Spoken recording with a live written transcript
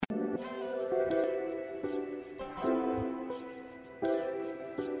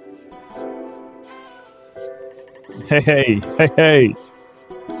Hey.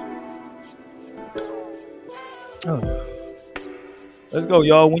 Oh. Let's go,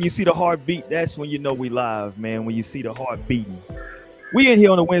 y'all. When you see the heartbeat, that's when you know we live, man. When you see the heart beating. We in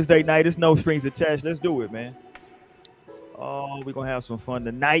here on a Wednesday night. It's no strings attached. Let's do it, man. Oh, we're going to have some fun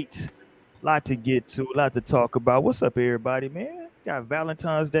tonight. A lot to get to, a lot to talk about. What's up, everybody, man? Got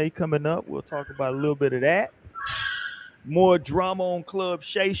Valentine's Day coming up. We'll talk about a little bit of that. More drama on Club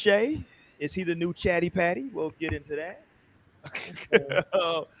Shay Shay. Is he the new Chatty Patty? We'll get into that.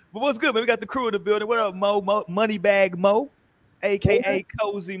 But what's good, man? We got the crew in the building. What up, Mo? Moneybag Mo, aka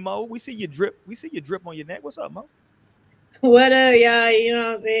Cozy Mo. We see you drip. We see you drip on your neck. What's up, Mo? What up, y'all? You know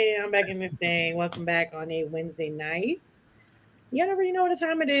what I'm saying? I'm back in this thing. Welcome back on a Wednesday night. Y'all already know what the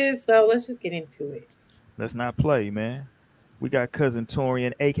time it is, so let's just get into it. Let's not play, man. We got cousin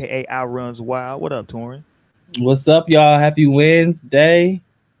Torian, aka I Runs Wild. What up, Torian? What's up, y'all? Happy Wednesday.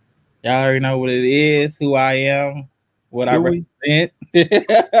 Y'all already know what it is, who I am, what I represent,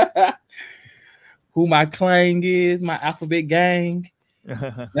 who my clan is, my alphabet gang.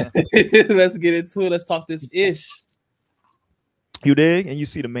 Let's get into it. Let's talk this ish. You dig? And you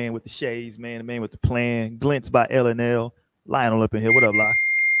see the man with the shades, man, the man with the plan. Glints by L&L. Lionel up in here. What up, Lyle?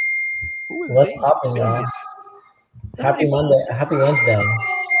 What's poppin', y'all? Happy Monday. Happy Wednesday.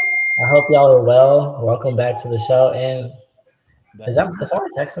 I hope y'all are well. Welcome back to the show. And is somebody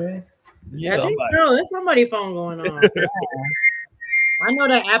texting me? Yeah, I think so. There's somebody's phone going on. I know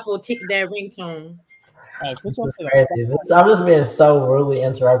that Apple that ringtone. This is crazy. I'm just being so rudely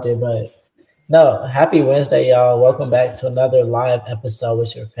interrupted, but no. Happy Wednesday, y'all. Welcome back to another live episode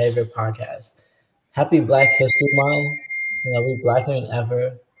with your favorite podcast. Happy Black History Month. You know, we blacker than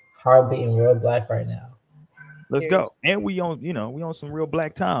ever. Heart beating real black right now. Let's go. And we on some real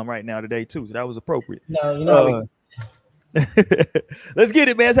black time right now today too. So that was appropriate. No, you know. Let's get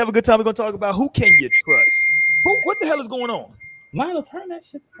it, man. Let's have a good time. We're gonna talk about who can you trust. What the hell is going on? Lionel, turn that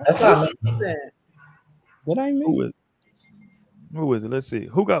shit. That's not me. What I mean? Who is it? Let's see.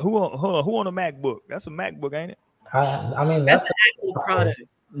 Who on a MacBook? That's a MacBook, ain't it? I mean that's an Apple product.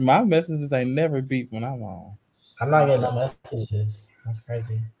 My messages ain't never beep when I'm on. I'm not getting no messages. That's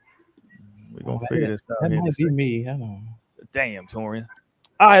crazy. We're gonna figure this out. That might be me. I don't know. Damn, Torian.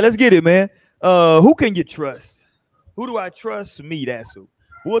 All right, let's get it, man. Who can you trust? Who do I trust? Me, that's who.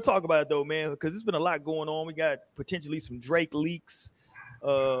 We'll talk about it though, man, because there's been a lot going on. We got potentially some Drake leaks,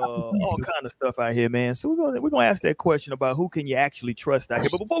 all kind of stuff out here, man. So we're gonna ask that question about who can you actually trust out here.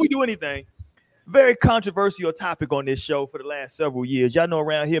 But before we do anything, very controversial topic on this show for the last several years. Y'all know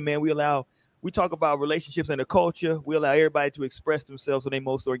around here, man, we talk about relationships and the culture. We allow everybody to express themselves in their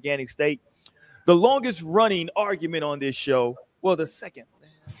most organic state. The longest running argument on this show, well, the second,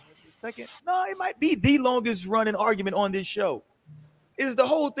 no, it might be the longest running argument on this show, is the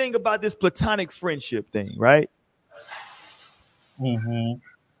whole thing about this platonic friendship thing, right? Mm-hmm.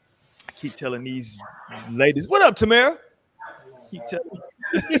 I keep telling these ladies, what up, Tamara?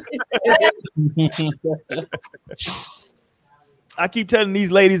 I keep telling these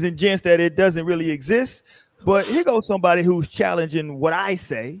ladies and gents that it doesn't really exist, but here goes somebody who's challenging what I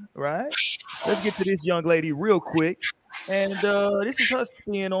say, right? Let's get to this young lady real quick. And this is her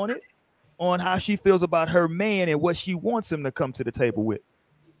spin on it, on how she feels about her man and what she wants him to come to the table with.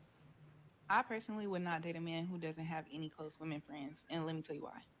 I personally would not date a man who doesn't have any close women friends. And let me tell you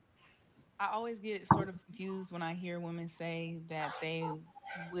why. I always get sort of confused when I hear women say that they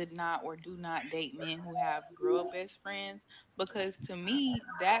would not or do not date men who have grow-up best friends, because to me,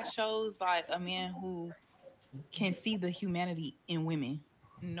 that shows like a man who can see the humanity in women.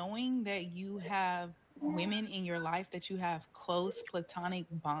 Knowing that you have women in your life that you have close platonic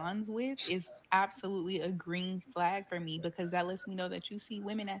bonds with is absolutely a green flag for me, because that lets me know that you see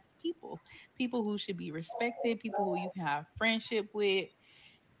women as people who should be respected, people who you can have friendship with.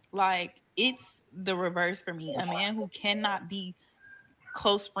 Like, it's the reverse for me. A man who cannot be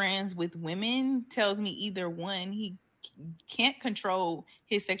close friends with women tells me either one, he can't control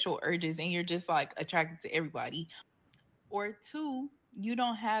his sexual urges and you're just like attracted to everybody, or two, you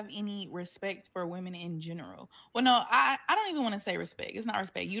don't have any respect for women in general. Well, no, I don't even want to say respect. It's not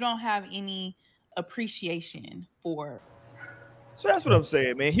respect. You don't have any appreciation for. So that's what I'm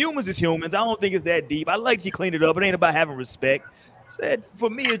saying, man. Humans is humans. I don't think it's that deep. I like you cleaned it up. It ain't about having respect. Said for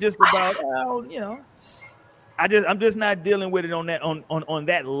me, it's just about, I'm just not dealing with it on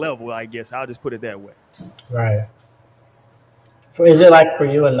that level. I guess I'll just put it that way. Right. Is it like for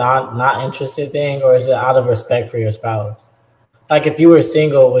you a not interested thing, or is it out of respect for your spouse? Like if you were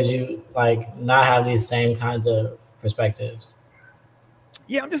single, would you like not have these same kinds of perspectives?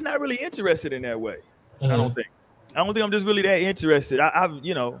 Yeah, I'm just not really interested in that way. Mm-hmm. I don't think I'm just really that interested. I've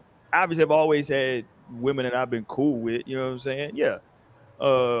obviously have always had women that I've been cool with. You know what I'm saying? Yeah.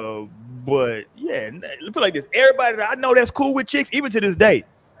 But yeah, let's put it like this: everybody that I know that's cool with chicks, even to this day,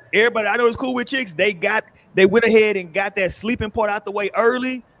 everybody I know is cool with chicks. They went ahead and got that sleeping part out the way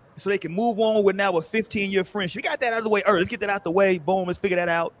early, so they can move on with now a 15-year friendship. We got that out of the way early. Let's get that out the way. Boom, let's figure that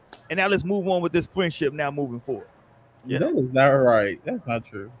out, and now let's move on with this friendship. Now moving forward. Yeah. That is not right. That's not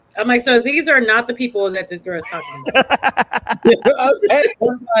true. I'm like, so these are not the people that this girl is talking about. Okay.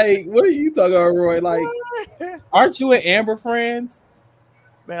 Like, what are you talking about, Roy? Like, aren't you and Amber friends?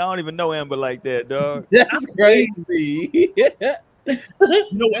 Man, I don't even know Amber like that, dog. That's crazy. You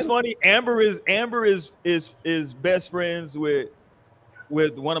know what's funny? Amber is best friends with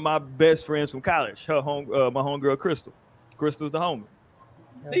one of my best friends from college. Her my homegirl Crystal. Crystal's the homie.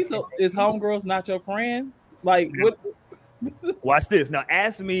 See, so is homegirls not your friend? Like, what? Watch this. Now,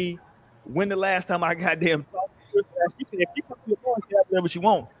 ask me when the last time I goddamn talked to Crystal. If you come to your phone, she have whatever she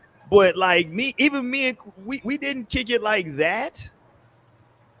want. But like me and we didn't kick it like that.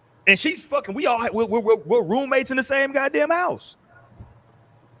 And she's fucking. We're roommates in the same goddamn house.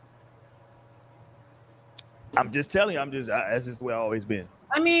 I'm just telling you. That's just the way I've always been.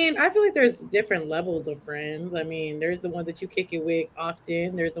 I mean, I feel like there's different levels of friends. I mean, there's the ones that you kick it with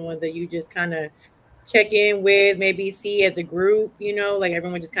often. There's the ones that you just kind of check in with, maybe see as a group. You know, like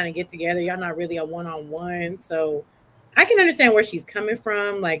everyone just kind of get together. Y'all not really a one-on-one. So I can understand where she's coming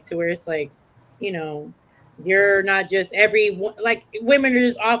from, like to where it's like, you know. You're not just like women are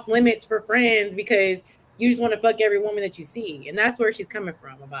just off limits for friends because you just want to fuck every woman that you see. And that's where she's coming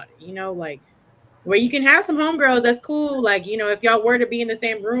from about it. You know, like where you can have some homegirls, that's cool. Like, you know, if y'all were to be in the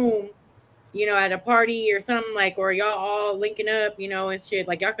same room, you know, at a party or something like, or y'all all linking up, you know, and shit,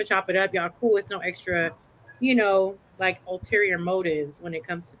 like y'all could chop it up. Y'all cool. It's no extra, you know, like ulterior motives when it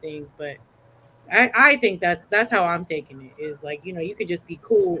comes to things. But I think that's how I'm taking it is like, you know, you could just be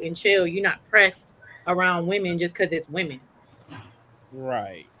cool and chill. You're not pressed around women just because it's women.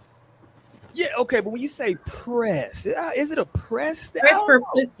 Right. Yeah, okay, but when you say press, is it a press? Press for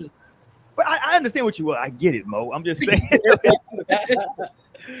pussy. But I understand what you want. I get it, Mo. I'm just saying.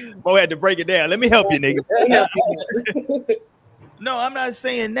 Mo had to break it down. Let me help you, nigga. No, I'm not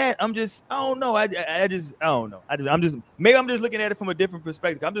saying that. I don't know. I don't know. I'm just looking at it from a different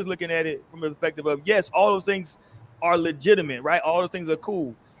perspective. I'm just looking at it from a perspective of, yes, all those things are legitimate, right? All those things are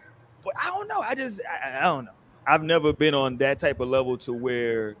cool. But I don't know. I don't know. I've never been on that type of level to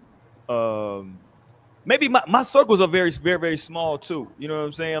where maybe my circles are very, very, very small too. You know what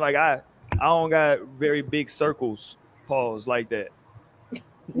I'm saying? Like I don't got very big circles, pause like that.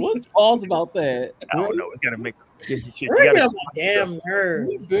 What's pause about that? I don't know. It's gotta make shit. Damn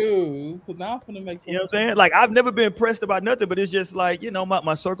nerves. Dude, so now I'm gonna make you know what I'm saying? Like I've never been pressed about nothing, but it's just like, you know,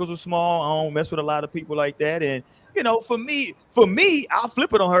 my circles are small. I don't mess with a lot of people like that. And you know, for me, I'll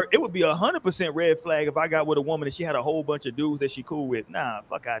flip it on her. It would be 100% red flag if I got with a woman and she had a whole bunch of dudes that she cool with. Nah,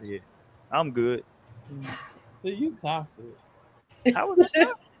 fuck out of here. I'm good. So you toxic. How was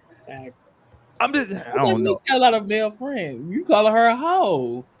that? I don't know. She's got a lot of male friends. You calling her a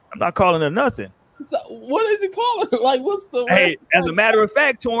hoe? I'm not calling her nothing. So what did you call her? Like, what's the? Hey, as a matter of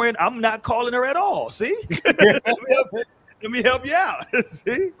fact, Torian, I'm not calling her at all. See, let me help you out.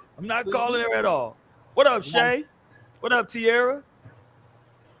 See, I'm not calling her at all. What up, Shay? What up, Tiara?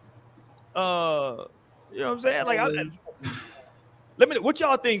 You know what I'm saying? Like, what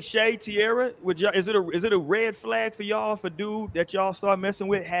y'all think, Shay, Tiara? Is it a red flag for y'all if a dude that y'all start messing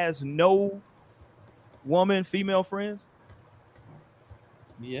with has no female friends?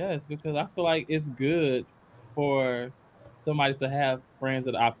 Yes, because I feel like it's good for somebody to have friends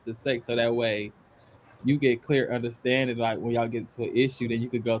of the opposite sex, so that way you get clear understanding. Like when y'all get into an issue, then you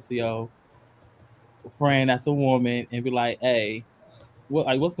could go to your friend that's a woman and be like, hey,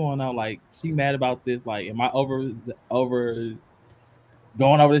 what's going on? Like, she mad about this. Like, am I over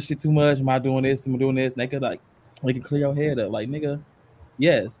going over this shit too much? Am I doing this? Am I doing this? And they can clear your head up. Like, nigga,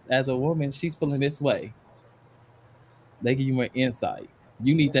 yes, as a woman, she's feeling this way. They give you more insight.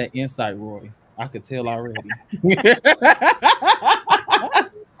 You need that insight, Roy. I could tell already. Okay,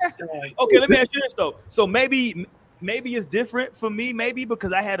 let me ask you this though. So maybe it's different for me, maybe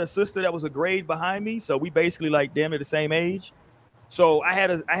because I had a sister that was a grade behind me, so we basically like damn near the same age. So I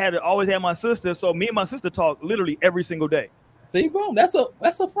had to always have my sister. So me and my sister talk literally every single day. See, boom, that's a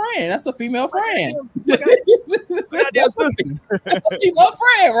friend. That's a female friend. That's a female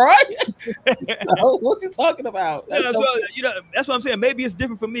friend, right? So, what you talking about? That's what I'm saying. Maybe it's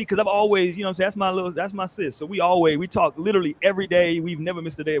different for me because I've always, you know, that's my sis. So we talk literally every day. We've never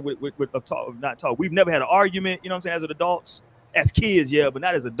missed a day of not talk. We've never had an argument. You know what I'm saying? As adults, as kids, yeah, but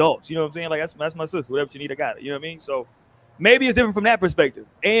not as adults. You know what I'm saying? Like that's my sister. Whatever she need, I got it. You know what I mean? So maybe it's different from that perspective.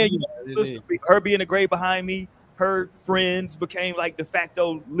 And Yeah, her being the grade behind me, her friends became like de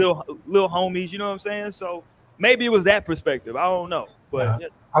facto little homies. You know what I'm saying? So maybe it was that perspective. I don't know, but Yeah.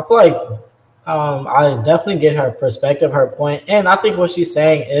 I feel like I definitely get her perspective, her point, and I think what she's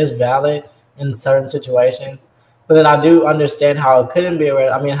saying is valid in certain situations. But then I do understand how it couldn't be.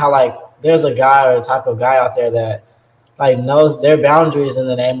 I mean, how like there's a guy or a type of guy out there that like knows their boundaries in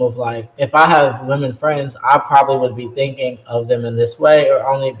the name of like if I have women friends, I probably would be thinking of them in this way or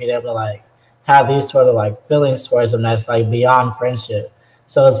only being able to like have these sort of like feelings towards them that's like beyond friendship.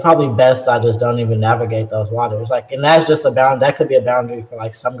 So it's probably best I just don't even navigate those waters. Like, and that's just a bound. That could be a boundary for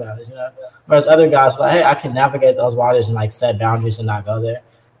like some guys, you know. Whereas other guys, like, hey, I can navigate those waters and like set boundaries and not go there.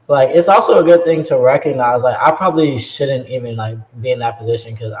 But like, it's also a good thing to recognize. Like, I probably shouldn't even like be in that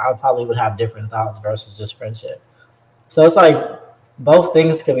position because I probably would have different thoughts versus just friendship. So it's like both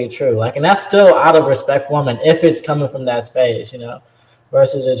things could be true. Like, and that's still out of respect for women if it's coming from that space, you know.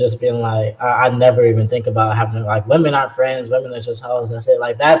 Versus it just being like, I never even think about having like women aren't friends, women are just hoes. That's it.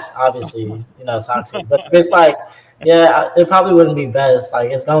 Like that's obviously, you know, toxic. But it's like, yeah, it probably wouldn't be best.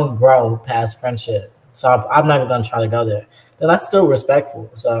 Like it's gonna grow past friendship. So I'm not even gonna try to go there. Then that's still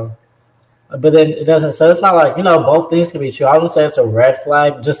respectful. So, but then it doesn't. So it's not like, you know, both things can be true. I wouldn't say it's a red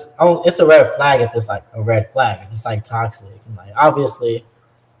flag. Just it's a red flag if it's like a red flag. If it's like toxic, and like obviously.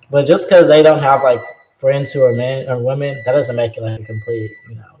 But just because they don't have like friends who are men or women, that doesn't make it like a complete,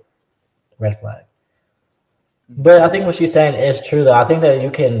 you know, red flag. But I think what she's saying is true, though. I think that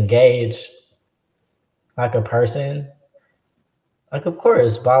you can gauge like a person, like of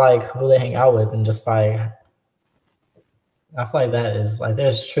course, by like who they hang out with, and just like I feel like that is like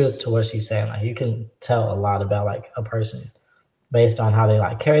there's truth to what she's saying. Like you can tell a lot about like a person based on how they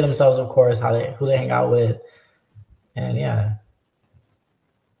like carry themselves, of course, who they hang out with, and yeah.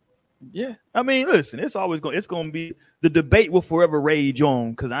 Yeah, I mean, listen, it's going to be the debate will forever rage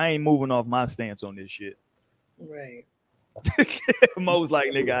on because I ain't moving off my stance on this shit. Right. Mo's like,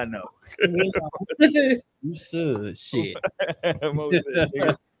 nigga, I know. You should. Shit. Mo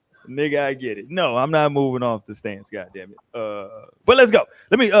said, nigga, I get it. No, I'm not moving off the stance. God damn it. But let's go.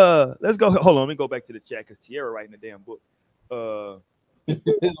 Let's go. Hold on. Let me go back to the chat because Tierra writing the damn book.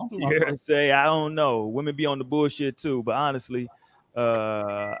 Tierra say, I don't know. Women be on the bullshit too, but honestly.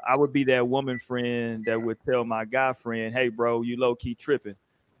 I would be that woman friend that would tell my guy friend, "Hey, bro, you low key tripping."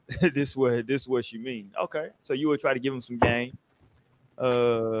 this what she mean. Okay, so you would try to give him some game.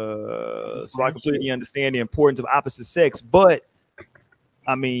 So I completely understand the importance of opposite sex, but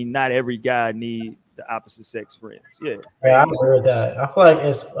I mean, not every guy need the opposite sex friends. Yeah, I agree with that. I feel like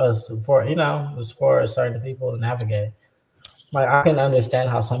it's for it's for certain people to navigate. Like I can understand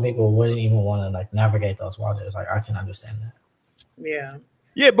how some people wouldn't even want to like navigate those waters. Like I can understand that.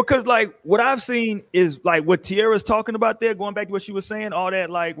 Yeah, because like what I've seen is like what Tierra's talking about there, going back to what she was saying, all that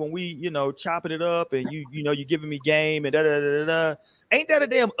like when we, chopping it up and you giving me game and da da da da. Ain't that a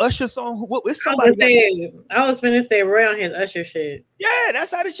damn Usher song? What is somebody? I was finna say Roy on his Usher shit. Yeah,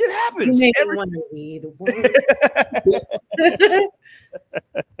 that's how this shit happens. You make me want to be the one.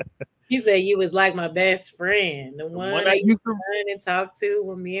 He said you was like my best friend, the one I used to run and talk to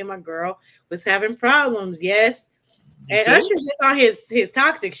when me and my girl was having problems. Yes. And Usher's just on his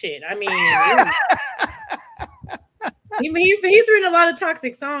toxic shit. I mean, he's written a lot of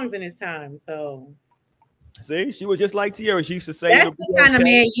toxic songs in his time. So, see, she was just like Tierra. She used to say, "That's the kind of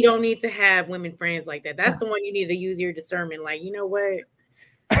man you don't need to have women friends like that. That's the one you need to use your discernment. Like, you know what?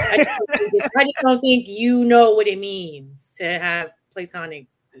 I just don't think you know what it means to have platonic."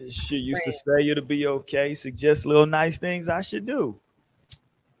 She used to say it'll be okay. Suggest little nice things I should do.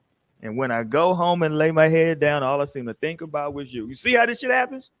 And when I go home and lay my head down, all I seem to think about was you. You see how this shit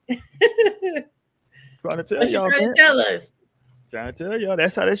happens? Trying to tell y'all. Trying to tell us. Trying to tell y'all.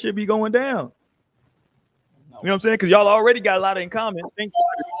 That's how that shit be going down. You know what I'm saying? Because y'all already got a lot in common. Think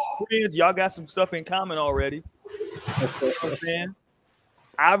friends, y'all got some stuff in common already. You know what I'm saying?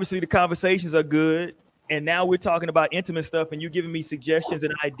 Obviously, the conversations are good. And now we're talking about intimate stuff, and you giving me suggestions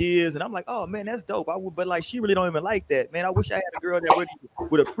and ideas, and I'm like, oh man, that's dope. But like, she really don't even like that, man. I wish I had a girl that really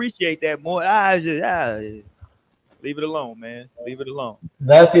would appreciate that more. Leave it alone, man. Leave it alone.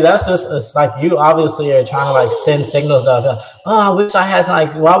 That's just it's like you obviously are trying to like send signals that I wish I had some,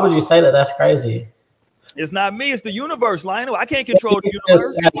 like. Why would you say that? That's crazy. It's not me. It's the universe, Lionel. I can't control the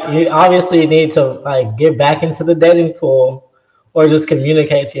universe. You obviously need to like get back into the dating pool. Or just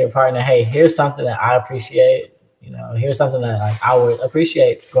communicate to your partner, hey, here's something that I appreciate. Here's something that like, I would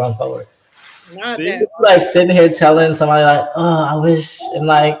appreciate going forward. Like sitting here telling somebody like, oh, I wish, and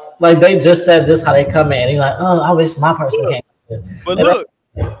like they just said this how they come in, and you're like, oh, I wish my person came. But look,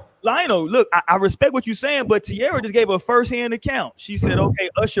 Lionel, look, I respect what you're saying, but Tierra just gave a first-hand account. She said, okay,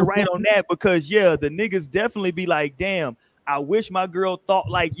 Usher right on that because, yeah, the niggas definitely be like, damn, I wish my girl thought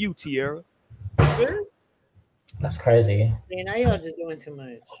like you, Tierra. See? That's crazy. Man, now y'all just doing too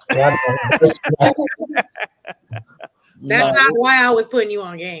much. No. That's not why I was putting you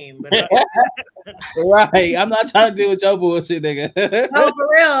on game. But Right. I'm not trying to deal with your bullshit, nigga. no, for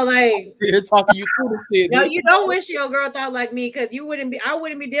real, like You're talking you through the shit. no, you don't wish your girl thought like me because I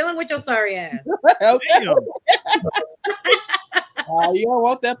wouldn't be dealing with your sorry ass. Okay. You don't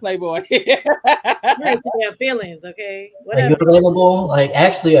want that Playboy. You have feelings, okay? Are you available? Like,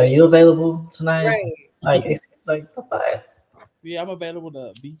 actually, are you available tonight? Right. Like, it's like the five. Yeah, I'm available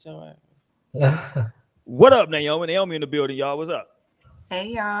to beat your ass. What up, Naomi? Naomi in the building, y'all. What's up? Hey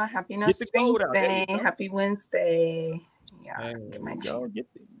y'all, happy Get the gold out. There Wednesday. you go. Happy Wednesday. Yeah, Hey, get my yo, chin.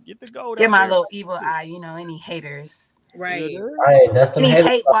 get the gold Get out my there. little evil eye, any haters. Right. You All right, that's them Any haters.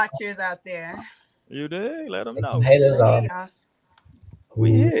 hate watchers out there. You dig? Let them Take know. them haters Hey off. y'all.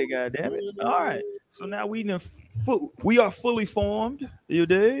 We here, goddamn it. All right. So now we are fully formed. You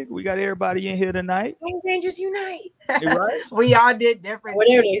dig? We got everybody in here tonight. Rangers unite. You right? We all did different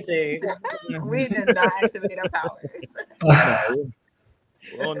Whatever things. they say. We did not activate our powers.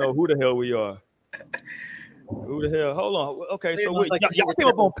 We don't know who the hell we are. Who the hell? Hold on. Okay, so We're wait, y'all came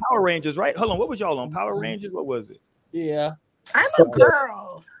up on Power Rangers, right? Hold on. What was y'all on? Power Rangers? What was it? Yeah. I'm a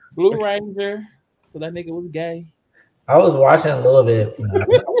girl. Blue Ranger. So that nigga was gay. I was watching a little bit.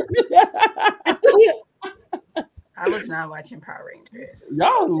 I was not watching Power Rangers.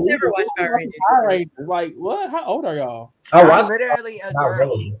 Y'all Never watched Power Rangers. Power Rangers. Like what? How old are y'all? I I'm watched. literally a Not girl.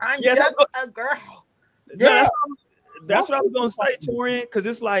 really. I'm Yeah, just a girl. No, that's what I was gonna say, Torian, because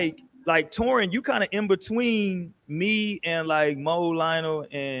it's like Torian, you kind of in between me and like Mo, Lionel,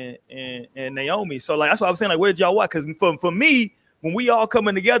 and Naomi. So like that's what I was saying. Like, where did y'all watch? Because for me, when we all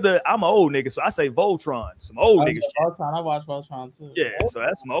coming together, I'm an old nigga, so I say Voltron, some old nigga shit. Voltron. I watched Voltron too. Yeah, so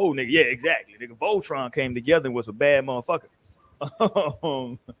that's some old nigga. Yeah, exactly. Nigga, Voltron came together and was a bad motherfucker. Yeah,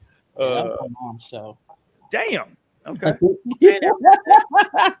 that was my mom's show. Damn. Okay.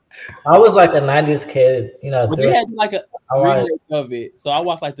 I was like a '90s kid, But they had like a I watched, remake of it, so I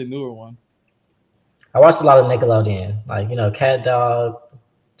watched like the newer one. I watched a lot of Nickelodeon, like Cat Dog,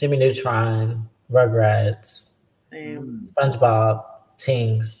 Jimmy Neutron, Rugrats, SpongeBob,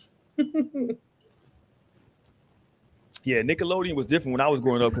 Tings. Yeah, Nickelodeon was different when I was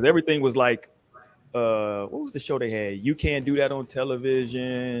growing up because everything was like, what was the show they had? You Can't Do That on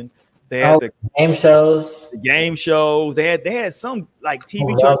Television. They had the game shows. The game shows. They had some like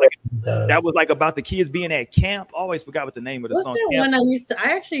TV shows that was like about the kids being at camp. I always forgot what the name of the What's song. that one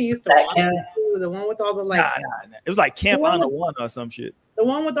I actually used to watch too, the one with all the like It was like Camp on the One or some shit. The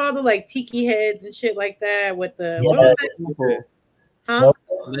one with all the like tiki heads and shit like that with the what was that? Huh?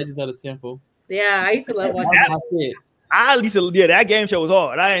 Legends of the Temple. Yeah, I used to love watching that. I used to, that game show was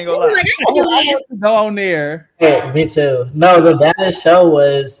hard. I ain't gonna lie. Like, I used to go on there. Yeah, me too. No, the baddest show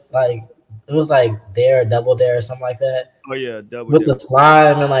was like it was like Dare, Double Dare, or something like that. Oh yeah, Double with Dare. the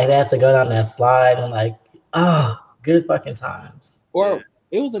slime and like they had to go down that slide and like good fucking times. Or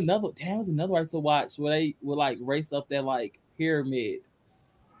it was another. Damn, it was another I used to watch where they would like race up that like pyramid.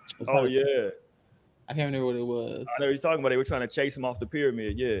 Oh yeah, I can't remember what it was. I know you're talking about. They were trying to chase him off the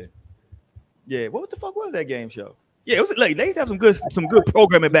pyramid. Yeah. What the fuck was that game show? Yeah, it was like they used to have some good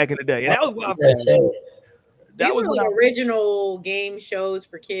programming back in the day, and that was wild. That was like original game shows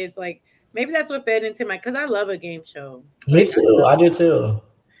for kids. Like maybe that's what fed into my because I love a game show. Me too. I do too.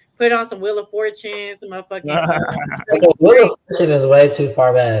 Put on some Wheel of Fortune, some motherfucking. Wheel of Fortune is way too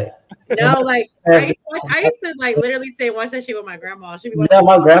far back. No, like I used to like literally say watch that shit with my grandma. She'd be watching. Yeah,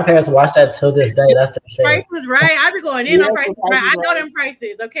 my grandparents watch that till this day. That's their shit. Price was right. I be going in on prices right. I know them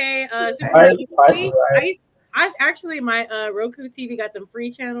prices. Okay. Prices right. I actually my Roku TV got them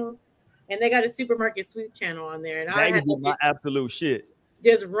free channels, and they got a supermarket sweep channel on there. And I had my absolute shit.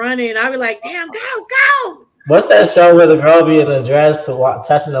 Just running. I be like, damn, go. What's that show where the girl be in a dress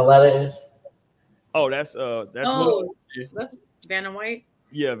touching the letters? Oh, that's Vanna White.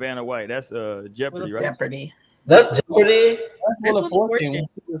 Yeah, Vanna White. That's Jeopardy, right? Jeopardy. That's Jeopardy. That's Wheel of Fortune. He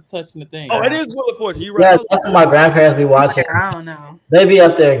was touching the thing. Oh, it is Wheel of Fortune. You right? Yeah, that's what my grandparents be watching. I don't know. They be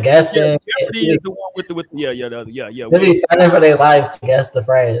up there guessing. Yeah, Jeopardy is the one with yeah. They be fighting for their life to guess the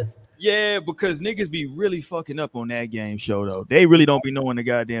phrase. Yeah, because niggas be really fucking up on that game show though. They really don't be knowing the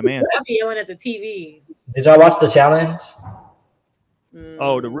goddamn answer. I be yelling at the TV. Did y'all watch the challenge?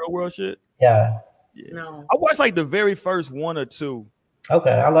 Oh, the real world shit? Yeah. No. I watched like the very first one or two.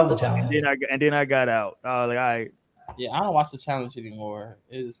 Okay, I love the challenge. And then I got out. Yeah, I don't watch the challenge anymore.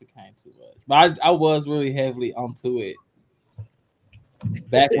 It just became too much. But I was really heavily onto it.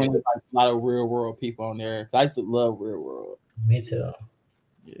 Back when it was like a lot of real world people on there. I used to love real world. Me too.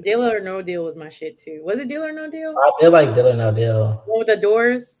 Deal or No Deal was my shit too. Was it Deal or No Deal? I did like Deal or No Deal. One with the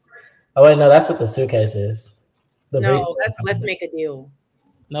doors? Oh wait, no, that's what the suitcase is. No, Let's Make a Deal.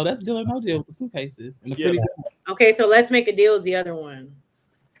 No, that's Deal or No Deal with the suitcases and the Yeah. pretty girls. Okay, so Let's Make a Deal is the other one.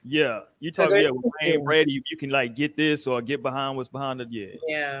 Yeah, you So talking there's with two. Wayne Brady? You can like get this or get behind what's behind it. Yeah,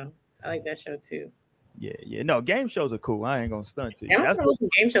 Yeah, I like that show too. yeah. No, game shows are cool. I ain't gonna stunt to you. I'm That's gonna some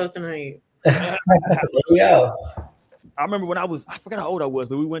game shows tonight. There you go. I remember when I forgot how old I was,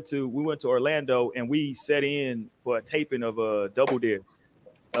 but we went to Orlando and we set in for a taping of a Double Dare.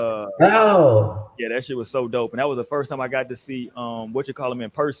 Oh, Yeah, that shit was so dope, and that was the first time I got to see what you call him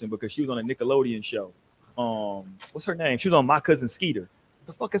in person because she was on a Nickelodeon show. What's her name? She was on My Cousin Skeeter. What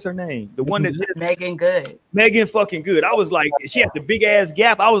the fuck is her name? The one that just Megan Good. Megan fucking Good. I was like, she had the big ass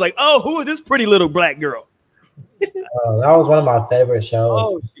gap. I was like, oh, who is this pretty little black girl? that was one of my favorite shows.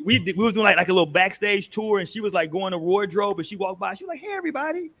 Oh, we was doing like a little backstage tour, and she was like going to wardrobe, and she walked by. She was like, "Hey,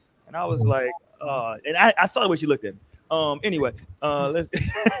 everybody," and I was like, and I saw the way she looked at me. Anyway, let's.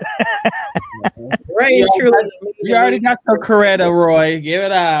 Right, You truly. You already got your Coretta, Roy. Give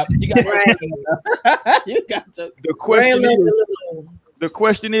it up. You got Right. you got your. The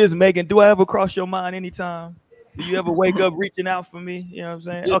question is, Megan, do I ever cross your mind anytime? Do you ever wake up reaching out for me? You know what I'm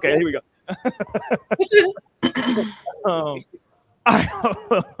saying? Okay, here we go.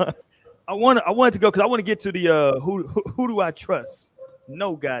 I wanted to go because I want to get to the who do I trust?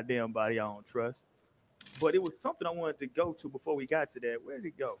 No goddamn body I don't trust. But it was something I wanted to go to before we got to that. Where did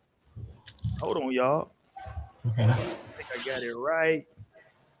it go? Hold on, y'all. Okay. I think I got it right.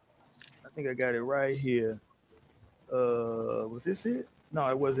 I think I got it right here. Was this it? No,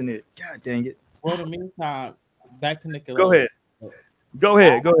 it wasn't it. God dang it. For the meantime, back to Nickelodeon. Go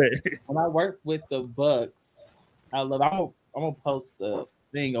ahead. When I worked with the Bucks, I'm gonna post a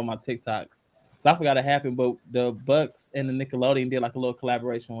thing on my TikTok. I forgot it happened, but the Bucks and the Nickelodeon did like a little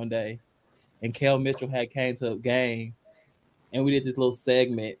collaboration one day, and Kel Mitchell had came to a game, and we did this little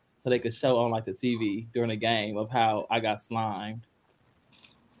segment so they could show on like the TV during the game of how I got slimed.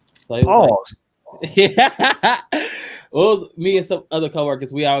 So it was like, yeah, it was me and some other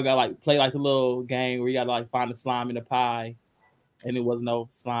coworkers. We all got like play like the little game where you got to like find the slime in the pie, and there was no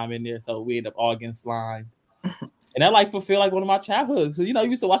slime in there, so we ended up all getting slimed. And that like fulfilled like one of my childhoods. So, you know, I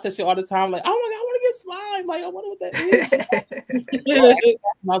used to watch that shit all the time. Like, oh my god, I want to get slime. Like, I wonder what that is.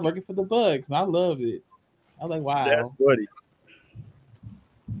 I was working for the Bucks, and I loved it. I was like, wow. That's funny.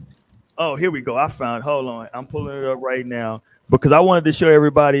 Oh, here we go. I found. Hold on, I'm pulling it up right now because I wanted to show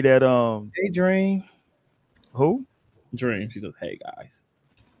everybody that Hey, Dream. Who? Dream. She says, hey guys.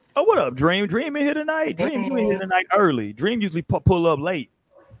 Oh, what up, Dream? Dream in here tonight. Dream, you in here tonight early. Dream usually pull up late.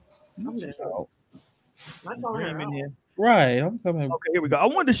 Dream in here. Right. I'm coming. Okay, here we go. I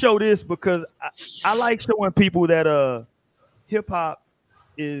wanted to show this because I like showing people that hip hop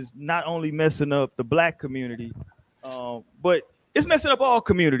is not only messing up the black community, but it's messing up all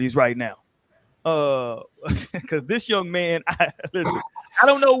communities right now. Because this young man, listen, I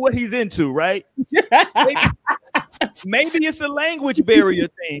don't know what he's into, right? Maybe it's a language barrier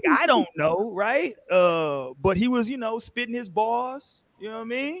thing. I don't know, right? But he was, spitting his bars, you know what I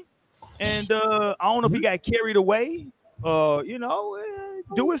mean? And I don't know if he got carried away,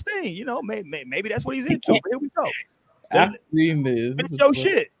 do his thing, maybe that's what he's into. But here we go. I've seen this. It's your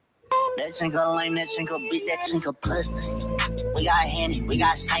shit. That chinko lame, that chinko bitch, that chinko pussy. We got Henny, we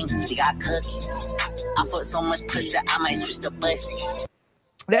got Shanks, we got Cookie. I fuck so much pussy, I might switch the bussy.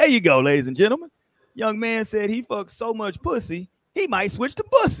 There you go, ladies and gentlemen. Young man said he fucked so much pussy, he might switch to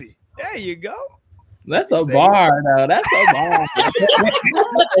pussy. There you go. That's a bar, though. That's a bar.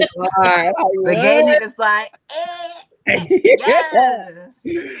 The gay nigga's like, yes.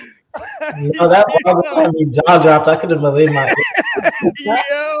 That all the time he jaw dropped. I couldn't believe my.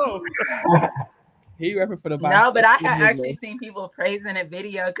 Yo. He repping for the No, but I have actually seen people praising a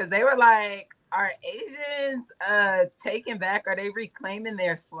video because they were like, are Asians taking back? Are they reclaiming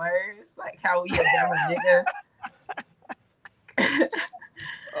their slurs? Like how we have done with nigga?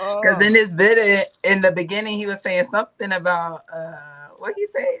 Because in this video, in the beginning, he was saying something about what he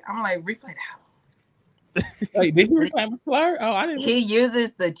say? I'm like, replay that. Wait, did he reclaim a slur? Oh, I didn't. He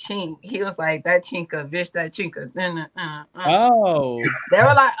uses the chink. He was like, that chinka, bitch, that chinka. Oh. They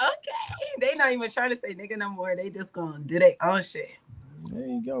were like, okay. They not even trying to say nigga no more. They just gonna do their own shit. There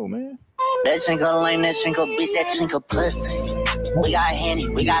you go, man. That chinko lame, that chinko bitch, that chinko pussy. We got Henny,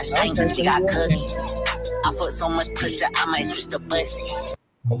 we got Shanks, we got Cookie. I fuck so much pussy, I might switch the bussy.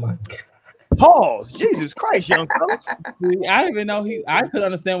 Oh my god. Pause. Jesus Christ, young fella. I didn't even know I could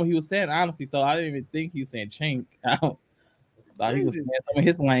understand what he was saying, honestly. So I didn't even think he was saying chink. But Thought he was saying some of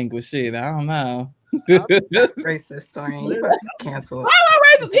his language shit. I don't know. That's racist, Torian. You about to be canceled. Why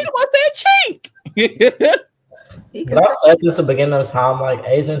racist? He the one said chink. But I've said since the beginning of time, like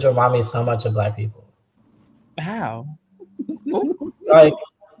Asians remind me so much of Black people. How? Like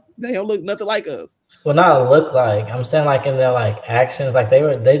they don't look nothing like us. Well, not look like. I'm saying like in their like actions, like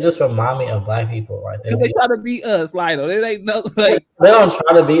they just remind me of Black people. Like they try to be us, Lionel. They ain't no like they don't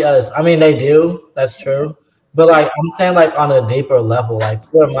try to be us. I mean, they do. That's true. But like I'm saying, like on a deeper level, like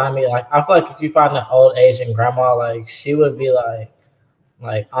you remind me. Like I feel like if you find an old Asian grandma, like she would be like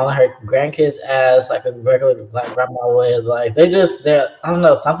on her grandkids' ass, like a regular Black grandma would. Like they're I don't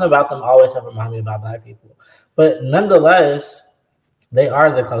know, something about them always have reminded me about Black people. But nonetheless, they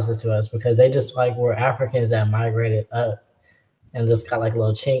are the closest to us because they just like were Africans that migrated up and just got like a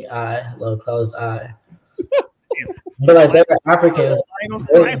little chink eye, a little closed eye. But like they were Africans.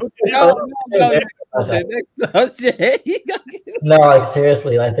 No, like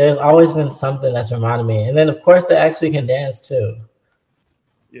seriously, like there's always been something that's reminded me. And then of course they actually can dance too.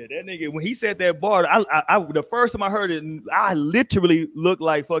 Yeah, that nigga, when he said that bar, I the first time I heard it, I literally looked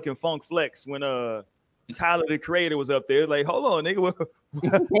like fucking Funk Flex when Tyler the Creator was up there. Like, hold on, nigga, what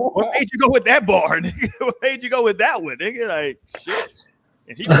made you go with that bar, nigga? What made you go with that one, nigga? Like, shit.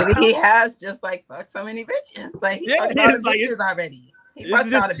 And he has just like fucked so many bitches. Like, he fucked all the bitches already. He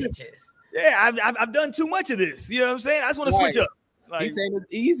fucked all the bitches. Yeah, I've done too much of this. You know what I'm saying? I just want to switch up. Like, he said it's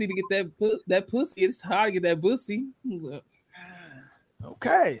easy to get that pussy. It's hard to get that pussy.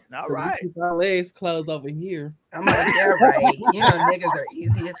 Okay, all right. Our legs closed over here. I'm like, yeah, right. You know, niggas are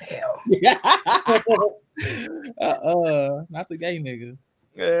easy as hell. Not the gay niggas.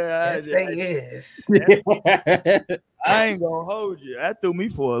 Yeah, yes, they is. I ain't gonna hold you. That threw me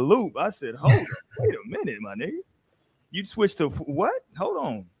for a loop. I said, hold on, wait a minute, my nigga. You switched to what? Hold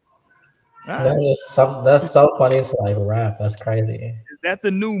on. That's so funny to like rap. That's crazy. Is that the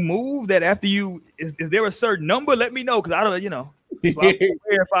new move? That after you is there a certain number? Let me know because I don't, you know. So I'm aware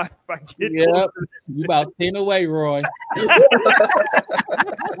if I get you about 10 away, Roy.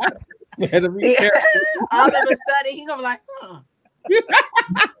 Better be careful. All of a sudden he gonna be like,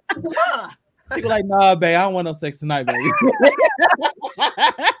 He like, nah, babe, I don't want no sex tonight, baby. I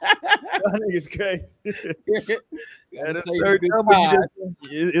think it's crazy. At a certain number,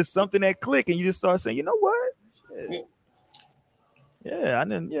 it's something that click, and you just start saying, you know what? Yeah,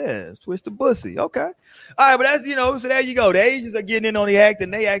 and then switch to pussy. Okay. All right, but that's so there you go. The Asians are getting in on the act,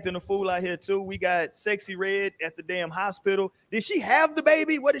 and they acting a fool out here too. We got Sexy Red at the damn hospital. Did she have the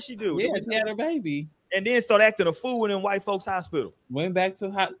baby? What did she do? Yeah, she had her baby. And then start acting a fool in white folks' hospital. Went back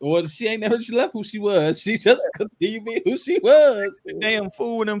to she ain't never left who she was. She just continued being who she was. The damn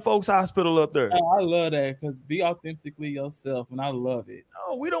fool in them folks' hospital up there. Oh, I love that because be authentically yourself, and I love it.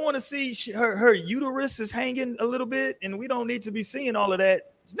 Oh, we don't want to see her uterus is hanging a little bit, and we don't need to be seeing all of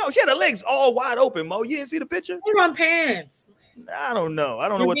that. No, she had her legs all wide open, Mo. You didn't see the picture? They're on pants. I don't know. I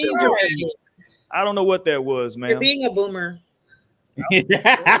don't know what that was. I don't know what that was, man. You're being a boomer. You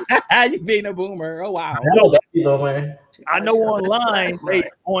being a boomer. Oh wow. I know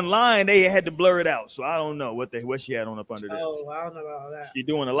online they had to blur it out, so I don't know what she had on up under there. Oh, I don't know about that. She's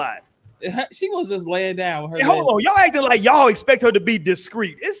doing a lot. She was just laying down with her. Hey, hold on, y'all acting like y'all expect her to be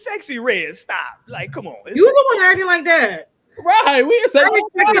discreet. It's Sexy Red. Stop. Like, come on. You the one acting like that. Right. We said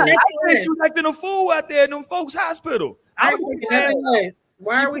you acting a fool out there in them folks' hospital.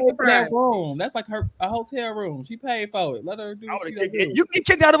 Why are we surprised? That room. That's like a hotel room. She paid for it. Let her do it. You get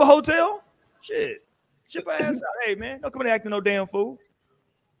kicked out of a hotel? Shit. Ship her ass out. Hey, man, don't come in acting no damn fool.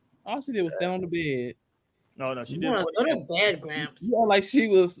 All she did was stand on the bed. No, she didn't. Go to bed, Gramps. Yeah, like she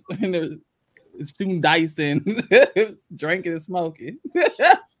was in there shooting dice and drinking and smoking.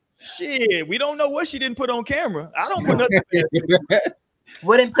 Shit, we don't know what she didn't put on camera. I don't put nothing past.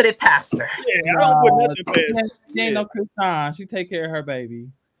 Wouldn't put it past her. Yeah, I don't put nothing past her. She ain't no Krishan. She take care of her baby.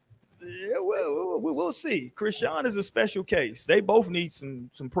 Yeah, well, we'll see. Krishan is a special case. They both need some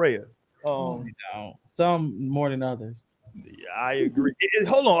prayer. Some more than others. Yeah, I agree.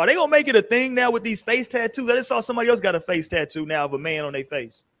 Hold on, are they gonna make it a thing now with these face tattoos? I just saw somebody else got a face tattoo now of a man on their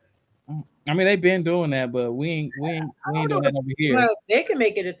face. I mean, they've been doing that, but we ain't doing that over here. Well, they can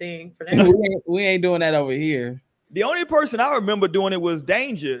make it a thing for them. we ain't doing that over here. The only person I remember doing it was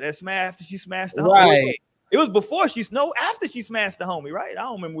Danger after she smashed the homie. Right. It was before after she smashed the homie, right? I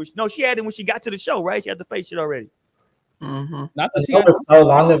don't remember she had it when she got to the show, right? She had the face shit already. Mm-hmm. That was so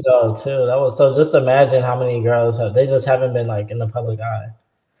long ago too. That was so. Just imagine how many girls they just haven't been like in the public eye.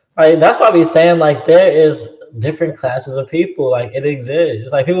 Like that's why we saying like there is different classes of people. Like it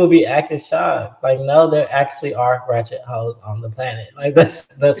exists. Like people be acting shocked. Like no, there actually are ratchet hoes on the planet. Like that's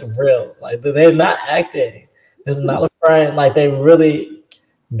real. Like they're not acting. It's not front. Like they really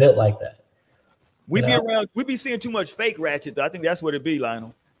built like that. We be around. We be seeing too much fake ratchet. Though. I think that's what it be,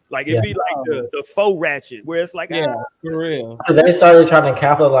 Lionel. Like it be like the faux ratchet, where it's like, for real. Because they started trying to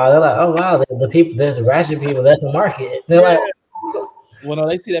capitalize. They're like, oh wow, the people, there's ratchet people. That's the market. They're like, well, no,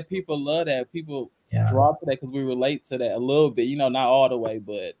 they see that people love that. People draw to that because we relate to that a little bit. You know, not all the way,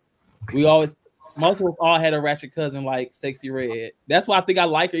 but we always. Most of us all had a ratchet cousin like Sexy Red. That's why I think I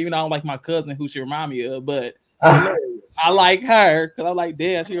like her, even though I don't like my cousin who she remind me of. But I like her because I'm like,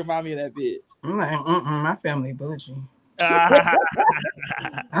 damn, she remind me of that bitch. I'm like, my family bougie.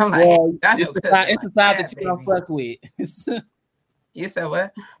 I'm like, well, it's the side that you don't fuck with. You said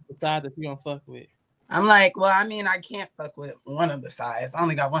what? The side that you don't fuck with. I'm like, well, I mean, I can't fuck with one of the sides. I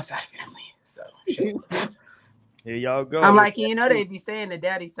only got one side of family, so shit. Here y'all go. I'm like, you know, they be saying the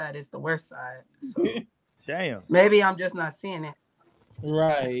daddy side is the worst side. So damn. Maybe I'm just not seeing it.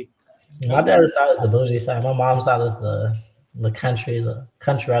 Right. My dad's side is the bougie side. My mom's side is the countryllo.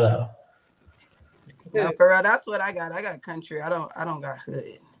 No, for real, that's what I got. I got country. I don't got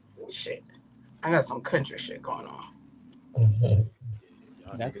hood shit. I got some country shit going on. Mm-hmm.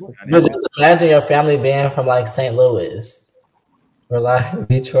 But just imagine your family being from like St. Louis or like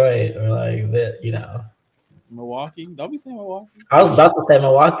Detroit or like that, you know. Milwaukee. Don't be saying Milwaukee. I was about to say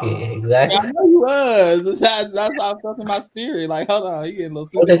Milwaukky. Exactly. I know you was. That's how I felt in my spirit. Like, hold on, you getting a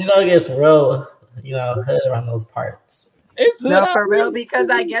little. Because you know it gets real, you know, hood around those parts. It's no, for real, because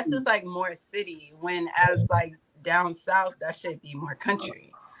I guess it's like more city. When as like down south, that should be more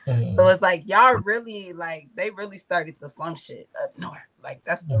country. Mm-hmm. So it's like y'all really like they really started the slum shit up north. Like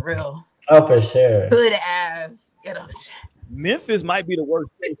that's the real. Oh, for sure. Hood ass, you know. Memphis might be the worst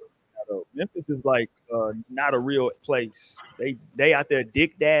place. Memphis is like not a real place. They out there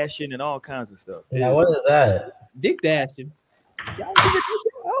dick dashing and all kinds of stuff. Now what is that? Dick dashing.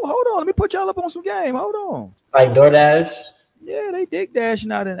 Oh, hold on. Let me put y'all up on some game. Hold on. Like DoorDash? Yeah, they dick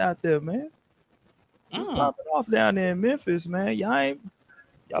dashing out there, man. Popping off down there in Memphis, man. Y'all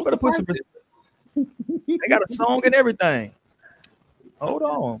better put some. They got a song and everything. Hold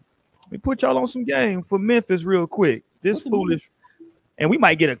on. Let me put y'all on some game for Memphis real quick. This foolish. And we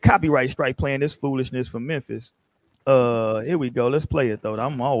might get a copyright strike playing this foolishness from Memphis. Here we go. Let's play it though.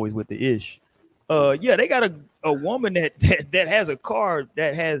 I'm always with the ish. Yeah, they got a woman that has a car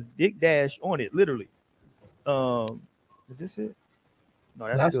that has Dick Dash on it, literally. Is this it? No,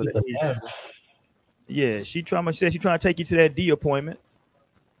 that's still the ish. Yeah, she trying to take you to that D appointment.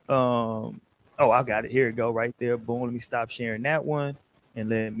 Oh, I got it. Here it go, right there. Boom. Let me stop sharing that one and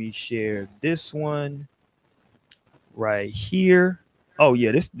let me share this one right here. Oh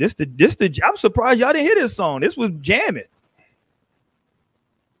yeah, this the. I'm surprised y'all didn't hear this song. This was jamming.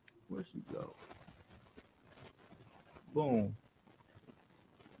 Where'd she go? Boom.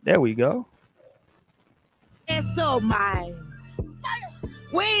 There we go. And so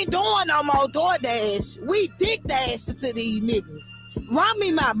we ain't doing no more DoorDash. We dick dash to these niggas. Run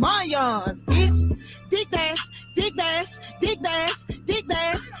me my mayons, bitch. Dick dash, dick dash, dick dash, dick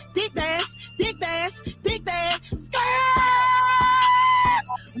dash, dick dash, dick dash, dick dash.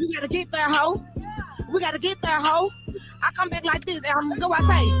 We gotta get that hoe. We gotta get that hoe. I come back like this. I'm gonna go. I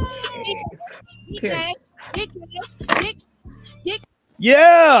say, dick dash, dick dash, dick, dick.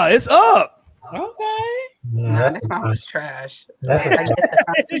 Yeah, it's up. Okay. No, that song was trash. That's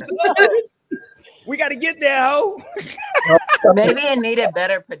we got to get there, ho. Maybe it needed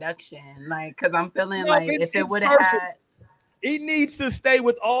better production, like because I'm feeling like if it would have had. It needs to stay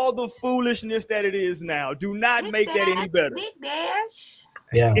with all the foolishness that it is now. Do not make that any better. Big Dash.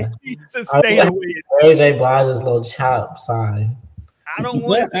 Yeah. It needs to stay the way it is. AJ Blige's little chop sign. I don't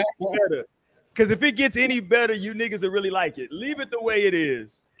want it to be better. Because if it gets any better, you niggas will really like it. Leave it the way it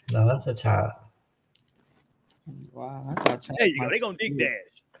is. No, that's a chop. Wow. There you go. They're going to dig dash.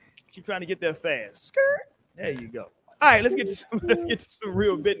 She's trying to get there fast. Skirt. There you go. All right, let's get to some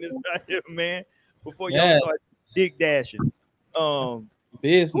real business out here, man. Before y'all start dig dashing.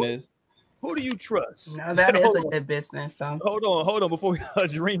 Business. Who do you trust? No, that is a good business. So hold on. Before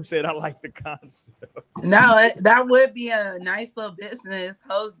Dream said, I like the concept. No, that would be a nice little business.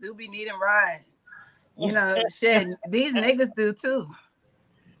 Hoes do be needing rides. You know, shit. These niggas do too.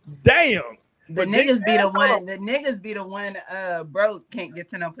 Damn. The niggas be the one. The niggas be the one. Broke can't get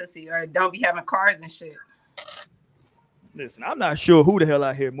to no pussy or don't be having cars and shit. Listen, I'm not sure who the hell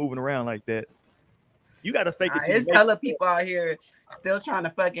out here moving around like that. You gotta fake it. It's hella people out here still trying to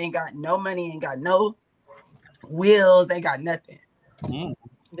fuck. Ain't got no money. Ain't got no wheels. Ain't got nothing. Mm.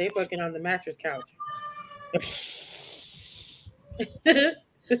 They fucking on the mattress couch. A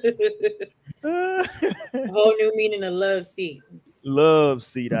whole new meaning of love seat. Love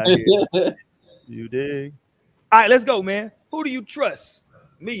seat out here. You dig? All right, let's go, man. Who do you trust?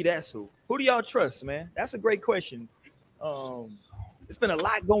 Me, that's who. Who do y'all trust, man? That's a great question. It's been a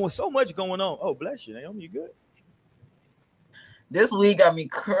lot so much going on. Oh, bless you, Naomi. You good? This week got me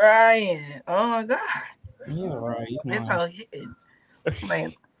crying. Oh my god. Yeah, right. This whole hit.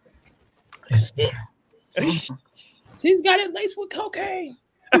 Man. Yeah. She's got it laced with cocaine.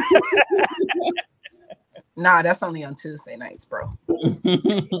 Nah, that's only on Tuesday nights, bro.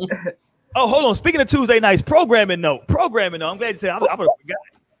 Oh, hold on. Speaking of Tuesday nights, programming note. I'm glad you said. I would have forgot.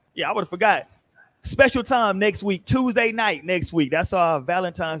 Yeah, I would have forgot. Special time next week, Tuesday night next week. That's our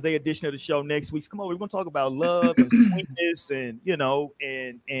Valentine's Day edition of the show next week. Come on, we're gonna talk about love and sweetness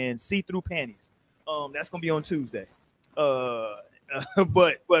and and see-through panties. That's gonna be on Tuesday.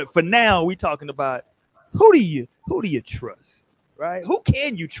 But for now, we talking about who do you trust, right? Who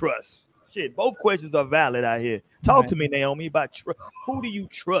can you trust? Shit, both questions are valid out here. Talk to me, Naomi, about who do you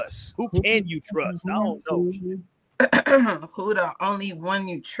trust? Who can you trust? I don't know. Who the only one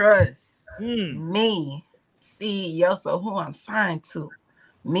you trust? Me, CEO. So who I'm signed to?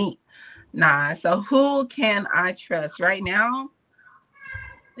 Me. Nah. So who can I trust right now?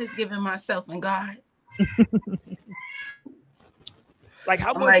 Is giving myself and God. Like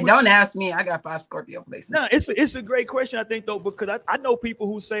how much? Like, don't ask me. I got 5 Scorpio placements. No, it's a great question, I think, though, because I know people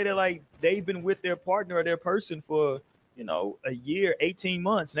who say that like they've been with their partner or their person for a year, 18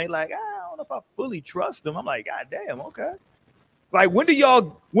 months, and they like, I don't know if I fully trust them. I'm like, God damn, okay. Like, when do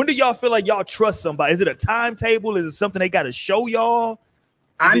y'all feel like y'all trust somebody? Is it a timetable? Is it something they got to show y'all?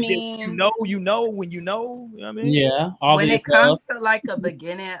 I mean, you know when you know. You know what I mean? Yeah. When it comes to like a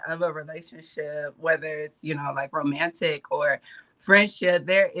beginning of a relationship, whether it's like romantic or friendship,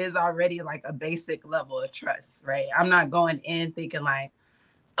 there is already like a basic level of trust, right? I'm not going in thinking like,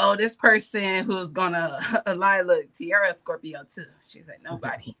 oh, this person who's gonna lie. Look, Tiara Scorpio too. She said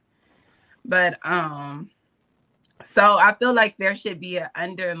nobody. But so I feel like there should be an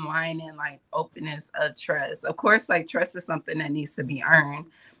underlying like openness of trust. Of course, like trust is something that needs to be earned.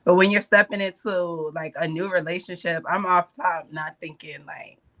 But when you're stepping into like a new relationship, I'm off top not thinking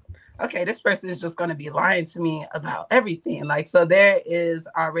like, okay, this person is just going to be lying to me about everything. Like, so there is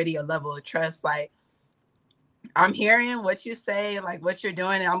already a level of trust. Like, I'm hearing what you say, like what you're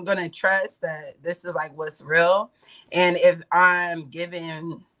doing, and I'm going to trust that this is like what's real. And if I'm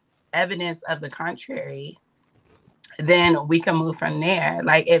given evidence of the contrary, then we can move from there.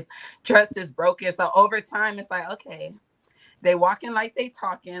 Like if trust is broken, so over time, it's like, okay, they walking like they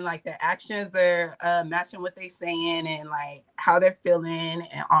talking, like their actions are matching what they saying and like how they're feeling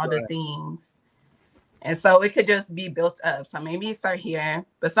and all the things. And so it could just be built up. So maybe you start here,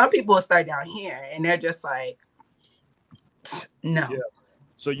 but some people will start down here and they're just like, no. Yeah.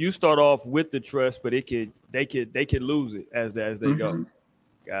 So you start off with the trust, but they could lose it as they go.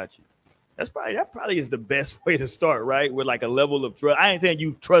 Got you. That probably is the best way to start, right? With like a level of trust. I ain't saying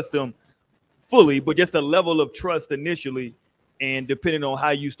you trust them fully, but just a level of trust initially. And depending on how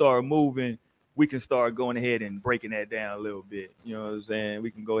you start moving, we can start going ahead and breaking that down a little bit. You know what I'm saying?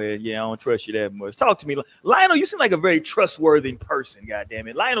 We can go ahead. Yeah, I don't trust you that much. Talk to me. Lionel, you seem like a very trustworthy person,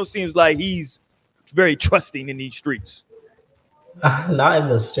 goddammit. Lionel seems like he's very trusting in these streets. Not in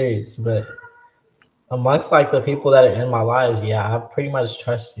the streets, but amongst like the people that are in my lives, yeah, I pretty much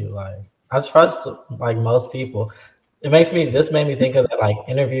trust you. Like I trust like most people. This made me think of that like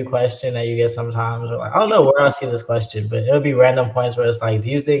interview question that you get sometimes, or like I don't know where I see this question, but it'll be random points where it's like,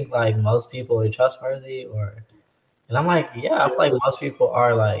 do you think like most people are trustworthy? And I'm like, yeah, I feel like most people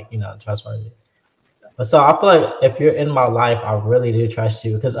are like, trustworthy. But so I feel like if you're in my life, I really do trust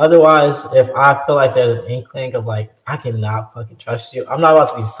you, because otherwise, if I feel like there's an inkling of like I cannot fucking trust you, I'm not about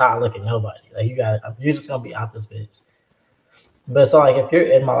to be side looking nobody. Like you're just gonna be out this bitch. But so like if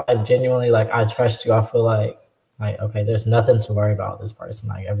you're in my life genuinely, like I trust you, I feel like okay, there's nothing to worry about with this person.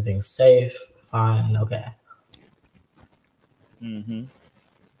 Like everything's safe, fine, okay.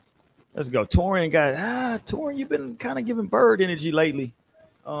 Let's go. Torian, you've been kind of giving bird energy lately.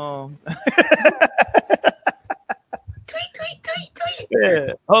 Tweet.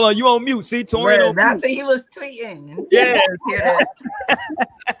 Yeah. Hold on, you on mute. See, Torian. That's what he was tweeting. Yeah.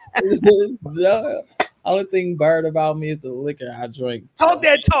 The only thing bird about me is the liquor I drink. Talk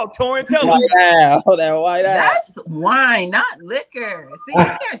that talk, Torian. Tell him. That white That's wine, not liquor. See, you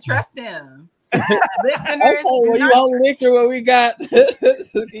can't trust him. Listeners, okay, well, you want liquor when we got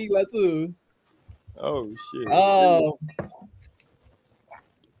tequila too. Oh shit.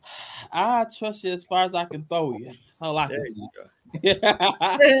 I trust you as far as I can throw you. That's all I can say.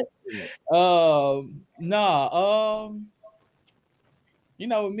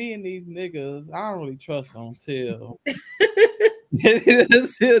 With me and these niggas, I don't really trust them until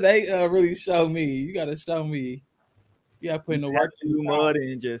Until they really show me. You gotta show me. You gotta put in the work. Do more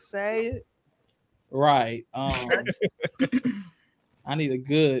than just say it. Right. I need a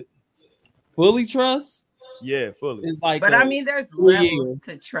good fully trust. Yeah, fully. It's like, but I mean, there's 3 levels years.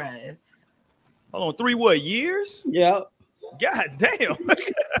 to trust. Hold on, 3 what years? Yep. God damn. Look,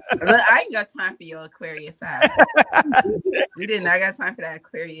 I ain't got time for your Aquarius side. We did not got time for that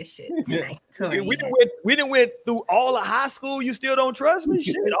Aquarius shit tonight. We done went through all of high school. You still don't trust me?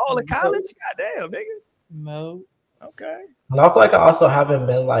 Shit, all of college? God damn, nigga. No. Okay. And I feel like I also haven't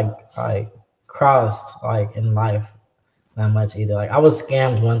been like crossed like in life that much either. Like I was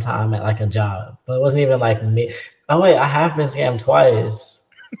scammed one time at like a job, but it wasn't even like me. Oh wait, I have been scammed twice.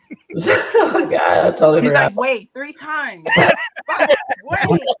 Oh, God, I totally He's forgot. like, wait, 3 times.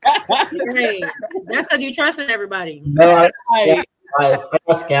 Wait, that's because you trusted everybody. No, I got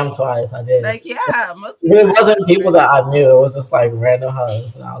scammed twice. I did. Like, yeah, most It wasn't people that I knew. It was just like random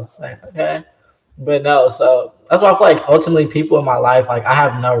hoes, and I was like, okay. But no, so that's why I feel like ultimately people in my life, like I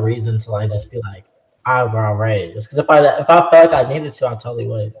have no reason to like just be like, I'm ready. Just because if I felt like I needed to, I totally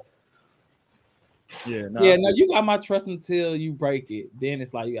would. Yeah, No, you got my trust until you break it. Then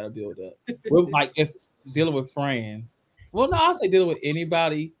it's like you got to build up. Like if dealing with friends, well, no, I'll say dealing with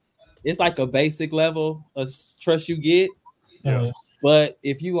anybody, it's like a basic level of trust you get. Yeah. But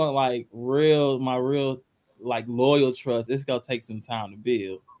if you want like my real like loyal trust, it's gonna take some time to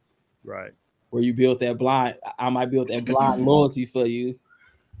build. Right. Where you build that blind, I might build that blind loyalty for you.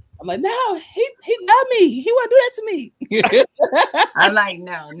 I'm like, no, he loved me. He wouldn't do that to me. I'm like,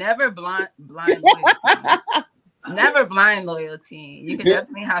 no, never blind loyalty. Never blind loyalty. You can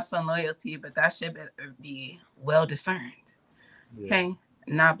definitely have some loyalty, but that should be well discerned. Yeah. Okay,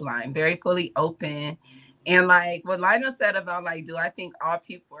 not blind, very fully open. And like what Lionel said about like, do I think all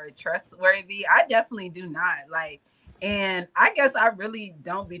people are trustworthy? I definitely do not. Like, and I guess I really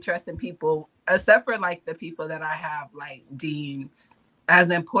don't be trusting people except for like the people that I have like deemed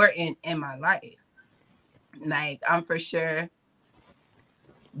as important in my life. Like I'm for sure.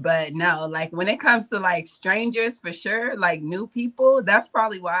 But no, like when it comes to like strangers, for sure, like new people, that's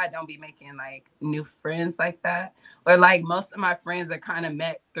probably why I don't be making like new friends like that. Or like most of my friends are kind of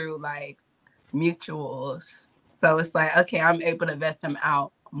met through like mutuals. So it's like, okay, I'm able to vet them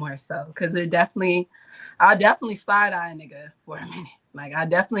out more so. Cause I'll definitely side eye a nigga for a minute. Like I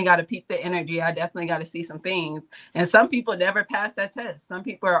definitely got to peep the energy. I definitely got to see some things. And some people never pass that test. Some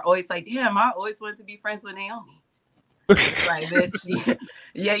people are always like, damn, I always wanted to be friends with Naomi. Like, bitch,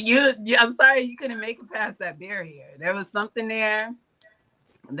 yeah, I'm sorry you couldn't make it past that barrier. There was something there.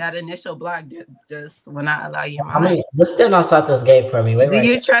 That initial block just will not allow you. I mean, just stand outside this gate for me. Do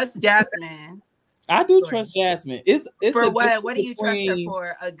you trust Jasmine? I do trust Jasmine. It's for what? What do you trust her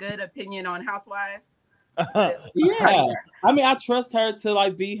for? A good opinion on Housewives? Yeah, I mean, I trust her to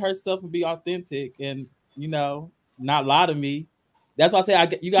like be herself and be authentic, and not lie to me. That's why I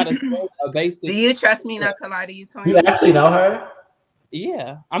say you got to start a basic. Do you trust me not to lie to you, Tony? You actually know her?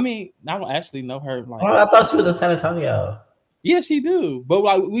 Yeah, I mean, I don't actually know her. Like, I thought she was in San Antonio. Yeah, she do, but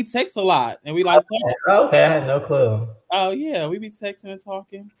like we text a lot and we like talk. Okay, I had no clue. Oh yeah, we be texting and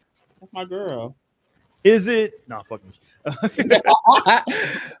talking. That's my girl. Is it? No, fuck me.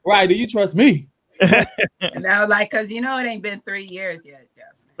 Right? Do you trust me? No, like, cause it ain't been 3 years yet,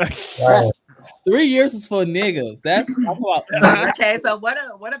 Jasmine. Right. 3 years is for niggas. That's okay. So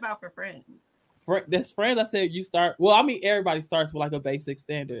what about for friends? That's friends. I said you start. Well, I mean, everybody starts with like a basic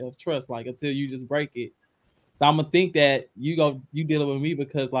standard of trust, like until you just break it. So I'm gonna think that you dealing with me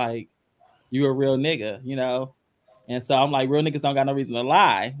because like you a real nigga, and so I'm like, real niggas don't got no reason to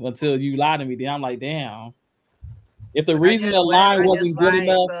lie until you lie to me. Then I'm like, damn. If the reason the lie wasn't good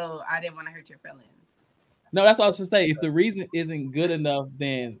enough, so I didn't want to hurt your feelings. No, that's what I was just saying. If the reason isn't good enough,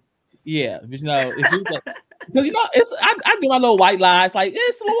 then yeah, if you like, because it's I do my little white lies. Like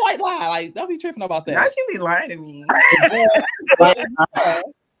it's a little white lie. Like don't be tripping about that. Why you be lying to me?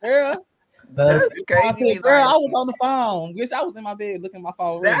 Yeah. That's crazy. I said, girl, I was on the phone. Wish I was in my bed looking at my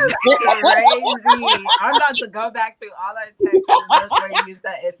phone. That's crazy. I'm about to go back through all our texts and look where you use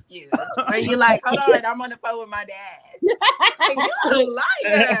that excuse. Where you like, hold on, I'm on the phone with my dad. Like, you a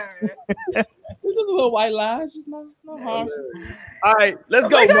liar. It's just a little white lie. It's just no harm. All right, let's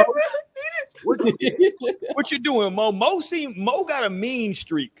go, Mo. What you doing, Mo? Mo got a mean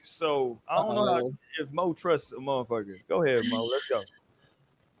streak, so I don't know if Mo trusts a motherfucker. Go ahead, Mo. Let's go.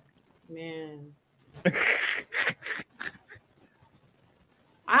 Man.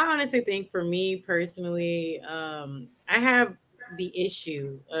 I honestly think for me personally, I have the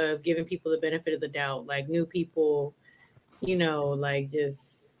issue of giving people the benefit of the doubt, like new people, like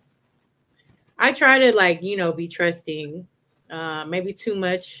just I try to be trusting maybe too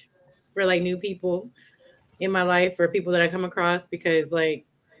much for like new people in my life or people that I come across, because like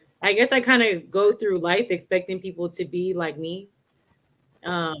I guess I kind of go through life expecting people to be like me,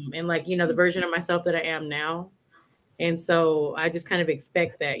 and like, you know, the version of myself that I am now. And so I just kind of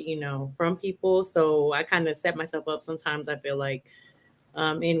expect that, you know, from people. So I kind of set myself up sometimes, I feel like,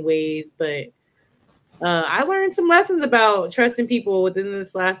 in ways. But I learned some lessons about trusting people within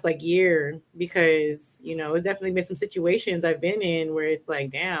this last like year, because, you know, it's definitely been some situations I've been in where it's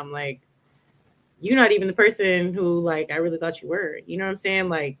like, damn, like, you're not even the person who like I really thought you were. You know what I'm saying?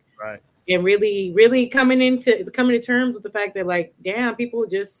 Like, Right. and really, really coming to terms with the fact that like, damn, people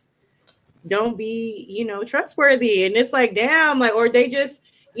just don't be, you know, trustworthy. And it's like, damn, like, or they just,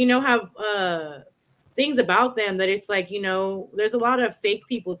 you know, have things about them that it's like, you know, there's a lot of fake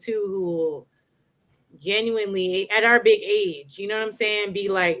people too who will genuinely at our big age, you know what I'm saying, be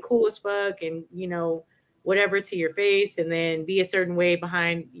like cool as fuck and, you know, whatever to your face, and then be a certain way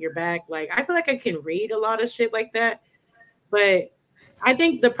behind your back. Like, I feel like I can read a lot of shit like that. But I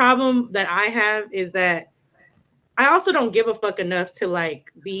think the problem that I have is that I also don't give a fuck enough to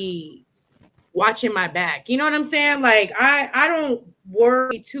like be watching my back. You know what I'm saying? Like, I don't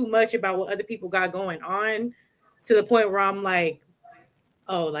worry too much about what other people got going on, to the point where I'm like,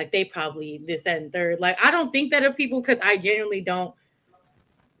 oh, like they probably this, that, and third. Like, I don't think that of people, because I genuinely don't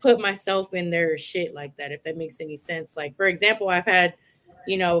put myself in their shit like that, if that makes any sense. Like, for example, I've had,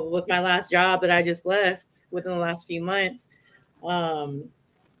 you know, with my last job that I just left within the last few months,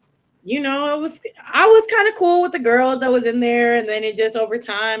 you know, I was kind of cool with the girls that was in there, and then it just over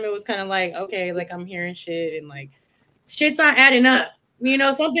time it was kind of like, okay, like I'm hearing shit and like shit's not adding up. You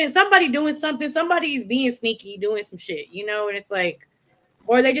know, somebody doing something, somebody's being sneaky, doing some shit, you know, and it's like,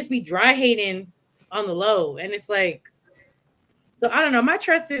 or they just be dry hating on the low, and it's like, so I don't know. My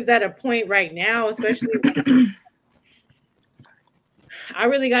trust is at a point right now, especially I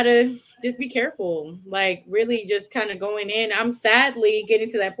really gotta just be careful. Like, really just kind of going in. I'm sadly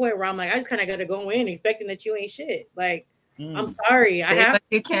getting to that point where I'm like, I just kind of gotta go in expecting that you ain't shit. Like, I'm sorry. But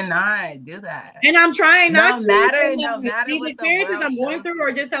you cannot do that. And I'm trying not to. No matter These what the experiences world I'm going through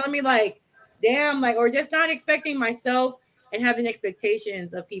are just telling me like, damn, like, or just not expecting myself and having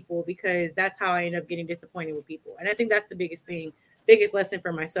expectations of people, because that's how I end up getting disappointed with people. And I think that's the biggest thing, biggest lesson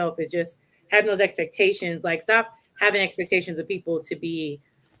for myself, is just having those expectations. Like, stop having expectations of people to be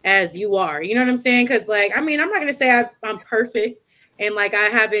as you are. You know what I'm saying? Because like, I mean, I'm not gonna say I'm perfect and like I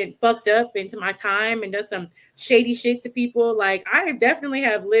haven't fucked up into my time and done some shady shit to people. Like, I definitely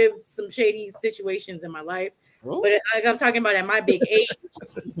have lived some shady situations in my life. Ooh. But like, I'm talking about at my big age,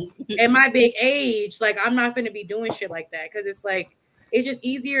 like I'm not going to be doing shit like that, because it's like, it's just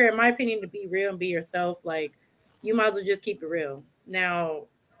easier, in my opinion, to be real and be yourself. Like, you might as well just keep it real. Now,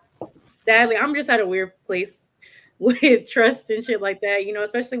 sadly, I'm just at a weird place with trust and shit like that, you know,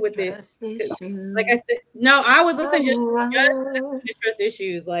 especially with this. Like I said, no, I was listening just to trust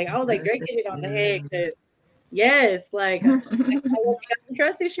issues. Like, I was like, Drake hit it on the head, because yes, like, I got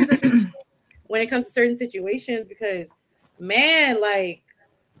trust issues when it comes to certain situations, because man, like,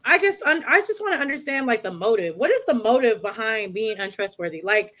 I just want to understand like the motive. What is the motive behind being untrustworthy?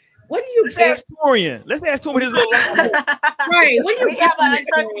 Like, what do you? Let's ask Torian. Let's ask Torian his little right. What do you? We have an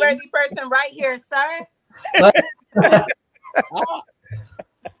untrustworthy person right here, sir.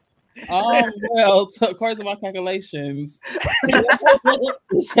 Well, according to my calculations,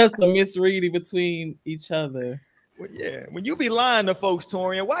 it's just a misreading between each other. Well, yeah, when you be lying to folks,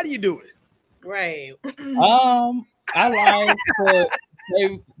 Torian, why do you do it? Right. I like to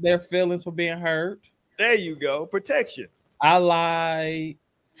save their feelings for being hurt. There you go, protection. I like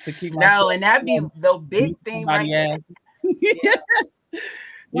to keep and that'd be the big thing right there.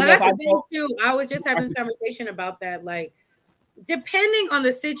 Well, that's the thing too. I was just having this conversation about that. Like, depending on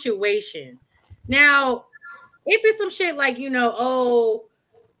the situation. Now, if it's some shit like, you know, oh,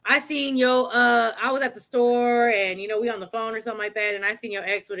 I seen I was at the store and, you know, we on the phone or something like that, and I seen your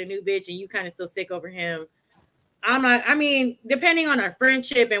ex with a new bitch and you kind of still sick over him. I mean, depending on our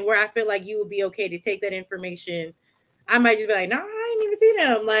friendship and where I feel like you would be okay to take that information, I might just be like, no, I didn't even see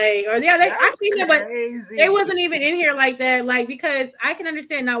them. Like, or yeah, I seen them, but they wasn't even in here like that. Like, because I can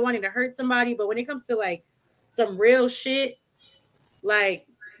understand not wanting to hurt somebody, but when it comes to like some real shit, like,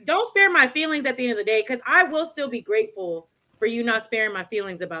 don't spare my feelings at the end of the day, because I will still be grateful for you not sparing my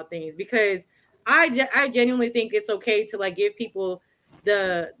feelings about things, because I genuinely think it's okay to like give people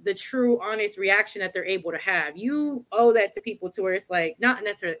the true honest reaction that they're able to have. You owe that to people, to where it's like, not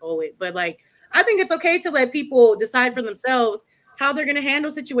necessarily owe it, but like, I think it's okay to let people decide for themselves how they're going to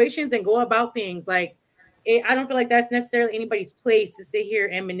handle situations and go about things. Like, I don't feel like that's necessarily anybody's place to sit here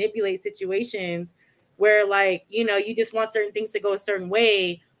and manipulate situations where like, you know, you just want certain things to go a certain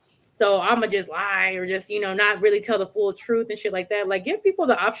way. So I'm gonna just lie or just, you know, not really tell the full truth and shit like that. Like give people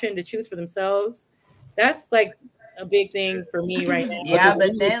the option to choose for themselves. That's like a big thing for me right now. Yeah, but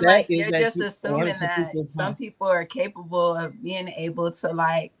thing then with like that is you're that just you assuming wanted to that keep this some home. people are capable of being able to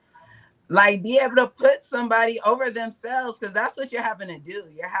like be able to put somebody over themselves, because that's what you're having to do.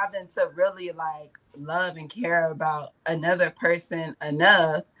 You're having to really like love and care about another person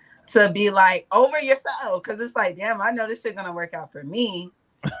enough to be like over yourself, because it's like, damn, I know this shit gonna work out for me,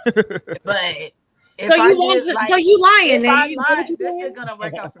 but if So I you want just to, like so you lying, if then I you know what lie, you this doing? shit gonna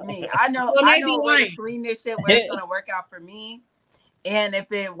work out for me. I know So I they be know a way to lying. swing this shit where it's gonna work out for me. And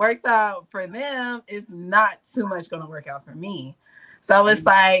if it works out for them, it's not too much gonna work out for me. So it's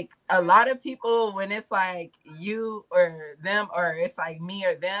like a lot of people, when it's like you or them, or it's like me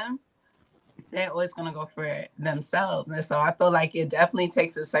or them, they're always gonna go for themselves. And so I feel like it definitely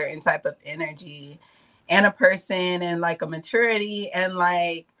takes a certain type of energy and a person and like a maturity, and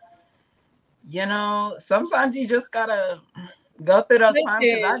like, you know, sometimes you just gotta go through those times,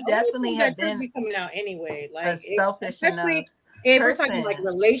 because I definitely have that truth been be coming out anyway. a Like selfish enough especially if we're talking person. like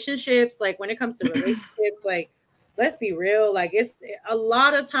relationships, like when it comes to relationships, like let's be real, like it's a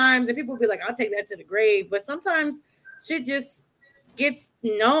lot of times and people be like, I'll take that to the grave, but sometimes shit just gets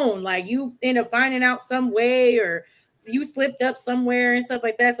known, like you end up finding out some way or you slipped up somewhere and stuff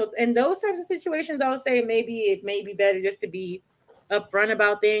like that. So in those types of situations, I would say maybe it may be better just to be upfront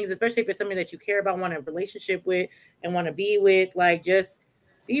about things, especially if it's something that you care about, want a relationship with and want to be with. Like just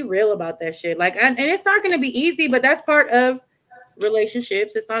be real about that shit. Like and it's not going to be easy, but that's part of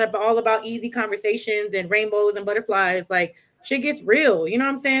relationships. It's not all about easy conversations and rainbows and butterflies. Like shit gets real, you know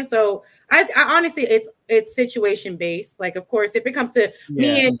what I'm saying? So I honestly, it's situation based. Like of course, if it comes to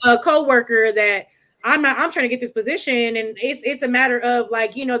me and a coworker that I'm trying to get this position and it's a matter of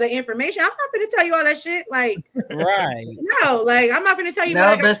like, you know, the information, I'm not going to tell you all that shit. Like right. No, like I'm not going to tell you.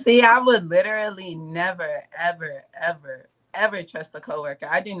 No, but see, I would literally never, ever trust a coworker.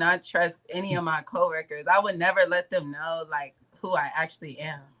 I do not trust any of my coworkers. I would never let them know like who I actually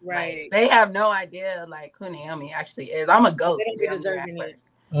am. Right. Like, they have no idea like who Naomi actually is. I'm a ghost. They don't be deserving it.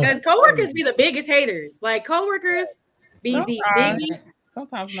 Because coworkers be the biggest haters. Like coworkers be the biggest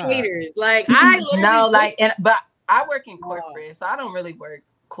sometimes haters. Like I no, like, but I work in corporate, so I don't really work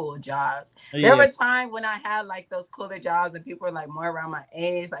cool jobs. There were times when I had like those cooler jobs and people were like more around my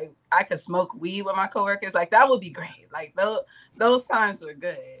age, like I could smoke weed with my coworkers, like that would be great. Like those times were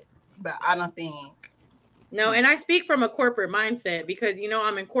good, but I don't think. No, and I speak from a corporate mindset because you know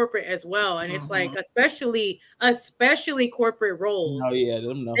I'm in corporate as well, and it's like especially corporate roles. Oh yeah,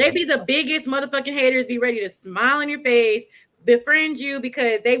 they be the biggest motherfucking haters. Be ready to smile in your face, befriend you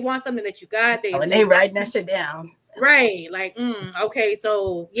because they want something that you got. They writing that shit down. Right, like okay,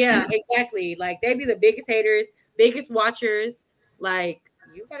 so yeah, exactly. Like they be the biggest haters, biggest watchers. Like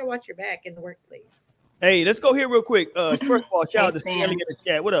you gotta watch your back in the workplace. Hey, let's go here real quick. First of all, shout out to Stanley in the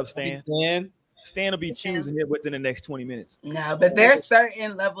chat. What up, Stan? Stan will be choosing it within the next 20 minutes. No, but there's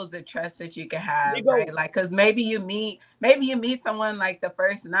certain levels of trust that you can have, right? Like, cause maybe you meet someone like the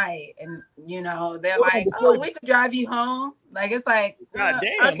first night, and you know they're like, "Oh, we could drive you home." Like, it's like, God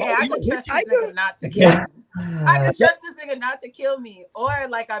damn, okay, I could trust this nigga not to kill me. I could trust this nigga not to kill me. Or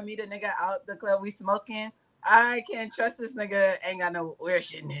like, I meet a nigga out the club, we smoking. I can't trust this nigga. Ain't got no weird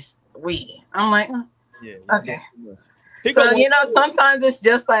shit in this weed. I'm like, yeah, okay. So, you know, sometimes it's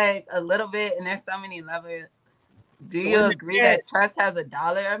just like a little bit, and there's so many levels. Do you agree that trust has a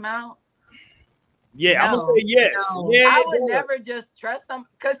dollar amount? Yeah, no, I'm gonna say yes. No. Yeah, I would never just trust them,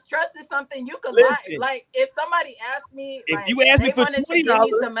 because trust is something you could lie. Like, if somebody asked me, if like, you ask me for wanted to give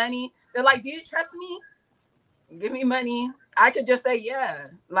me some money, they're like, "Do you trust me? Give me money." I could just say yeah.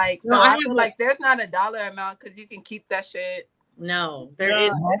 Like, so I feel like there's not a dollar amount because you can keep that shit. No, there is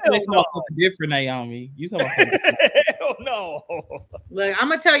no. Something different, Naomi. You talking about something hell no. Look, I'm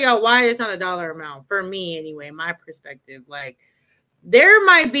gonna tell y'all why it's not a dollar amount for me anyway. My perspective, like there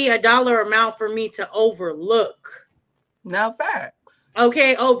might be a dollar amount for me to overlook. No, facts.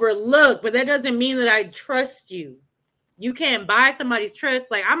 Okay, overlook, but that doesn't mean that I trust you. You can't buy somebody's trust.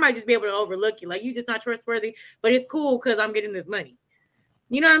 Like I might just be able to overlook you, like you just not trustworthy, but it's cool because I'm getting this money.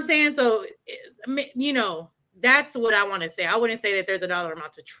 You know what I'm saying? So, you know. That's what I want to say. I wouldn't say that there's a dollar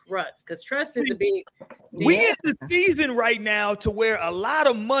amount to trust, because trust is a big. We in the season right now to where a lot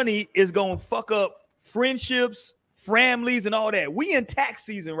of money is going to fuck up friendships, families, and all that. We in tax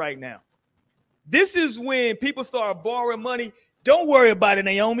season right now. This is when people start borrowing money. Don't worry about it,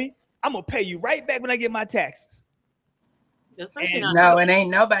 Naomi. I'm going to pay you right back when I get my taxes. No, and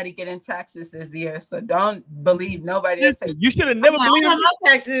ain't nobody getting taxes this year, so don't believe nobody. Listen, you should have never believed my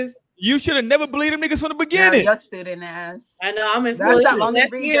taxes. You should have never believed them niggas from the Girl, beginning. your student ass. I know I'm in That's school the only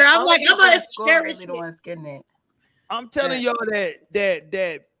last reason. year. I'm only like, I'm people in gonna school share really the ones getting it. I'm telling y'all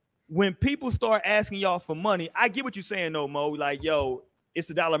that when people start asking y'all for money, I get what you're saying, though, Mo. Like, yo, it's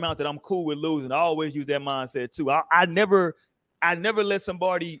a dollar amount that I'm cool with losing. I always use that mindset too. I never let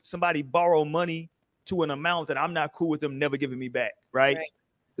somebody borrow money to an amount that I'm not cool with them never giving me back, right?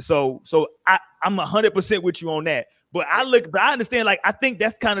 So I'm 100% with you on that. But I understand, like, I think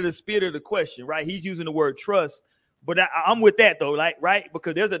that's kind of the spirit of the question, right? He's using the word trust, but I'm with that though, like, right?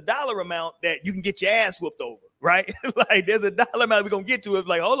 Because there's a dollar amount that you can get your ass whooped over, right? Like, there's a dollar amount we're gonna get to. It's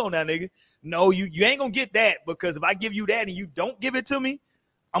like, hold on now, nigga. No, you ain't gonna get that, because if I give you that and you don't give it to me,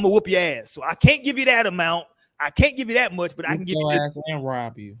 I'm gonna whoop your ass. So I can't give you that amount. I can't give you that much, but I can give you your ass and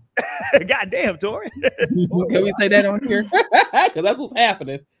rob you. Goddamn, Tori. Can we say that on here? Because that's what's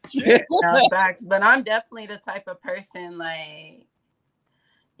happening. No, facts. But I'm definitely the type of person, like,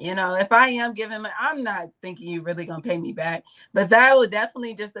 you know, if I am giving, I'm not thinking you really gonna pay me back. But that would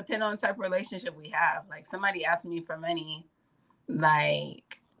definitely just depend on the type of relationship we have. Like, somebody asking me for money,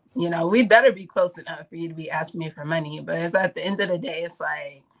 like, you know, we better be close enough for you to be asking me for money. But it's at the end of the day, it's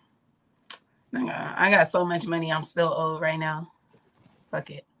like, I got so much money I'm still owed right now. Fuck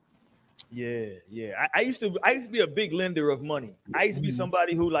it. Yeah. I used to be a big lender of money. I used to be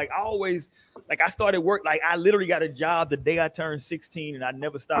somebody who, like, I started work, like, I literally got a job the day I turned 16, and I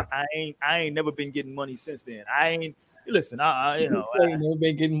never stopped. I ain't never been getting money since then. Listen, I ain't never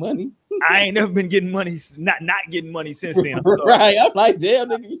been getting money. I ain't never been getting money, not getting money since then. Right. I'm like, damn,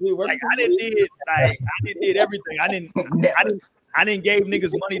 nigga, you like, I did everything. I didn't give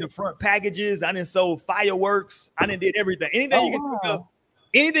niggas money to front packages. I didn't sold fireworks. I didn't did everything.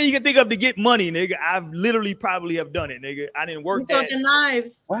 Anything you can think of to get money, nigga. I've literally probably have done it, nigga. I didn't work that.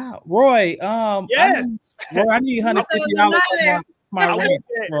 Knives. Wow, Roy. Yes. I need $150 my rent,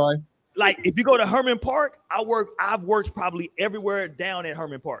 Roy. Like, if you go to Herman Park, I've worked probably everywhere down at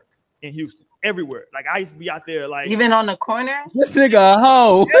Herman Park in Houston. Everywhere. Like, I used to be out there, like, even on the corner. This nigga a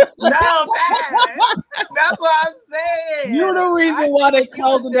hoe. No, man. That's what I'm saying. You're the reason why they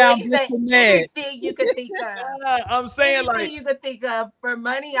closing down this and that. Anything you could think of. I'm saying, anything like, you could think of for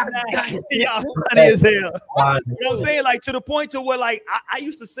money. I'm done. Yeah, funny as hell. You know what I'm saying? Like, to the point to where, like, I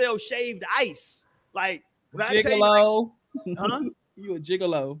used to sell shaved ice. Like, gigolo. Huh? You a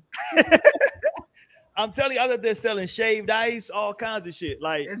gigolo. I'm telling you, they're selling shaved ice, all kinds of shit.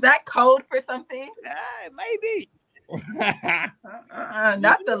 Like, is that code for something? Maybe.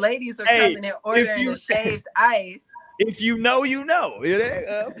 Not the ladies are coming and ordering the shaved ice. If you know, you know.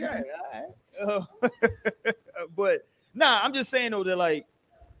 Okay, all right. But nah, I'm just saying though that, like,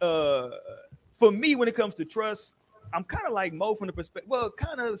 for me, when it comes to trust, I'm kind of like Mo from the perspective. Well,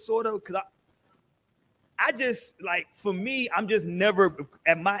 kind of, sort of, because I just, like, for me, I'm just never,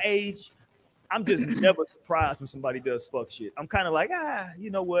 at my age, I'm just never surprised when somebody does fuck shit. I'm kind of like, you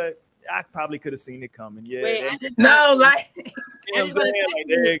know what? I probably could have seen it coming. Yeah. Wait, no, like, you know what I'm saying? Like,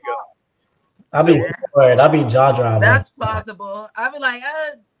 there you go. I'll be jaw dropping. That's plausible. I'll be like,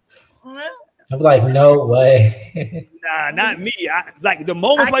 I'll be like, no way. Nah, not me. Like, the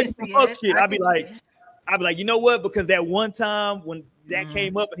moments like fuck shit, I'll be like, you know what? Because that one time when that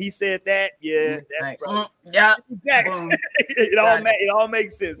came up and he said that, that's right. Yeah, exactly. It all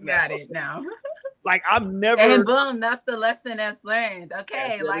makes sense now. Got it now. Like, I'm never. And boom, that's the lesson that's learned.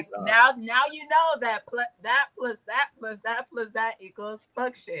 Okay, like now you know that that plus that equals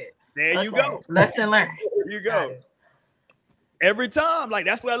fuck shit. There you go. Lesson learned. There you go. Every time, like,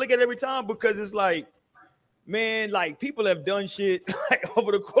 that's what I look at every time, because it's like, man, like, people have done shit like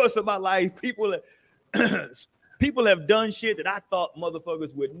over the course of my life. People have done shit that I thought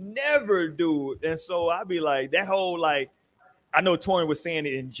motherfuckers would never do, and so I be like, that whole, like, I know Torrin was saying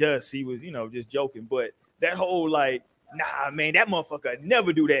it in jest. He was, just joking, but that whole, like, nah, man, that motherfucker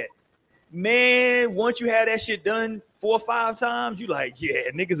never do that. Man, once you have that shit done 4 or 5 times, you like,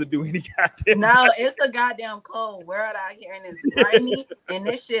 yeah, niggas will do any goddamn. No, it's a goddamn cold world out here, and it's grimy, and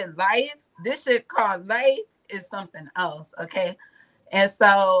this shit life, this shit called life is something else, okay? And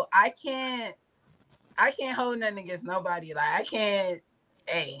so I can't hold nothing against nobody. Like,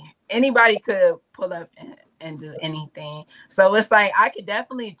 anybody could pull up and do anything. So it's like, I can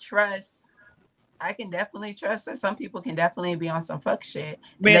definitely trust that some people can definitely be on some fuck shit.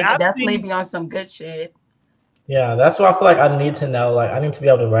 Man, they can definitely be on some good shit. Yeah, that's what I feel like I need to know. Like, I need to be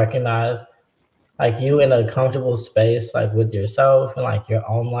able to recognize, like, you in a comfortable space, like, with yourself and, like, your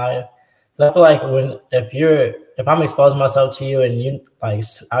own life. But I feel like if I'm exposing myself to you and you, like,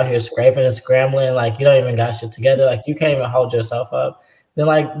 out here scraping and scrambling, like, you don't even got shit together, like, you can't even hold yourself up, then,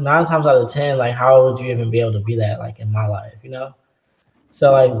 like, 9 times out of 10, like, how would you even be able to be that, like, in my life, you know?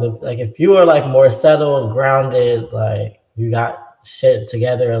 So like if you were like more settled, grounded, like you got shit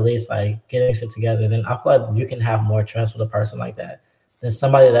together, at least like getting shit together, then I feel like you can have more trust with a person like that than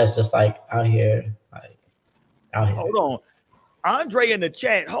somebody that's just like out here. Hold on. Andre in the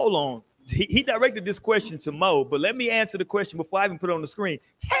chat, hold on. He directed this question to Mo, but let me answer the question before I even put it on the screen.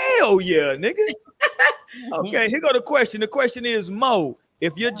 Hell yeah, nigga. Okay, here go the question. The question is, Mo,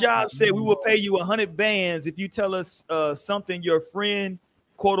 if your job said we will pay you 100 bands if you tell us something your friend,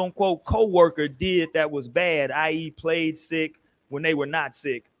 quote unquote, coworker did that was bad, i.e. played sick when they were not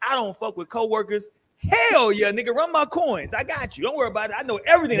sick. I don't fuck with coworkers. Hell yeah, nigga, run my coins. I got you. Don't worry about it. I know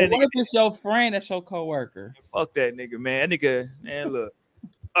everything. But what if it's your friend that's your coworker? Fuck that nigga, man. That nigga, man, look.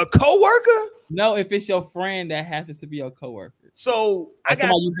 A coworker? No, if it's your friend that happens to be your coworker. So I got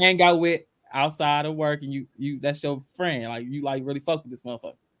somebody you hang out with outside of work, and you that's your friend. Like you like really fuck with this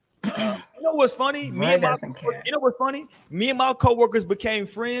motherfucker. You know what's funny? You know what's funny? Me and my coworkers became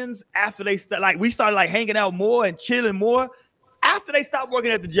friends after they we started like hanging out more and chilling more after they stopped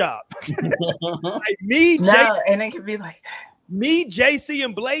working at the job. Like me, and it could be like that. Me, JC,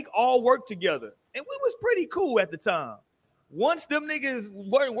 and Blake all worked together, and we was pretty cool at the time. Once them niggas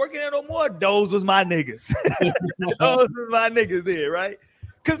weren't working there no more, those was my niggas. Those was my niggas there, right?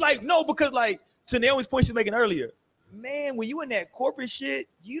 Because to Naomi's point she's making earlier, man, when you in that corporate shit,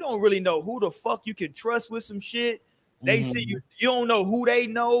 you don't really know who the fuck you can trust with some shit. They see you don't know who they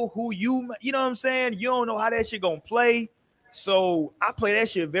know, who you know what I'm saying? You don't know how that shit gonna play. So I play that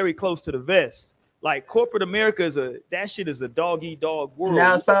shit very close to the vest. Like corporate America that shit is a dog eat dog world.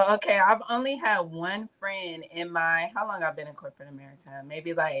 No, so okay, I've only had one friend in how long I've been in corporate America?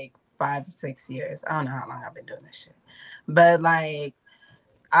 Maybe like 5 to 6 years. I don't know how long I've been doing this shit. But like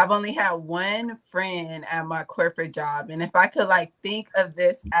I've only had one friend at my corporate job. And if I could like think of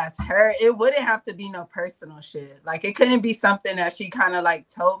this as her, it wouldn't have to be no personal shit. Like it couldn't be something that she kind of like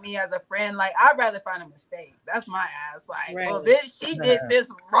told me as a friend. Like I'd rather find a mistake. That's my ass. Like, well, she did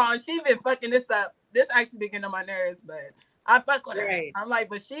this wrong. She been fucking this up. This actually been getting on my nerves, but I fuck with her. I'm like,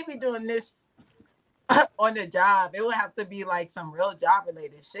 but she be doing this on the job. It would have to be like some real job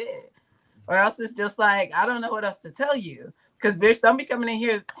related shit. Or else it's just like, I don't know what else to tell you. Cause bitch, don't be coming in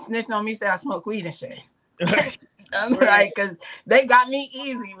here snitching on me, say I smoke weed and shit. I'm like, cause they got me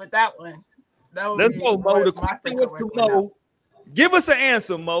easy with that one. Let's go, Mo. The question was to Mo. Give us an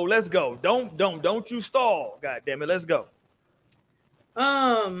answer, Mo. Let's go. Don't you stall. God damn it. Let's go.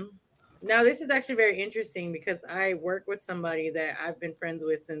 Now this is actually very interesting because I work with somebody that I've been friends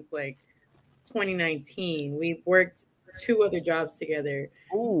with since like 2019. We've worked 2 other jobs together.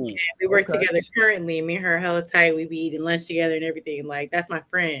 Ooh, we work together currently. Me and her hella tight. We be eating lunch together and everything. Like that's my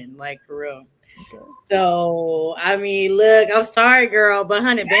friend, like for real. Okay. So I mean, look, I'm sorry, girl, but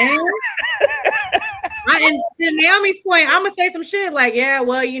 100 bands. And to Naomi's point, I'm gonna say some shit like, yeah,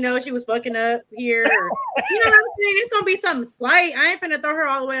 well, you know, she was fucking up here. You know what I'm saying? It's gonna be something slight. I ain't finna throw her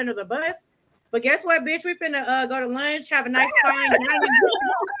all the way under the bus. But guess what, bitch? We finna go to lunch, have a nice time.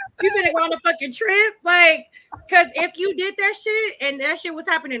 We finna go on a fucking trip. Like, because if you did that shit and that shit was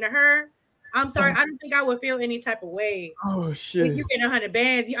happening to her, I'm sorry, I don't think I would feel any type of way. Oh, shit. If you get 100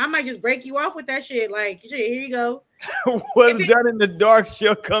 bands, I might just break you off with that shit. Like, shit, here you go. What's done in the dark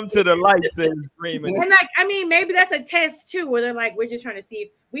shall come to the light, and screaming. And like, I mean, maybe that's a test too, where they're like, we're just trying to see if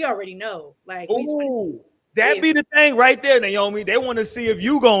we already know. Like, that be the thing right there, Naomi. They want to see if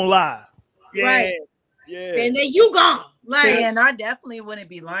you gonna lie. Yeah, right. Yeah. And then you gone. Like, and I definitely wouldn't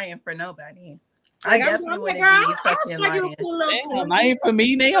be lying for nobody. I definitely wouldn't be fucking lying. Not even for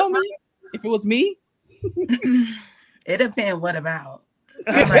me, Naomi. If it was me, it depends. What about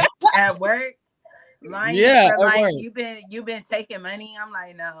like, at work? Lying for, like work. You've been taking money. I'm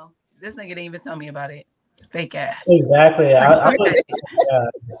like, no, this nigga didn't even tell me about it. Fake ass. Exactly. I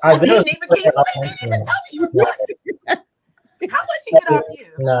didn't even tell me you were doing it. How much he get off you?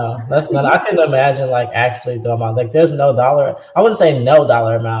 No, that's not. I couldn't imagine like actually throw my like. There's no dollar. I wouldn't say no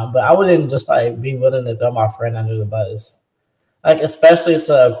dollar amount, but I wouldn't just like be willing to throw my friend under the bus. Like especially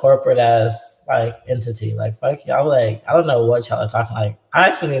to a corporate ass like entity. Like fuck y'all. Like I don't know what y'all are talking. Like I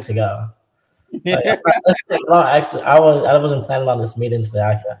actually need to go. Like, I wasn't planning on this meeting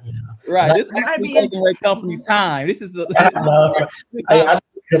today. Right. This actually taking away company's time. This is I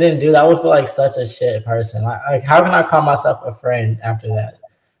just couldn't do that. I would feel like such a shit person. Like how can I call myself a friend after that?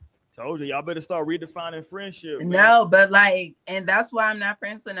 Told you, y'all better start redefining friendship. Man. No, but like, and that's why I'm not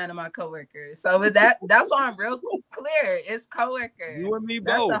friends with none of my coworkers. So with that's why I'm real clear. It's coworkers. You and me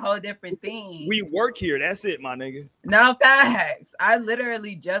both. That's a whole different thing. We work here. That's it, my nigga. No facts. I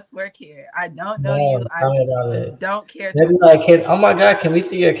literally just work here. I don't know you. I don't care. They be like, oh my god, can we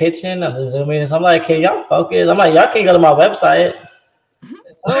see your kitchen on the Zoom meetings? I'm like, can y'all focus? I'm like, y'all can't go to my website.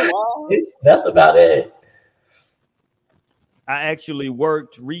 Oh, wow. That's about it. I actually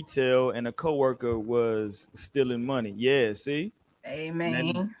worked retail, and a coworker was stealing money. Yeah, see.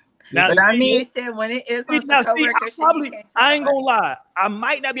 Amen. Now, But I see, mean, shit, when it is on now, some see, coworker shit, you can't tell I ain't gonna nobody. lie. I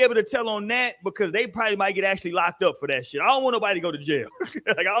might not be able to tell on that because they probably might get actually locked up for that shit. I don't want nobody to go to jail.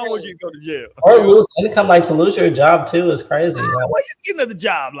 Like, I don't want you to go to jail. Or lose income, like to lose your job too is crazy. Like, Well, you get another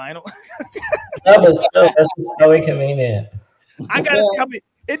job, Lionel. no, but still, that's just so inconvenient. I gotta. I mean,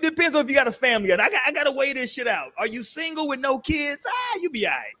 it depends on if you got a family. And I gotta weigh this shit out. Are you single with no kids? You be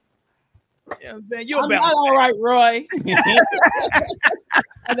all right. You know what I'm saying? You'll I'm bounce not all back. right, Roy.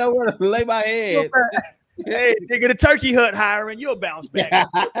 I know where to lay my head. Hey, nigga, the turkey hut hiring. You'll bounce back.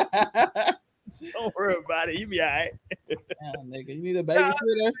 Don't worry about it. You be all right. Nigga, you need a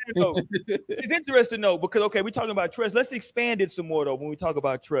babysitter. It's interesting though, because okay, we're talking about trust. Let's expand it some more though when we talk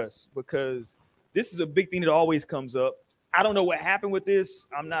about trust, because this is a big thing that always comes up. I don't know what happened with this.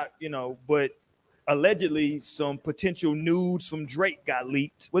 I'm not, but allegedly some potential nudes from Drake got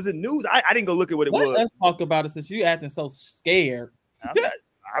leaked. Was it news? I didn't go look at what it was. Let's talk about it since you acting so scared.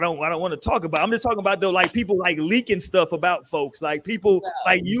 I don't want to talk about it. I'm just talking about though, like people like leaking stuff about folks, like people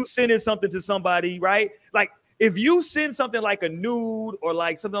like you sending something to somebody, right? Like if you send something like a nude or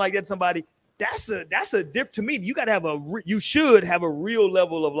like something like that to somebody, that's a diff to me. You got to you should have a real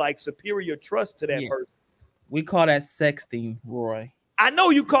level of like superior trust to that person. We call that sexting, Roy. I know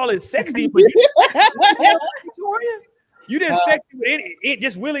you call it sexting, but you didn't sex with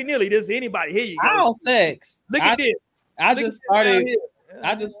just willy nilly. Just anybody. Here you go. I don't sex. Look at this. I just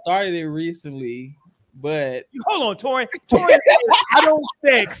started it recently, but hold on, Torian. I don't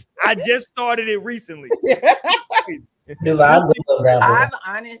sex. I just started it recently. I've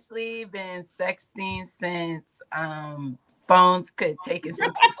honestly been sexting since phones could take in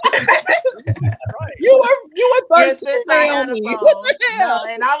some pictures. Right. You were 13 since I had a phone. What the hell?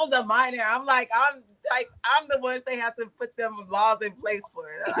 No, and I was a minor. I'm the ones they have to put them laws in place for.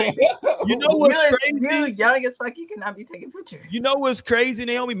 Like, you know what's crazy? You young as fuck, you cannot be taking pictures. You know what's crazy,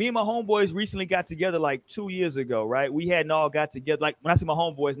 Naomi? Me and my homeboys recently got together like 2 years ago, right? We hadn't all got together. Like when I say my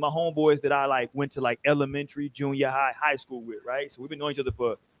homeboys that I like went to like elementary, junior high school with, right? So we've been knowing each other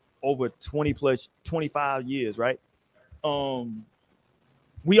for over 25 years, right?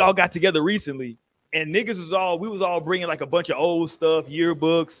 We all got together recently, and niggas we was all bringing like a bunch of old stuff,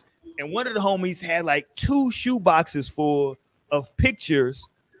 yearbooks. And one of the homies had like 2 shoe boxes full of pictures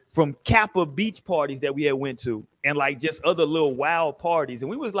from Kappa beach parties that we had went to and like just other little wild parties. And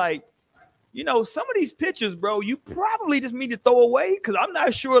we was like, some of these pictures, bro, you probably just need to throw away because I'm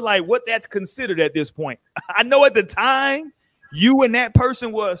not sure like what that's considered at this point. I know at the time you and that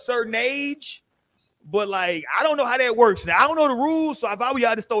person were a certain age, but like, I don't know how that works. Now, I don't know the rules. So if I were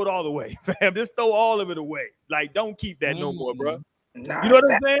y'all, just throw it all away, fam. Just throw all of it away. Like, don't keep that no more, bro. Nah, you know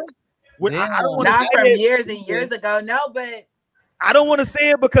what I'm saying? I don't not from years and years ago, no, but I don't want to say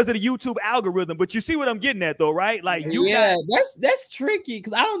it because of the YouTube algorithm, but you see what I'm getting at, though, right? Like, that's tricky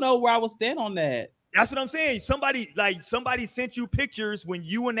because I don't know where I would stand on that. That's what I'm saying. Somebody sent you pictures when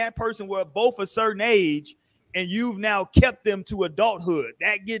you and that person were both a certain age, and you've now kept them to adulthood.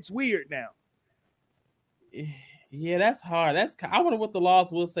 That gets weird now. Yeah, that's hard. I wonder what the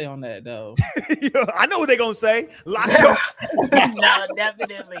laws will say on that, though. I know what they're gonna say. No,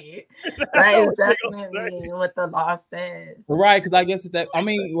 definitely. That is definitely what the law says. Right, because I guess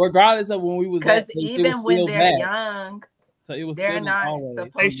regardless of when we was, because even when they're young, so it was they're not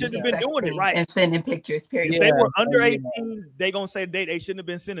supposed they shouldn't have been doing it right and sending pictures. Period. If they were under 18, they gonna say they shouldn't have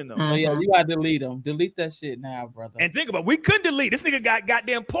been sending them. So yeah, you gotta delete them. Delete that shit now, brother. And think about it, we couldn't delete. This nigga got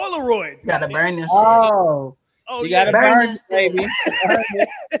goddamn Polaroids. You gotta burn them shit. Oh, you gotta burn it, baby.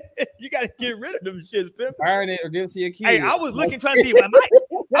 You gotta get rid of them shits, Pimp. Burn it or give it to your kids. Hey, I was looking, trying to see. I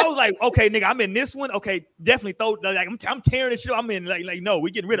was like, okay, nigga, I'm in this one. Okay, definitely throw. Like, I'm tearing this shit. I'm in. Like, no, we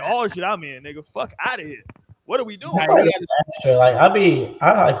getting rid of all the shit I'm in, nigga. Fuck out of here. What are we doing? Extra. Like, I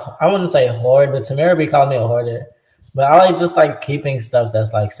wouldn't say hoard, but Tamara be calling me a hoarder. But I like just like keeping stuff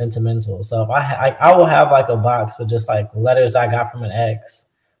that's like sentimental. So if I will have like a box with just like letters I got from an ex,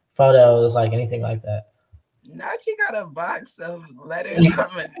 photos, like anything like that. Now you got a box of letters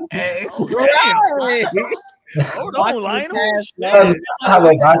from an ex. Hold on, Lionel. I don't have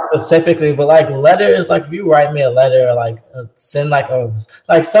a box specifically, but like letters, like if you write me a letter, or like send like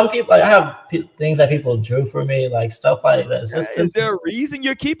some people, like I have things that people drew for me, like stuff like that. Is there a reason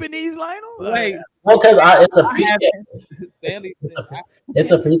you're keeping these, Lionel? Wait, well, because it's appreciated.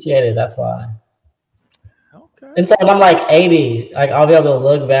 It's appreciated. That's why. Okay. And so when I'm like 80, like I'll be able to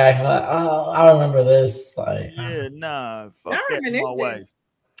look back and like, oh, I remember this. Like, yeah, nah, fuck that, my wife.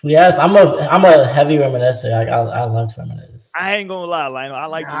 Yes, I'm a heavy reminiscer. Like I love to reminisce. I ain't gonna lie, Lionel. I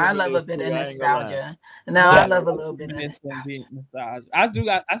like to I love a reminisce, bit too. of I ain't gonna lie. nostalgia. No, Yeah. I love a little bit of Nostalgia.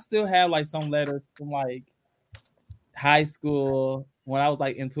 nostalgia. I still have like some letters from like high school when I was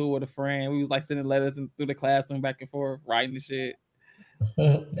like into it with a friend. We was like sending letters through the classroom back and forth, writing the shit.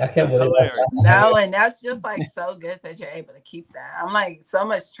 I can't believe that's Hilarious. No, and that's just like so good that you're able to keep that. I'm like so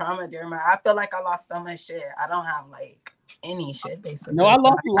much trauma during my. I feel like I lost so much shit. I don't have like any shit basically. No, I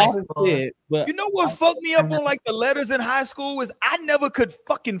lost a High lot of school. shit, but You know what fucked me up on like the letters in high school is I never could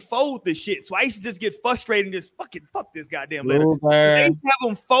fucking fold the shit. So I used to just get frustrated and just fucking fuck this goddamn letter. Ooh, They used to have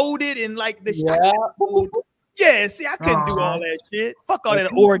them folded and like the shit. Yeah, see, I couldn't do all that shit. Fuck all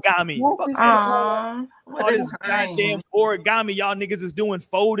that origami. Fuck Aww, all this goddamn origami y'all niggas is doing,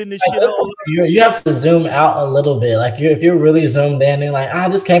 folding this shit all. You have to zoom out a little bit. Like if you're really zoomed in, you're like,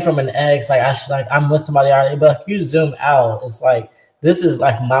 this came from an ex. Like I'm with somebody already. But if you zoom out, it's like this is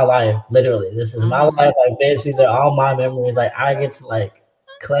like my life. Literally, this is my life. Like bitch, these are all my memories. Like I get to like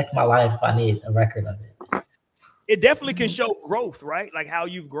collect my life if I need a record of it. It definitely can show growth, right? Like how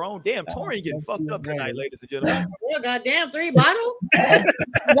you've grown. Damn, Torian getting fucked up tonight, ladies and gentlemen. Yeah, goddamn, 3 bottles.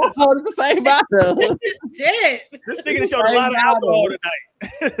 That's all the same bottle. Shit. This nigga showed a lot of alcohol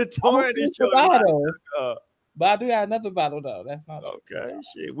tonight. Torian is showing a lot of alcohol. But I do got another bottle though. That's not okay.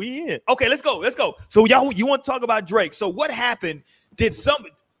 Shit, we in. Okay, let's go. So y'all, you want to talk about Drake? So what happened?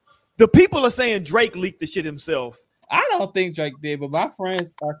 The people are saying Drake leaked the shit himself. I don't think Drake did, but my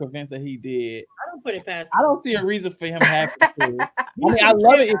friends are convinced that he did. I don't put it past. I don't see a reason for him having to. I mean, I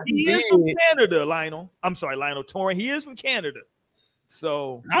love it if he is from Canada, Lionel. I'm sorry, Lionel Torrin. He is from Canada.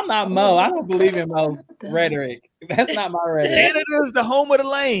 So I'm not Mo. I don't believe in Mo's rhetoric. That's not my rhetoric. Canada is the home of the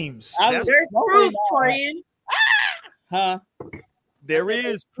lames. There's proof, Torian. Huh? There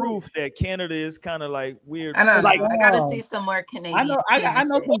is proof that Canada is kind of like weird. I don't know. Like, I gotta see some more Canadian. I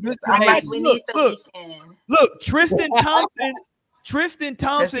know some good I'm like, we need the weekend. Look, Tristan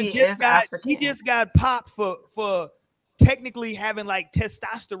Thompson just got popped for technically having like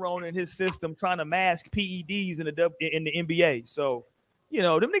testosterone in his system, trying to mask PEDs in the NBA. So, you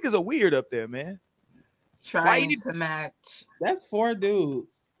know, them niggas are weird up there, man. Trying to match. That's 4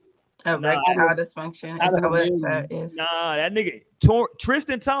 dudes. Erectile dysfunction. Is that what that is? Nah, that nigga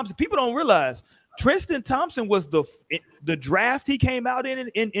Tristan Thompson. People don't realize Tristan Thompson was the draft he came out in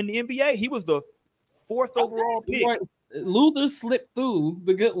the NBA. He was the 4th overall pick. Losers slip through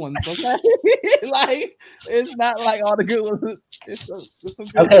the good ones. Okay, like it's not like all the good ones.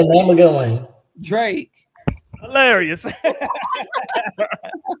 Okay, name a good one. Drake. Hilarious.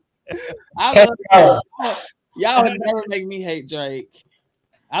 Y'all would never make me hate Drake.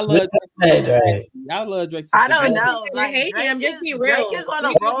 I love Drake. I love Drake. I don't know. Like, hate him. Just be real. Drake is on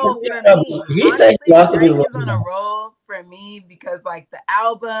a roll for me. He said he wants to be Drake is on a roll for me because like the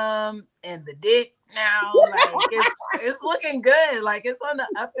album and the dick now, like it's looking good. Like it's on the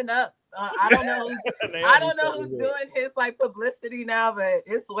up and up. I don't know who's doing his like publicity now, but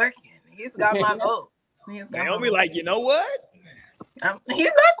it's working. He's got my vote. Naomi, like, you know what?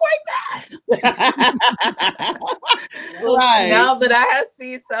 He's not quite bad. Right. No, but I have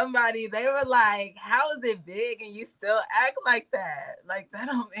seen somebody, they were like, how is it big and you still act like that? Like, that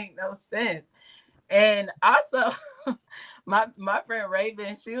don't make no sense. And also, my friend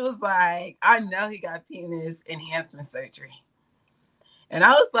Raven, she was like, I know he got penis enhancement surgery. And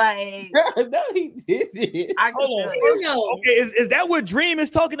I was like, no, he didn't. Hold on. Okay, is that what Dream is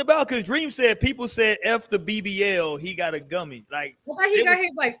talking about? Because Dream said people said F the BBL, he got a gummy. Like, I thought he got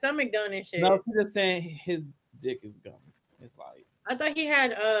his like stomach done and shit. No, he's just saying his dick is gummy. It's like, I thought he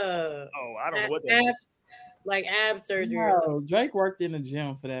had I don't know what that is. Like ab surgery or something. Drake worked in the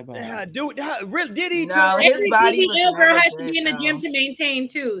gym for that body. Yeah, dude, really did he? No, his body has to be in the gym to maintain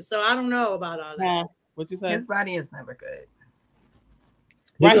too. So I don't know about all that. What you say? His body is never good.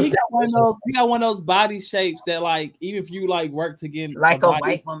 Right, he got one of those body shapes that, like, even if you like work to get like a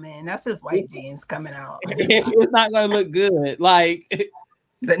white woman, that's his white genes coming out. It's not gonna look good. Like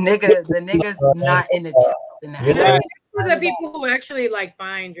the nigga's not in the gym. For the people who actually like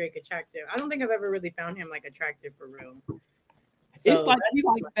find Drake attractive, I don't think I've ever really found him like attractive for real. It's like he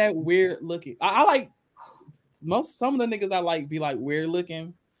like that weird looking. I like some of the niggas I like be like weird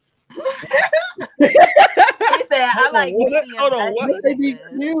looking. He said, "I like medium ugly.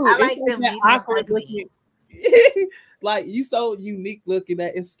 I like them medium ugly." Like you so unique looking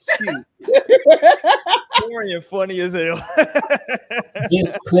that it's cute. Dorian funny as hell.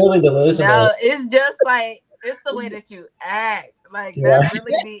 He's clearly delusional. No, it's just like it's the way that you act. Like that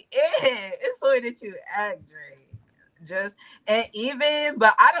really be it. It's the way that you act, Drake.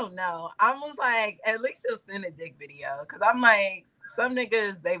 But I don't know. I was like, at least he'll send a dick video because I'm like, some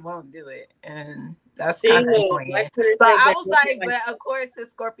niggas they won't do it, and that's See, kind of look, annoying. like So Twitter I said, was like, like, but of course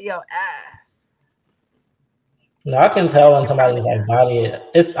it's Scorpio ass. No, I can tell when somebody's like body.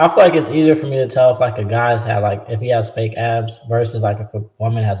 I feel like it's easier for me to tell if like a guy's had like if he has fake abs versus like if a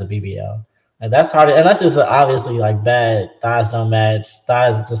woman has a BBL. Like that's hard unless it's obviously like bad thighs don't match.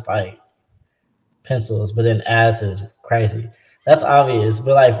 Thighs are just like pencils, but then ass is crazy. That's obvious.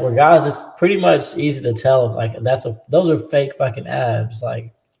 But like for guys, it's pretty much easy to tell if like those are fake fucking abs.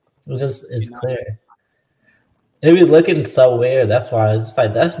 Like it's clear. They be looking so weird. That's why it's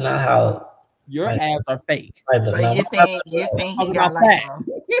like that's not how Your like, abs are fake. like, So no, you think he got like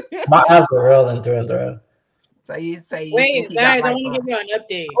my abs are real and through and through. So you say you wait, think he guys, got I want to lipo. give you an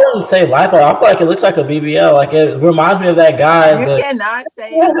update. I wouldn't say lipo. I feel like it looks like a BBL. Like it reminds me of that guy. You cannot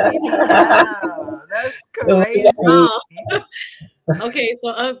say a BBL. That's crazy. Okay,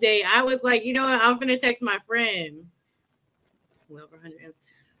 so update. I was like, you know what? I'm gonna text my friend.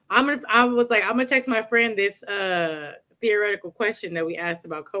 I'm gonna text my friend this theoretical question that we asked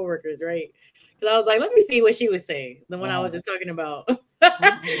about coworkers, right? Because I was like, let me see what she would say. The one I was just talking about.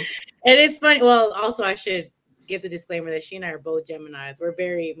 And it's funny. Well, also I should give the disclaimer that she and I are both Geminis. We're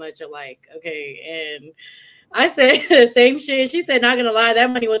very much alike. Okay. And I said the same shit. She said, not gonna lie, that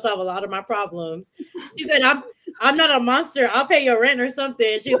money would solve a lot of my problems. She said, I'm not a monster. I'll pay your rent or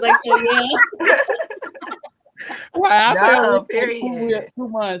something. She was like, so yeah. Right, No, period. 2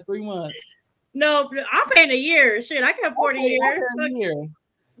 months, 3 months. No, I'm paying a year. Shit, I can afford a year.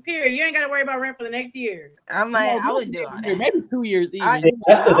 Period. You ain't got to worry about rent for the next year. I'm like, I wouldn't do all that. Maybe 2 years even.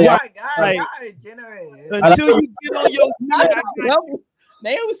 That's the Oh thing. my god, Like, y'all are generous. Until you get on your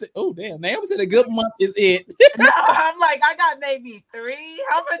Naomi said, "Oh damn!" Naomi said, "A good month is it." No, I'm like, I got maybe 3.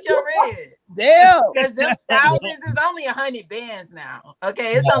 How much your rent? Damn, because them thousands is only 100 bands now.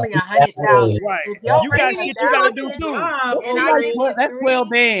 Okay, it's only 100,000. Right. If your You got rent shit is you gotta do 1,000, too. and I give you that's 3, 12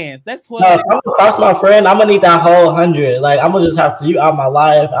 bands. That's 12. No, if I'm gonna cross my friend, I'm gonna need that whole 100. Like I'm gonna just have to you out my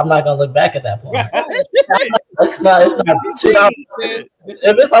life. I'm not gonna look back at that point. It's not $2.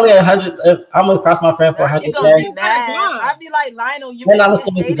 If it's only 100, I'm gonna cross my friend for Girl, you 100. gonna be mad. I'd be like, Lionel, you Then I'm hated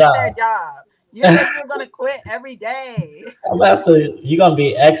still with the job. that job. You said you were gonna quit every day. I'm gonna have to. You're gonna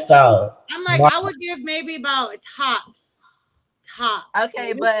be X'd out. I'm like, I would give maybe about tops.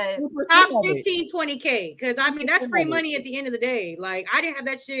 Okay, but tops 15, 20K. Because I mean that's free money at the end of the day. Like I didn't have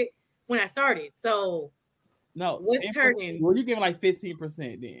that shit when I started. So no, what's hurting? Well, you giving like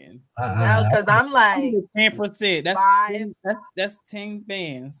 15% then. No, because I'm like 10%. That's 5. That's 10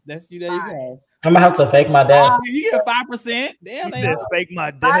 bands. That's you. There you go. I'm gonna have to fake my dad. You get 5%. Damn, He said fake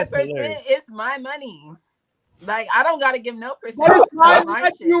my dad. 5% is my money. Like I don't gotta give no percent. What is my of my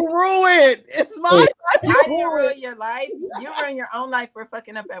life shit. you ruined? It's my life I you didn't ruined. ruin your life. You ruin your own life for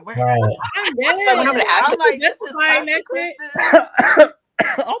fucking up at work. Right. I'm dead. I'm like, this is fine, that's consequences.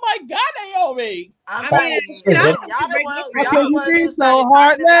 Oh my God, Naomi. I'm I mean, like, y'all y'all the ones you who be started so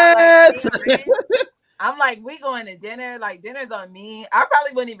talking about, like, heartless. paying rent. I'm like, we going to dinner. Like, dinner's on me. I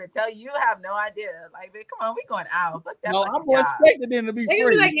probably wouldn't even tell you. You have no idea. Like, man, come on, we going out. Fuck that. No, I'm more expecting them to be They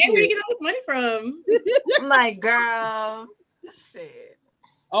free. be like, hey, where you get all this money from? I'm like, girl, shit.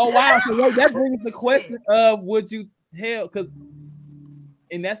 Oh wow! So wait, that brings the question of would you tell? Because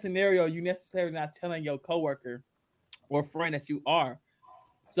in that scenario, you necessarily not telling your coworker or friend that you are.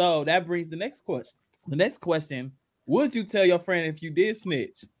 So that brings the next question. The next question: would you tell your friend if you did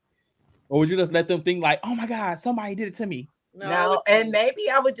snitch, or would you just let them think like, "Oh my God, somebody did it to me"? No, and maybe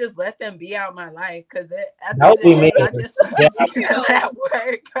I would just let them be out my life because at the That end would of be the day, I me. just see them at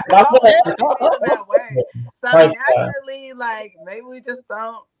work. I don't want to see them at work. So Right. naturally, like maybe we just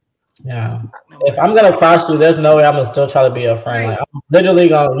don't. Yeah. If I'm gonna cross you, there's no way I'm gonna still try to be your friend. Like I'm literally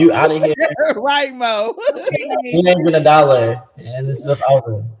going, you out of here. Right, Mo. You ain't get $1, and it's just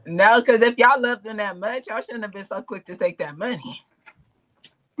over. No, because if y'all loved them that much, y'all shouldn't have been so quick to take that money.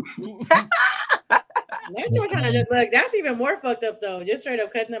 That's what trying to just look. That's even more fucked up though. Just straight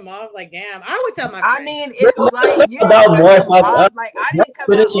up cutting them off. Like, damn, I would tell my friend. I mean, it's like you about more cut them fucked off. up. Like I Not didn't cut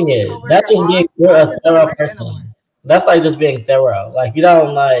finishing my it. coworker That's just being off. I a was thorough working person. on it. That's like just being thorough. Like you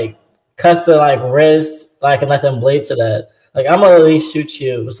don't like cut the like wrist like and let them bleed to that. Like I'm gonna at least shoot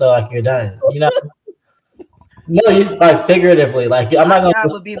you so like you're done. You know? No, you like figuratively. Like I'm not I gonna.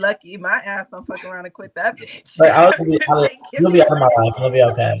 would be lucky. My ass don't fuck around and quit that bitch. Like I would be. You'll be out of my life. You'll be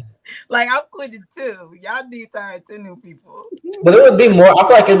okay. Like I'm quitting too. Y'all need to hire 2 new people. But it would be more. I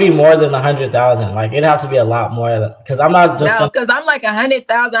feel like it'd be more than 100,000. Like it'd have to be a lot more. Because I'm not just. No, because I'm like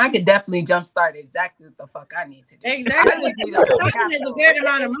 100,000. I could definitely jumpstart exactly what the fuck I need to do. Exactly. I just need That's a good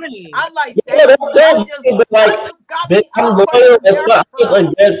amount of money. I'm like, Yeah, that's still. But like, bitch, I'm loyal. It's not just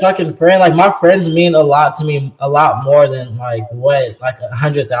a good fucking friend. Like my friends mean a lot to me, a lot more than like what like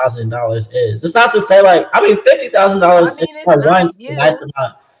 $100,000 is. It's not to say like I mean $50,000 is like one nice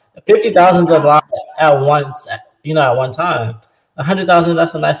amount. 50,000 is a lot at once. You know, at one time. 100,000,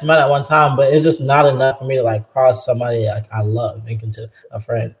 that's a nice amount at one time, but it's just not enough for me to like cross somebody like I love and consider a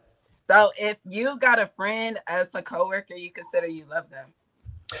friend. So if you got a friend as a coworker, you consider you love them.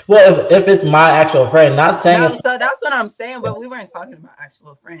 Well, if it's my actual friend, not saying. No, so that's what I'm saying, but we weren't talking about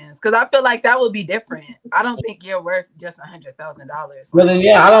actual friends because I feel like that would be different. I don't think you're worth just $100,000. Well, then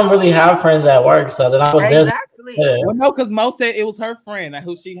yeah, I don't really have friends at work, so then I would exactly. Well, no, because Mo said it was her friend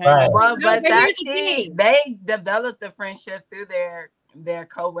who she had. Right. Well, but that she they developed a friendship through their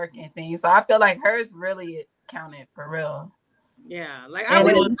co-working thing, so I feel like hers really counted for real. Yeah, like I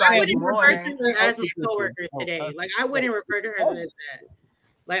wouldn't refer to her as my coworker today. Like I wouldn't refer to her as that.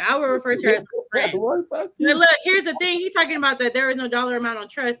 Like I would refer to her as a friend. But look, here's the thing. He's talking about that there is no dollar amount on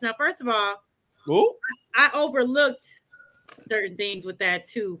trust. Now, first of all, I overlooked certain things with that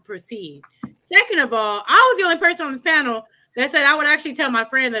to proceed. Second of all, I was the only person on this panel that said I would actually tell my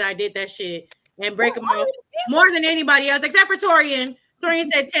friend that I did that shit and break them off more than anybody else, except for Torian. Torian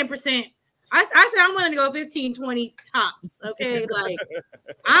said 10%. I said I'm willing to go 15, 20 tops. Okay, like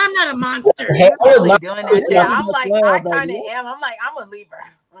I'm not a monster. I'm really doing that shit. I'm like, I kind of am. I'm like, I'm a Libra.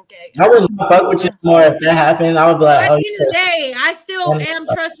 Okay. I wouldn't fuck with you more if that happened. I would be like, at the end of the day, I still am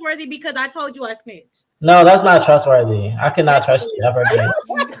trustworthy because I told you I snitched. No, that's not trustworthy. I cannot trust you ever again.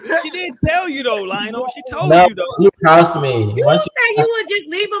 She didn't tell you though, Lionel. She told you though. You crossed me. You said you would just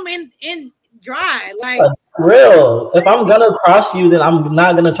leave them in dry, like real. If I'm gonna cross you, then I'm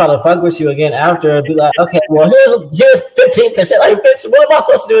not gonna try to fuck with you again after and be like, okay, well here's 15%. Like, bitch, what am I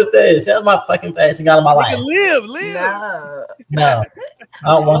supposed to do with this? Here's my fucking face and got in my life. Live. No. I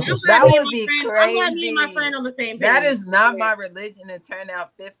don't want this. That would be crazy. I'm glad me and my friend on the same page. That is not my religion to turn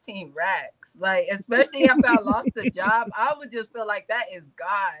out 15 racks. Like, especially after I lost the job, I would just feel like that is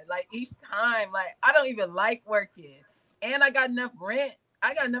God. Like each time, like I don't even like working. And I got enough rent.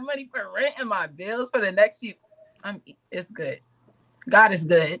 I got enough money for rent and my bills for the next few. It's good. God is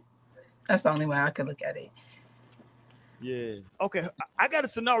good. That's the only way I can look at it. Yeah. Okay. I got a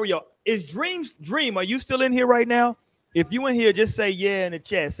scenario. Is Dream? Are you still in here right now? If you in here, just say yeah in the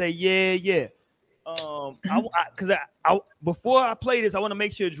chat. Say yeah. I before I play this, I want to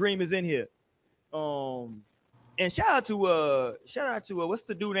make sure Dream is in here. And shout out to what's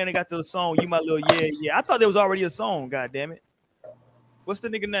the dude that got the song You My Little Yeah. I thought there was already a song. God damn it. What's the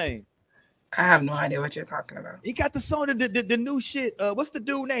nigga name? I have no idea what you're talking about. He got the song, the new shit. What's the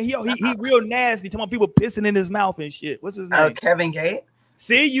dude name? He real nasty. Talking about people pissing in his mouth and shit. What's his name? Oh, Kevin Gates.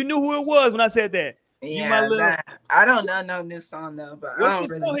 See, you knew who it was when I said that. Yeah, I don't know no new song though. But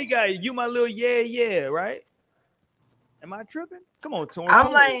what's the song he got? You My Little Yeah, right? Am I tripping? Come on, Tony.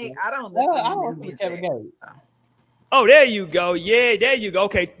 I'm like, I don't listen to music. Kevin Gates. Oh, there you go. Yeah, there you go.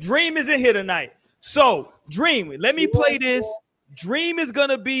 Okay, Dream is in here tonight. So, Dream, let me play this. Dream is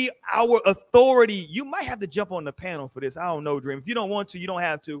gonna be our authority. You might have to jump on the panel for this. I don't know, Dream. If you don't want to, you don't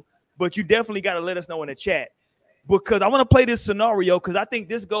have to, but you definitely got to let us know in the chat because I want to play this scenario because I think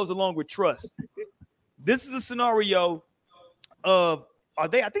this goes along with trust. This is a scenario of I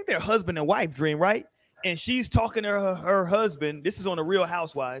think they're husband and wife, Dream, right? And she's talking to her husband. This is on the Real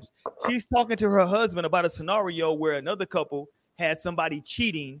Housewives. She's talking to her husband about a scenario where another couple had somebody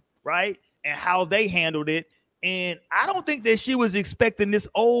cheating, right? And how they handled it. And I don't think that she was expecting this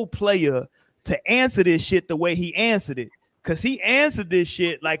old player to answer this shit the way he answered it. Because he answered this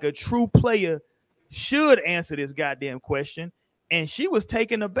shit like a true player should answer this goddamn question. And she was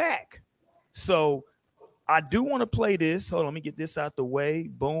taken aback. So I do want to play this. Hold on, let me get this out the way.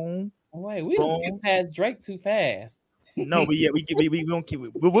 Boom. Wait, we don't skip past Drake too fast. No, but yeah, we gonna keep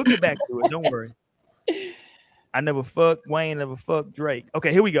it. We'll get back to it. Don't worry. I never fucked Wayne, never fucked Drake.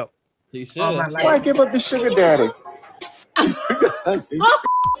 Okay, here we go. You should. Why give up the sugar daddy?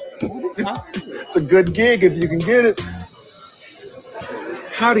 It's a good gig if you can get it.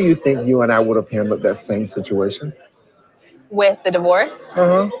 How do you think you and I would have handled that same situation? With the divorce?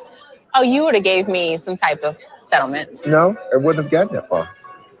 Uh-huh. Oh, you would have gave me some type of settlement. No, it wouldn't have gotten that far.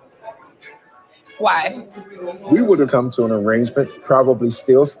 Why? We would have come to an arrangement, probably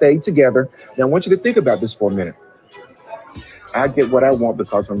still stayed together. Now, I want you to think about this for a minute. I get what I want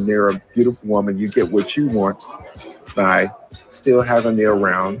because I'm near a beautiful woman. You get what you want by still having me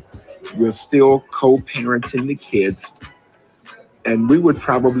around. We're still co-parenting the kids, and we would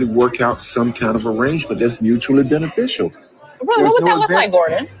probably work out some kind of arrangement that's mutually beneficial. Really, what would that look like,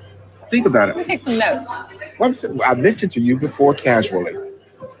 Gordon? Think about Let me it. take some notes. Well, I mentioned to you before casually,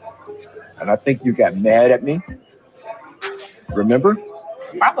 and I think you got mad at me. Remember?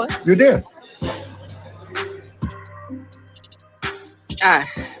 Probably. You did. I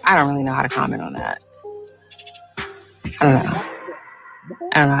don't really know how to comment on that. I don't know.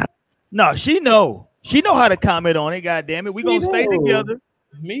 I don't know. No, she know how to comment on it. God damn it, we gonna stay together.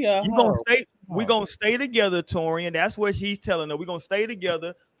 We gonna stay together, Torian. That's what she's telling her. We're gonna stay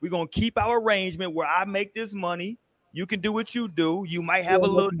together. We're gonna keep our arrangement where I make this money. You can do what you do. You might have a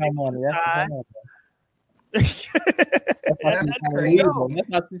little money. That's why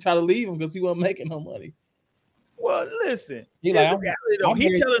she tried to leave him because he wasn't making no money. Well, listen. He like,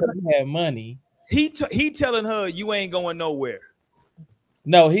 he telling her he had money. He telling her you ain't going nowhere.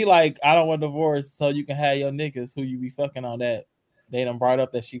 No, he like, I don't want divorce so you can have your niggas who you be fucking on that they done brought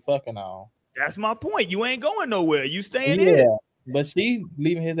up that she fucking on. That's my point. You ain't going nowhere. You staying in. here. But she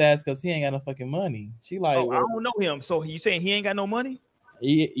leaving his ass because he ain't got no fucking money. She like, I don't know him. So you saying he ain't got no money?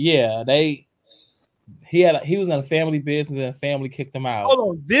 Yeah, he was in a family business and the family kicked him out. Hold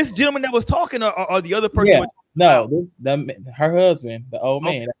on, this gentleman that was talking or the other person? Yeah, no, her husband, the old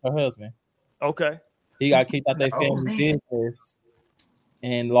man, that's her husband. Okay, he got kicked out their family business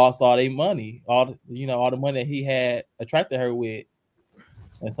and lost all their money, all the money that he had attracted her with,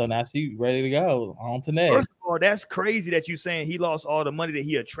 and so now she ready to go on to next. First of all, that's crazy that you saying he lost all the money that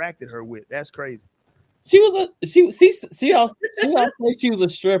he attracted her with. That's crazy. She was she also say she was a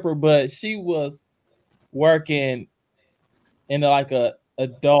stripper, but she was working in like a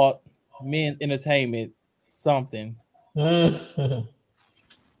adult men's entertainment something. And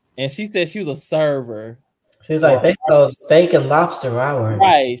she said she was a server. She's like, they sold steak and lobster hours.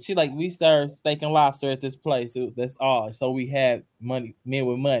 Right. She like, we serve steak and lobster at this place. That's all. So we had money, men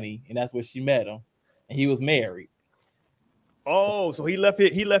with money, and that's where she met him. And he was married. Oh, so he left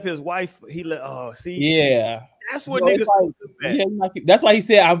his wife. See, yeah, that's what niggas that's why he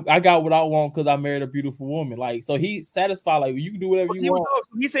said I got what I want because I married a beautiful woman. Like, so he's satisfied. Like, you can do whatever you want.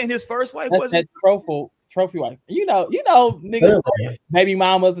 He's saying his first wife was that trophy wife. You know, niggas, baby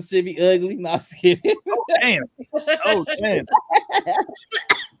mamas should be ugly. Not kidding. Oh damn. Oh damn.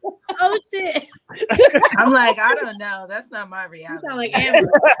 Oh shit. I'm like, I don't know. That's not my reality. You sound like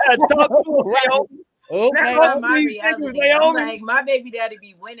Amber. That's not my reality. I'm like, my baby daddy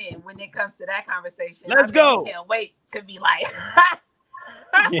be winning when it comes to that conversation. Let's go. I can't wait to be like,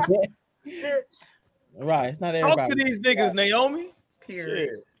 right. It's not everybody. Talk to these niggas, Naomi.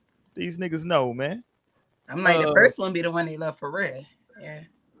 Period. Shit. These niggas know, man. I'm like, the first one be the one they love for real. Yeah.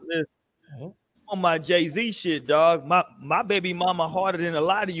 Listen, on my Jay-Z shit, dog. My baby mama harder than a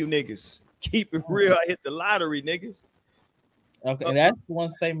lot of you niggas. Keep it real. I hit the lottery, niggas. Okay, and that's one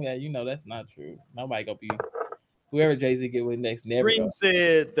statement that that's not true. Nobody gonna be whoever Jay-Z get with next. Never. Dream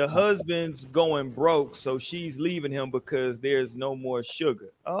said the husband's going broke, so she's leaving him because there's no more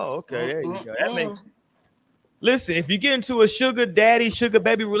sugar. Oh, okay, there you go. That makes. Listen, if you get into a sugar daddy, sugar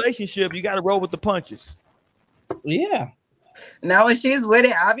baby relationship, you got to roll with the punches. Yeah. Now, when she's with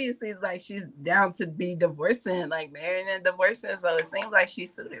it, obviously it's like she's down to be divorcing, like marrying and divorcing. So it seems like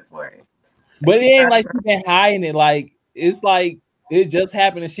she's suited for it. But it ain't like she's been hiding it. Like, it's like it just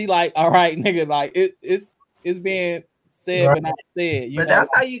happened, and she like, all right, nigga, like it's being said but not said. But that's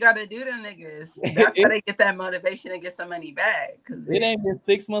how you gotta do them niggas. That's how they get that motivation to get some money back. It ain't been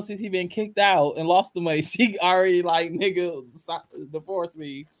 6 months since he been kicked out and lost the money. She already like, nigga, divorce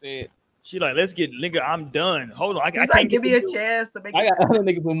me. Said she like, let's get nigga. I'm done. Hold on, I can't like, give you a chance to make. I got other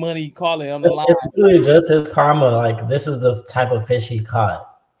niggas with money calling on the line. It's really just his karma. Like, this is the type of fish he caught.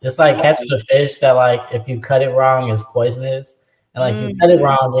 It's like catching a fish that, like, if you cut it wrong, is poisonous. And, like, you cut it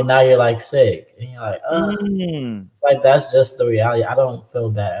wrong, and now you're, like, sick. And you're like, like, that's just the reality. I don't feel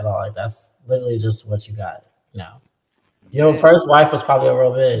bad at all. Like, that's literally just what you got now. Your first wife was probably a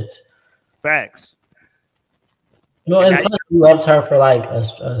real bitch. Facts. No, and plus you loved her for, like,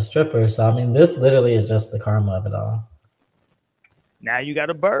 a stripper. So, I mean, this literally is just the karma of it all. Now you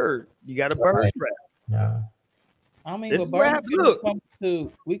got a bird. You got a bird trap. Yeah. I mean, but birds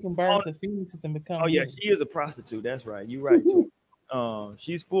we can burn to phoenixes and become. Oh yeah, she is a prostitute. That's right. You're right.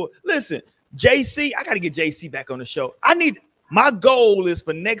 She's full. Listen, JC, I got to get JC back on the show. My goal is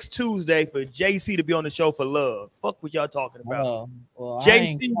for next Tuesday for JC to be on the show for love. Fuck what y'all talking about. Well,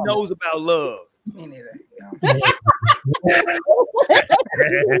 JC knows about love. Me neither.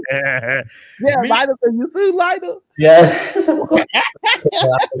 Yeah, lighter than you too, lighter. Yeah.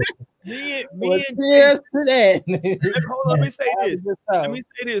 Me Well, and cheers to that. hold on, let me say That this. was just Let so. me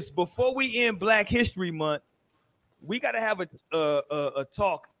say this before we end Black History Month. We got to have a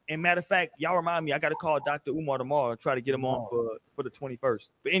talk. And matter of fact, y'all remind me, I got to call Dr. Umar tomorrow and try to get him on for the 21st.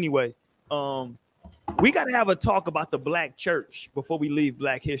 But anyway, we got to have a talk about the Black church before we leave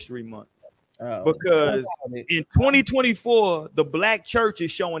Black History Month. Because in 2024, the Black church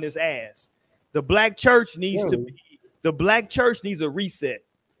is showing its ass. The Black church needs a reset.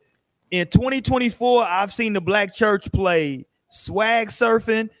 In 2024, I've seen the Black church play swag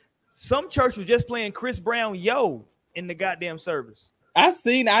surfing. Some church was just playing Chris Brown Yo in the goddamn service. I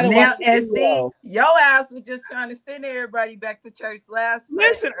seen. I didn't Now watch the and see, video. your ass was just trying to send everybody back to church last.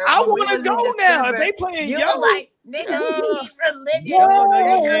 Listen, I want to go now. If they playing You Yo, was like, niggas need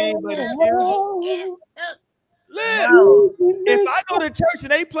religion. Look, if I go to church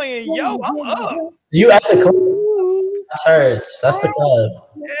and they playing Yo, I'm up. You at the club? Church. That's the club.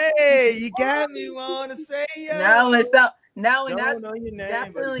 Hey, you got me wanna say Yo. No, and so no, and Don't that's know your name,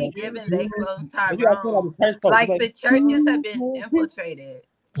 definitely but giving they close time. You gotta put on the church folks, Like the churches have been infiltrated.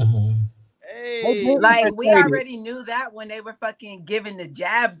 Hey, Like we already knew that when they were fucking giving the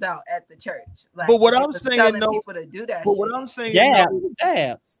jabs out at the church. Like, but what they I'm was saying, telling though, people to do that. but shit. what I'm saying,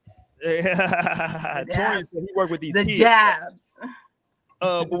 jabs. Torian said he worked with these the kids. jabs.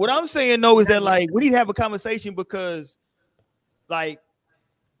 But what I'm saying though is that like we need to have a conversation because like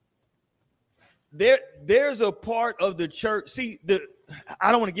there's a part of the church. See, I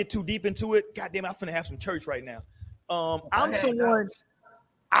don't want to get too deep into it. God damn, I'm finna have some church right now. I'm someone.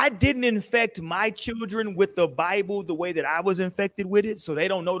 I didn't infect my children with the Bible the way that I was infected with it, so they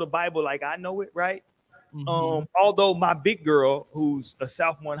don't know the Bible like I know it, right? Although my big girl, who's a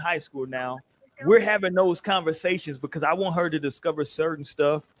sophomore in high school now, we're having those conversations because I want her to discover certain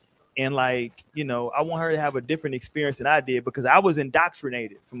stuff, and like, you know, I want her to have a different experience than I did because I was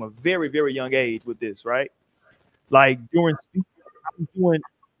indoctrinated from a very, very young age with this, right? Like during I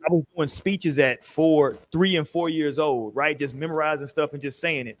was doing speeches at 3 and 4 years old, right? Just memorizing stuff and just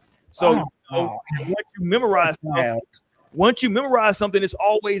saying it. So once you memorize something, it's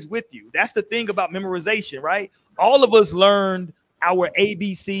always with you. That's the thing about memorization, right? All of us learned our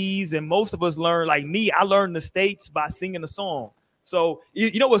ABCs, and most of us learned, like me, I learned the states by singing a song. So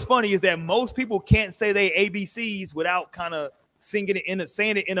you know what's funny is that most people can't say they ABCs without kind of saying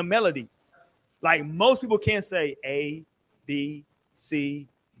it in a melody. Like most people can't say A, B, C,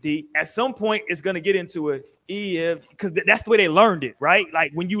 D. At some point, it's gonna get into it E, F, because that's the way they learned it, right?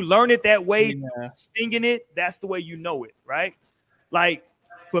 Like when you learn it that way, singing it, that's the way you know it, right? Like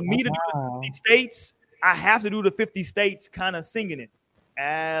for me to do the 50 states, I have to do the 50 states kind of singing it.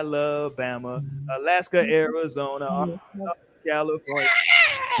 Alabama, Alaska, Arizona, California.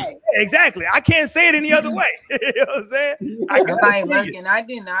 Exactly. I can't say it any other way. You know what I'm saying? I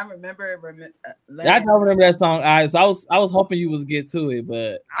did not remember. I don't remember that song. So I was hoping you was get to it,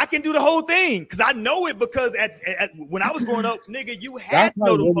 but I can do the whole thing because I know it because when I was growing up, nigga, you had to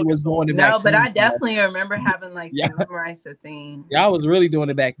know the fucking song. No, but I definitely remember having like to memorize the thing. Y'all was really doing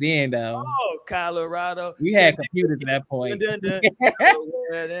it back then, though. Oh, Colorado. We had computers at that point.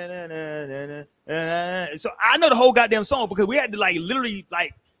 So I know the whole goddamn song because we had to like literally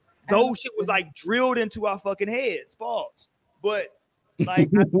like those shit was like drilled into our fucking heads. Pause. But like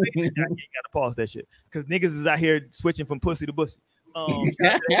I gotta pause that shit because niggas is out here switching from pussy to pussy.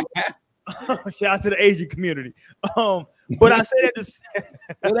 Shout out to the Asian community. But I say that to say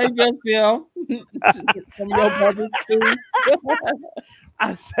they just some of your brothers too.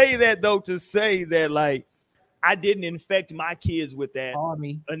 I say that though to say that like I didn't infect my kids with that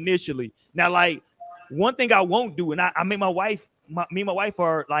initially. Now, like one thing I won't do, and I made me and my wife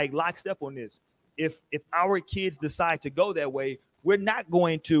are like lockstep on this. If our kids decide to go that way, we're not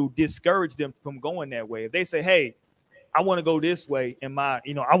going to discourage them from going that way. If they say, "Hey, I want to go this way," and I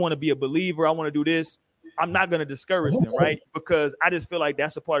want to be a believer, I want to do this, I'm not going to discourage them, right? Because I just feel like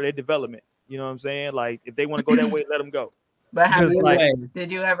that's a part of their development. You know what I'm saying? Like if they want to go that way, let them go. But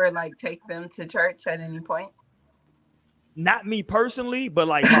did you ever like take them to church at any point? Not me personally, but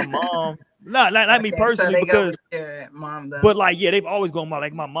like my mom. not me personally, so because your mom though. But like, yeah, they've always gone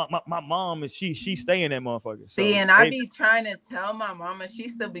like my mom and she stay in that motherfucker. So see, and I be trying to tell my mom, and she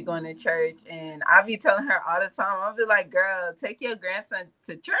still be going to church, and I be telling her all the time. I'll be like, "Girl, take your grandson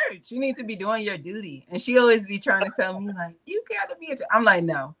to church. You need to be doing your duty." And she always be trying to tell me like, "You gotta be." I'm like,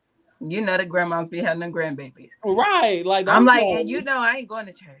 "No, you know the grandmas be having them grandbabies, right?" Like I'm like, and you know I ain't going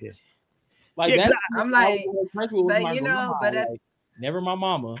to church. Like that's I'm like, but you know, but like, never my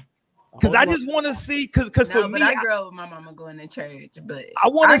mama. Because I just want to see, because No, for but me, I grew up with my mama going to church, but I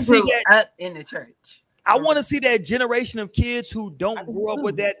want to see grew that. up in the church. I want to see that generation of kids who don't grow up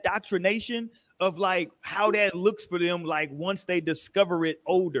with that doctrination of like how that looks for them, like once they discover it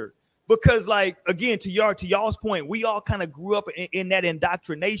older. Because like, again, to y'all's point, we all kind of grew up in that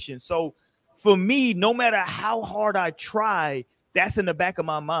indoctrination. So for me, no matter how hard I try, that's in the back of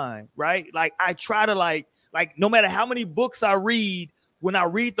my mind, right? Like I try to like no matter how many books I read, when I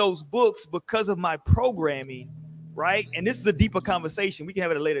read those books, because of my programming, right? And this is a deeper conversation. We can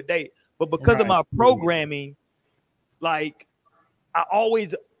have it at a later date. But because of my programming, like I'm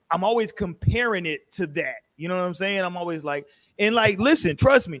always comparing it to that. You know what I'm saying? I'm always like, and like, listen,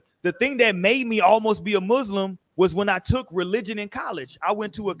 trust me, the thing that made me almost be a Muslim was when I took religion in college. I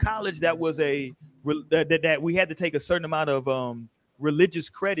went to a college that was that we had to take a certain amount of religious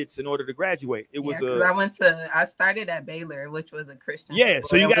credits in order to graduate. It was I started at Baylor, which was a Christian school.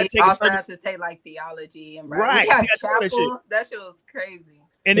 So you got to take also have to take like theology and right. We had chapel. That shit was crazy.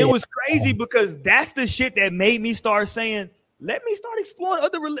 And it was crazy because that's the shit that made me start saying, let me start exploring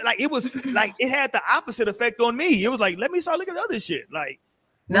other like it was like it had the opposite effect on me. It was like, let me start looking at other shit. Like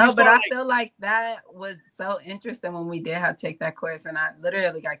no, but I feel like that was so interesting when we did have to take that course, and I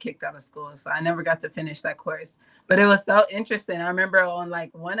literally got kicked out of school, so I never got to finish that course. But it was so interesting. I remember on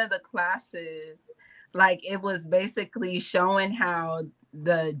like one of the classes, like it was basically showing how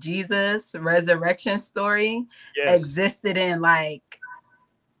the Jesus resurrection story existed in like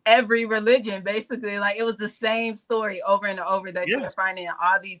every religion, basically. Like it was the same story over and over that you were finding in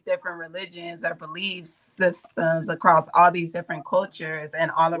all these different religions or belief systems across all these different cultures and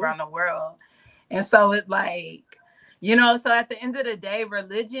all around the world. And so it's like, you know, so at the end of the day,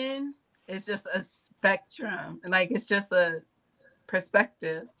 religion is just a spectrum. Like it's just a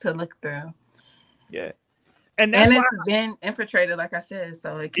perspective to look through. Yeah. And it's been infiltrated, like I said,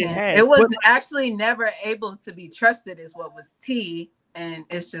 so it was actually never able to be trusted is what was T. And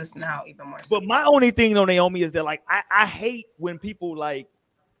it's just now even more so. But my only thing on Naomi is that like I hate when people like,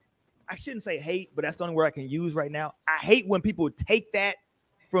 I shouldn't say hate, but that's the only word I can use right now. I hate when people take that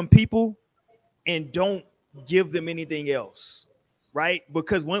from people and don't give them anything else, right?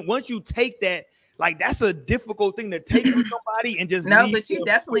 Because once you take that, like that's a difficult thing to take from somebody and just but you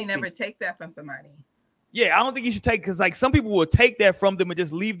definitely never take that from somebody. Yeah, I don't think you should take, because like some people will take that from them and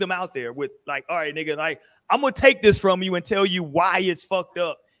just leave them out there with like, all right, nigga, like I'm gonna take this from you and tell you why it's fucked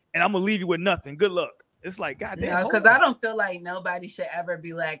up, and I'm gonna leave you with nothing. Good luck. It's like, goddamn. Because I don't feel like nobody should ever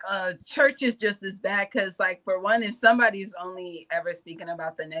be like, church is just as bad. Because like for one, if somebody's only ever speaking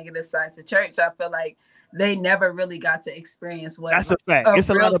about the negative sides of church, I feel like they never really got to experience what that's a fact. It's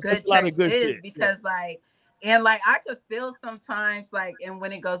a lot of good is shit. Because like. And like I could feel sometimes like, and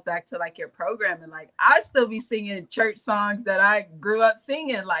when it goes back to like your programming, like I still be singing church songs that I grew up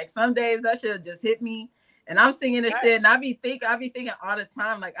singing. Like some days that should have just hit me, and I'm singing this shit, and I be thinking all the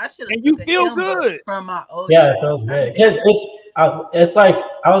time, like I should have. And you feel good from my old. Yeah, it feels good because it's like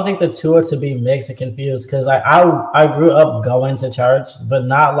I don't think the two are to be mixed and confused. Because I grew up going to church, but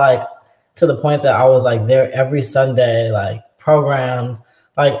not like to the point that I was like there every Sunday, like programmed.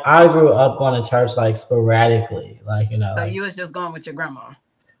 Like I grew up going to church like sporadically, like you know. So like, you was just going with your grandma.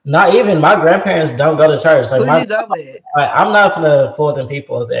 Not even my grandparents don't go to church. Like who you go with? I'm not from the Fulton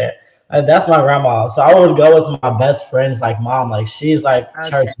people there. That's my grandma. So I would go with my best friend's like mom. Like she's like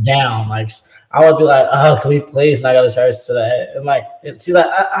church down. Like I would be like, oh, can we please not go to church today? And like she's like,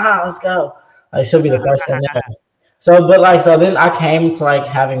 let's go. Like she'll be the first one there. So then I came to like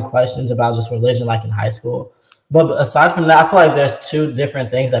having questions about just religion like in high school. But aside from that, I feel like there's two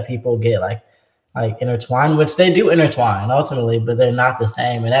different things that people get like intertwined, which they do intertwine ultimately, but they're not the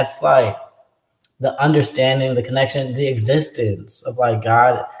same. And that's like the understanding, the connection, the existence of like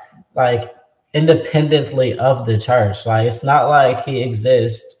God, like independently of the church. Like it's not like he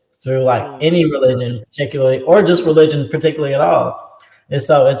exists through like any religion particularly, or just religion particularly at all. And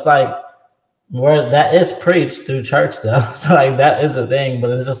so it's like where that is preached through church though. So like that is a thing, but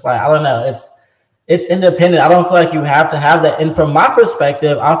it's just like, I don't know. It's independent. I don't feel like you have to have that. And from my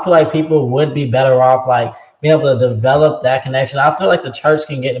perspective, I feel like people would be better off like being able to develop that connection. I feel like the church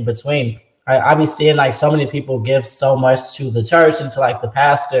can get in between. I be seeing like so many people give so much to the church and to like the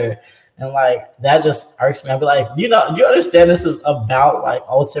pastor. And like that just irks me. I'd be like, you understand this is about like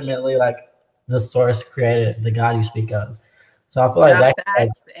ultimately like the source created, the God you speak of. So I feel like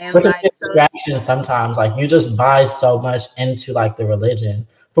that's distraction sometimes. Like you just buy so much into like the religion.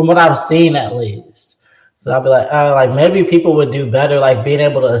 From what I've seen, at least. So I'll be like maybe people would do better, like being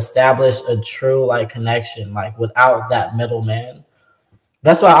able to establish a true like connection, like without that middleman.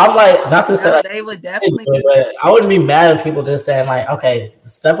 That's why I'm like, not to say No, like, they would definitely. but I wouldn't be mad if people just saying like, okay,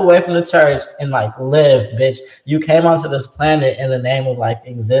 step away from the church and like live, bitch. You came onto this planet in the name of like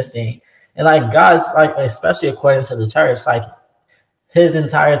existing, and like God's like, especially according to the church, like his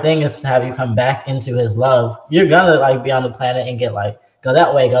entire thing is to have you come back into his love. You're gonna like be on the planet and get like go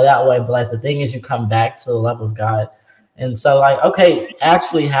that way, but like the thing is you come back to the love of God. And so, like, okay,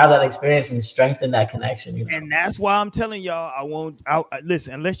 actually have that experience and strengthen that connection. You know? And that's why I'm telling y'all,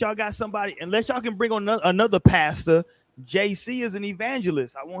 listen, unless y'all got somebody, unless y'all can bring on another pastor. JC is an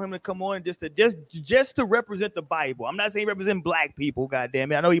evangelist. I want him to come on just to represent the Bible. I'm not saying represent black people, God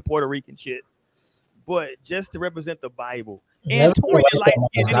damn it. I know he Puerto Rican shit, but just to represent the Bible. And Torian like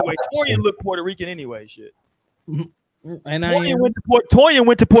anyway. Torian look Puerto Rican anyway, shit. And Torian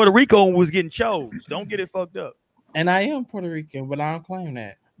went to Puerto Rico and was getting chose. Don't get it fucked up. And I am Puerto Rican, but I don't claim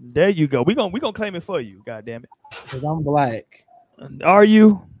that. There you go. We gonna claim it for you. God damn it. Because I'm black. Are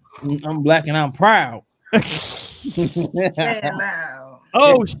you? I'm black and I'm proud.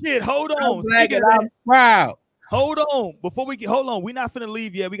 Oh shit! Hold on. I'm black and I'm proud. Hold on. Hold on. We're not finna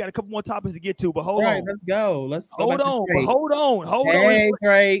leave yet. We got a couple more topics to get to, but hold on. Let's go. Hold on. Hey,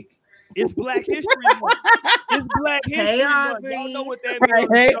 Drake. It's Black History Month. It's Black History Month. Y'all know what that means.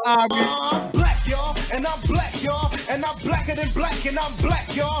 Hey, Aubrey. I'm black, y'all, and I'm black, y'all, and I'm blacker than black, and I'm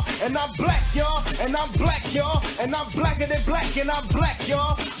black, y'all, and I'm black, y'all, and I'm black, y'all, and I'm blacker than black, and I'm black,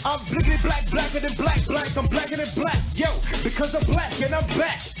 y'all. I'm blickety black, blacker than black, I'm blacker than black, yo, because I'm black and I'm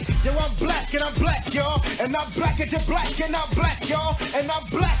back. Yo, I'm black and I'm black, y'all, and I'm blacker than black, and I'm black, y'all, and I'm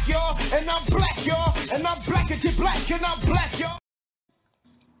black, y'all, and I'm black, y'all, and I'm blacker than black, and I'm black, y'all.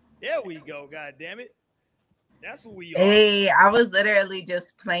 There we go. God damn it. That's what we are. Hey, I was literally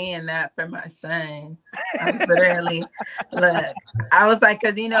just playing that for my son. I was literally, look, I was like,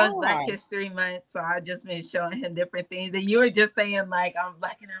 because it's Black History Month, so I just been showing him different things. And you were just saying, like, I'm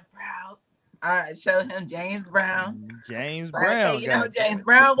black and I'm proud. I showed him James Brown. James like, Brown. Okay, you know who James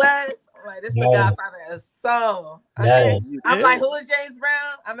Brown was? I'm like, this is the godfather of soul. Okay. I'm like, who is James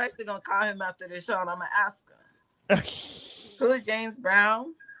Brown? I'm actually going to call him after the show and I'm going to ask him. Who is James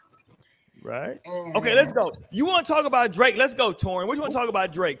Brown? Right. Okay, let's go. You want to talk about Drake? Let's go, Torian. What you want to talk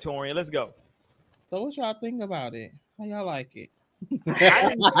about Drake, Torian? Let's go. So what y'all think about it? How y'all like it?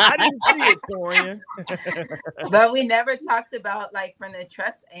 I didn't see it, Torian. But we never talked about like from the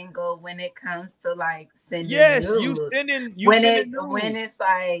trust angle when it comes to like sending nudes. When it's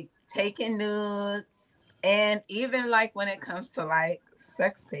like taking nudes, and even like when it comes to like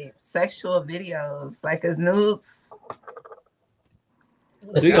sex tapes, sexual videos, like as nudes.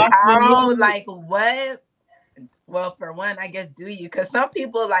 How, like what? Well, for one, I guess do you? Because some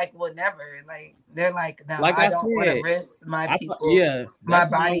people like will never like. They're like, no, like I don't want to risk my my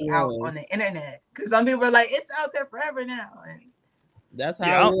body out on the internet. Because some people are like, it's out there forever now. And that's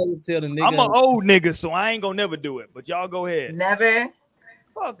how I was until the nigga. I'm an old nigga, so I ain't gonna never do it. But y'all go ahead. Never.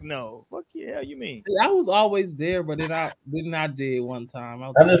 Fuck no. What the hell you mean? See, I was always there, but then I did one time.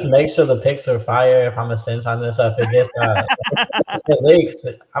 I just make sure the pics are fire if I'm gonna send something this up. If it gets it leaks,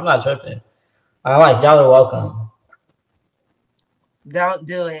 I'm not tripping. I like y'all are welcome. Don't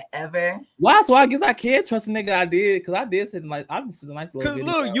do it ever. Why? So I guess I can't trust a nigga. I did because I did send like I just sent a nice little. Because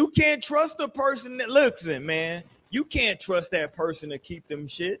look, you can't trust the person that looks it, man. You can't trust that person to keep them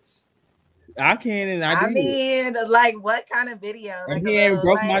shits. I can and I did. mean, like what kind of video? Like he ain't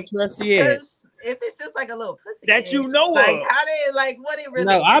broke my trust yet. If it's just like a little pussy that kid, you know like of. how did like what it really?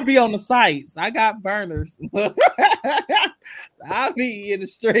 No, I'll be on the sites. I got burners. I'll be in the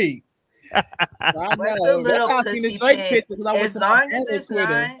streets. I know. Little I seen the Drake picture because I went as to long my as it's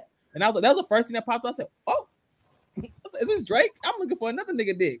Twitter, not... and that was the first thing that popped up. I said, "Oh, is this Drake? I'm looking for another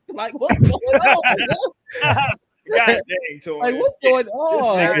nigga dick. Like what's going on?" God dang, Tori. Like what's going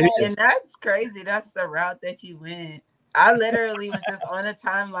on? And that's crazy. That's the route that you went. I literally was just on a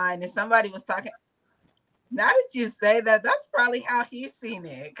timeline and somebody was talking. Now that you say that, that's probably how he's seen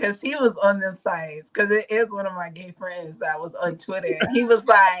it because he was on them sites. Because it is one of my gay friends that was on Twitter. And he was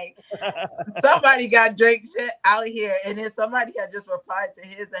like, somebody got Drake shit out here. And then somebody had just replied to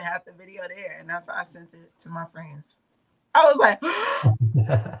his and had the video there. And that's how I sent it to my friends. I was like,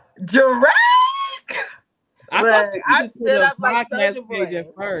 Drake! I stood up like Soulja Boy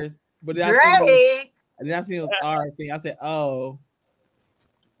at first, but Drake. And then I seen it was our thing. I said, "Oh,"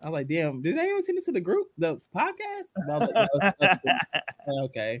 I was like, "Damn, did they even send this to the group, the podcast?" I was like,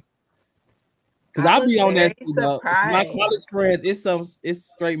 "Okay," because I'll be on that. My college friends, it's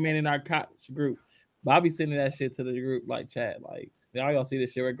straight men in our college group, but I'll be sending that shit to the group like chat, like y'all gonna see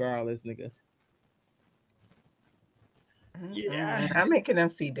this shit regardless, nigga. Yeah. I'm making them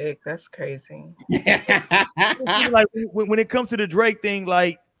see dick. That's crazy. Like when it comes to the Drake thing,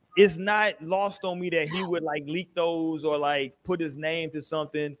 like it's not lost on me that he would like leak those or like put his name to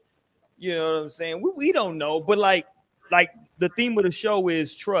something. You know what I'm saying? We don't know, but like the theme of the show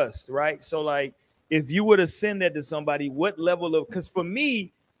is trust, right? So like if you were to send that to somebody, what level of, because for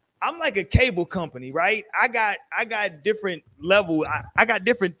me, I'm like a cable company, right? I got different level, I got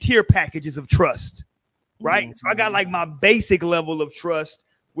different tier packages of trust, right? So I got like my basic level of trust,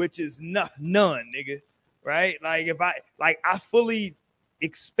 which is none, nigga, right? Like if I fully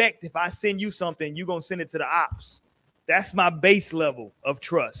expect if I send you something, you're gonna send it to the ops. That's my base level of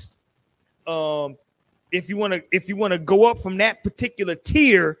trust. If you want to go up from that particular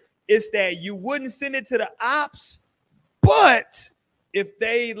tier, it's that you wouldn't send it to the ops, but if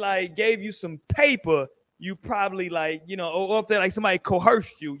they like gave you some paper, you probably like, you know, or if they like somebody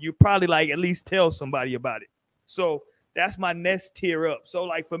coerced you, you probably like at least tell somebody about it. So that's my next tier up. So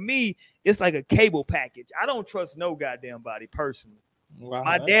like for me, it's like a cable package. I don't trust no goddamn body personally. Wow.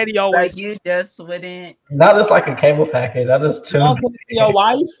 My daddy always like you just wouldn't. Not just like a cable package. I just tuned your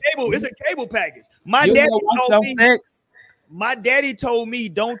wife. It's a cable package. My daddy told me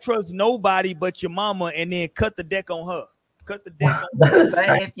don't trust nobody but your mama, and then cut the deck on her. Cut the deck on her.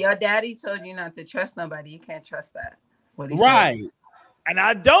 But if your daddy told you not to trust nobody, you can't trust that. What he right. said. And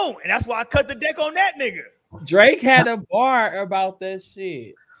I don't, and that's why I cut the deck on that nigga. Drake had a bar about that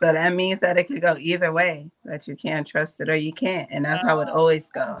shit. So that means that it could go either way, that you can't trust it or you can't. And that's how it always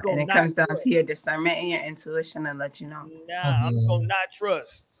goes. And it comes down to your discernment and your intuition to let you know. I'm gonna not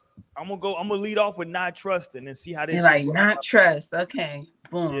trust. I'm gonna lead off with not trusting and see how this. You're like not trust. Okay,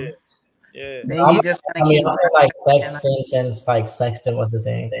 boom. Yeah. Then you just I mean, like sexting since like sexting was a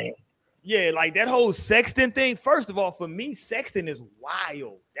thing. Yeah, like that whole sexting thing. First of all, for me, sexting is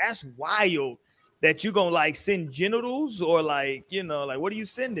wild. That's wild. That you gonna like send genitals or like, you know, like what are you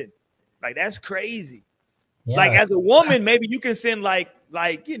sending? Like that's crazy. Yeah. Like as a woman, maybe you can send like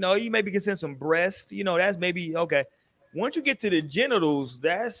you know, you maybe can send some breasts, you know, that's maybe okay. Once you get to the genitals,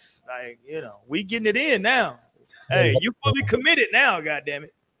 that's like, you know, we getting it in now. Hey, you fully committed now, goddamn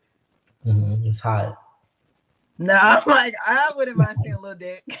it. It's hot. No, I'm like, I wouldn't mind seeing a little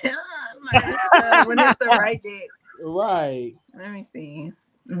dick. Like, when it's the right dick. Right. Let me see.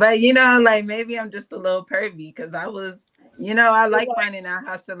 But you know, like maybe I'm just a little pervy because I was, you know, I like finding out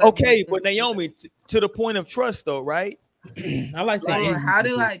how celebrities. Okay, but Naomi, to the point of trust, though, right? I like saying, how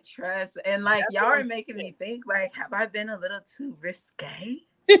do I trust? And like y'all are making me think, like, have I been a little too risque?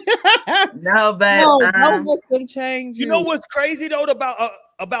 No, but don't let them change. You know what's crazy though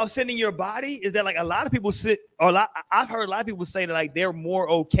about sending your body is that like a lot of people I've heard a lot of people say that like they're more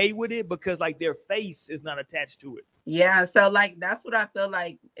okay with it because like their face is not attached to it. Yeah, so like that's what I feel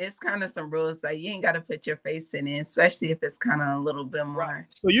like. It's kind of some rules like you ain't got to put your face in it, especially if it's kind of a little bit more. Right.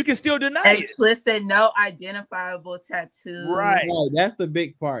 So you can still deny explicit, no identifiable tattoos. Right. That's the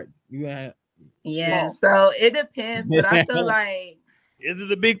big part. Yeah. So it depends, but I feel like is it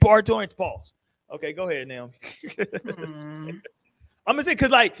the big part to it? Pause. Okay, go ahead now. I'm gonna say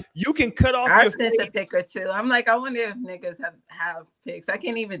because like you can cut off. I sent a pic or two. I'm like, I wonder if niggas have pics. I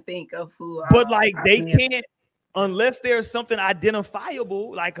can't even think of who. But like they can't unless there's something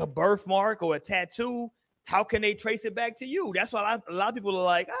identifiable like a birthmark or a tattoo. How can they trace it back to you? That's why a lot of people are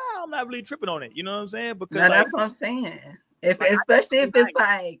like, I'm not really tripping on it. You know what I'm saying? Because no, that's what I'm saying. If like, especially if it's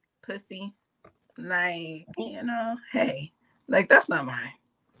like pussy, like you know, hey. Like that's not mine.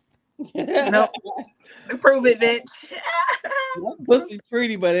 Nope. Prove it, bitch. Pussy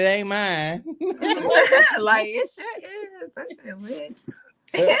pretty, but it ain't mine. Like it sure is. That shit weird.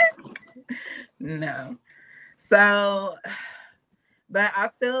 No. So, but I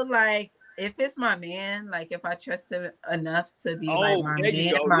feel like if it's my man, like if I trust him enough to be like my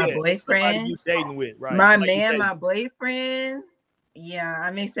man, my boyfriend, you dating with, right? My man, my boyfriend. Yeah,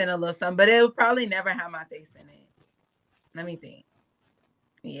 I may send a little something, but it would probably never have my face in it. Let me think.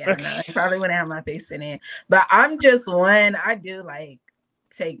 Yeah, no, I probably wouldn't have my face in it. But I'm just one. I do like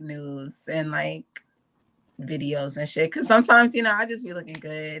take news and like videos and shit. Cause sometimes, you know, I just be looking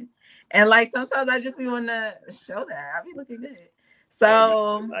good. And like sometimes I just be wanting to show that. I be looking good.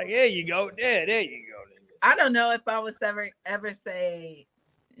 So like there you go. There you go. I don't know if I would ever say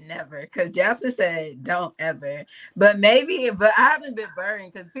never. Cause Jasper said don't ever. But maybe, but I haven't been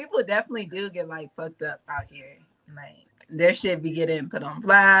burned because people definitely do get like fucked up out here. Like their shit be getting put on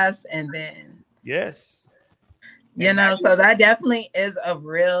blast and then yes, you know, so that definitely is a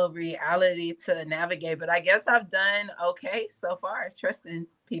real reality to navigate. But I guess I've done okay so far trusting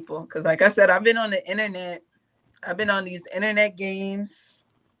people because like I said, I've been on the internet, I've been on these internet games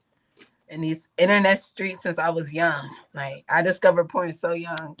in these internet streets since I was young. Like I discovered porn so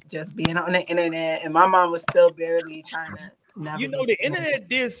young, just being on the internet, and my mom was still barely trying to You know, navigate. the internet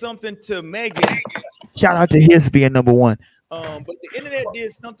did something to Megan. Shout out to his being number one. But the internet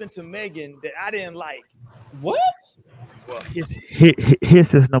did something to Megan that I didn't like. What? Well, his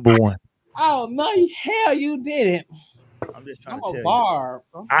is number one. Oh no, hell you didn't. I'm just trying I'm to a tell barb.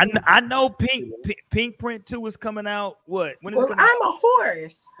 you. I know Pink Print 2 is coming out. What? When is it Well, coming I'm out? a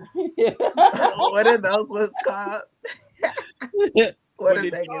horse. What are those ones called? What are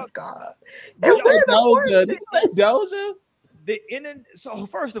Megan's called? And Yo, where the Doja. horses? This is Doja. The internet. So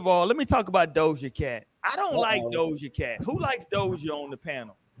first of all, let me talk about Doja Cat. I don't like Doja Cat. Who likes Doja on the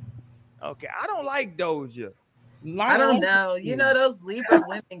panel? Okay, I don't like Doja. I don't know. You know, those Libra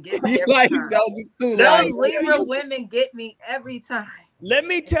women get me You every like time. Doja too. Those Like, Libra women get me every time. Let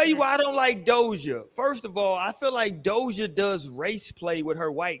me tell you why I don't like Doja. First of all, I feel like Doja does race play with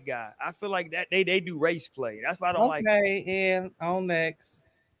her white guy. I feel like that they do race play. That's why I don't like. Okay, and on next.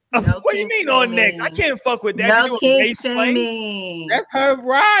 No what do you mean on next? I can't fuck with that. No You doing kink race play? shaming. That's her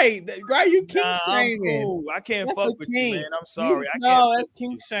right. Right, you kink Nah, I'm shaming. cool. I can't That's fuck a with you, kink. man. I'm sorry. I No, can't. that's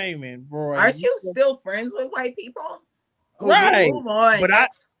kink shaming, bro. Aren't you still friends with white people? Right. Move on. But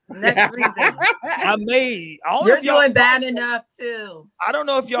next reason. I don't know You're if y'all doing bad enough too. I don't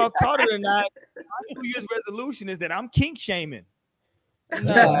know if y'all caught it or not. My New Year's resolution is that I'm kink shaming.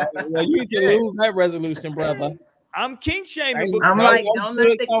 No, well, you need to lose that resolution, brother. I'm kink shaming. I'm No, like, no don't good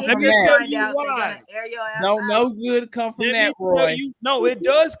let the come kids from that. find out. They're gonna air your ass No, out. no good come from Let that, me tell Roy. you, no, it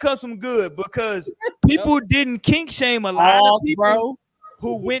does come from good because people didn't kink shame a lot of people bro.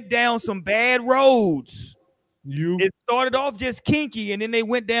 who went down some bad roads. You. It started off just kinky, and then they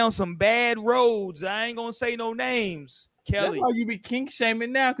went down some bad roads. I ain't gonna say no names, Kelly. That's why you be kink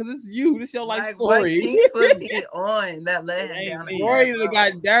shaming now, because it's you. This your life Like, story. what kinks was he on that led him down a Roy bad road?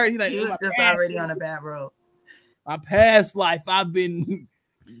 got dirty. He was just already on a bad road. My past life, I've been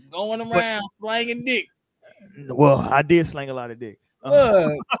going around slanging dick. Well, I did slang a lot of dick.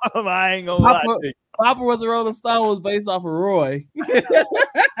 Look, I ain't gonna lie. Papa was a Rolling Stone was based off of Roy.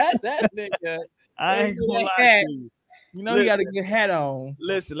 That nigga. I ain't gonna lie hat. to you. You know, you got a good hat on.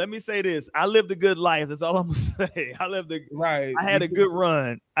 Listen, let me say this. I lived a good life. That's all I'm gonna say. I had a good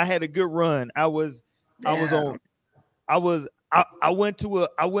run. I went to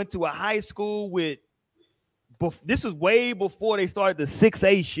a high school with. This was way before they started the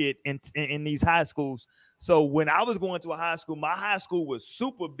 6A shit in these high schools. So when I was going to a high school, my high school was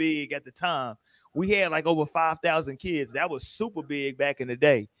super big at the time. We had like over 5,000 kids. That was super big back in the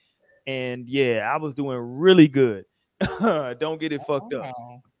day. And yeah, I was doing really good. Don't get it fucked up.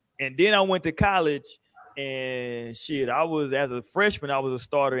 And then I went to college and shit, as a freshman, I was a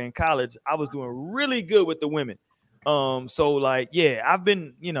starter in college. I was doing really good with the women. So like, yeah, I've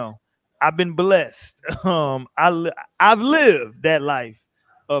been blessed. I've lived that life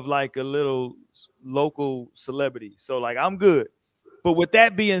of like a little local celebrity. So like I'm good. But with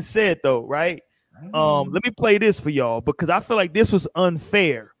that being said though, right? Let me play this for y'all because I feel like this was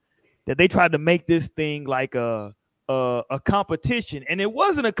unfair that they tried to make this thing like a competition, and it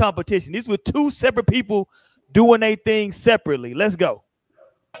wasn't a competition. These were two separate people doing their thing separately. Let's go.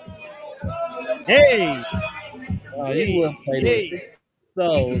 Hey.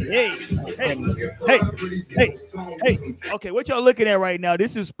 Hey. Okay, what y'all looking at right now?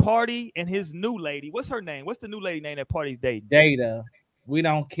 This is Party and his new lady. What's her name? What's the new lady name that Party's dating? Data. We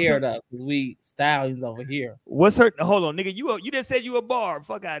don't care though, because we stylies over here. What's her? Hold on, nigga. You just said you a barb.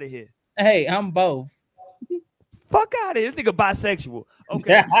 Fuck out of here. Hey, I'm both. Fuck out of here. This nigga bisexual.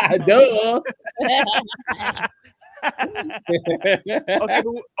 Okay. Duh.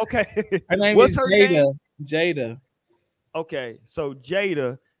 Okay. Her name What's is her Jada. name? Jada. Okay, so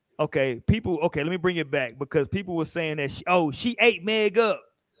Jada. Okay, people. Okay, let me bring it back because people were saying that she ate Meg up.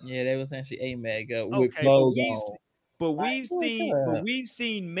 Yeah, they were saying she ate Meg up with clothes on. But we've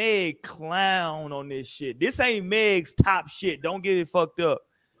seen Meg clown on this shit. This ain't Meg's top shit. Don't get it fucked up.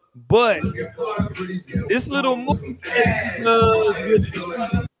 But this little move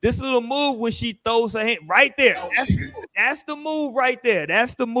when she throws her hand right there. That's the move right there.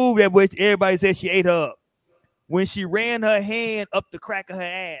 That's the move that which everybody said she ate her up. When she ran her hand up the crack of her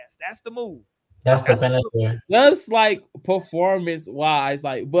ass. That's the move. That's the finisher. That's like performance wise,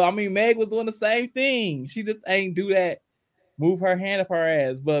 like, but I mean, Meg was doing the same thing. She just ain't do that. Move her hand up her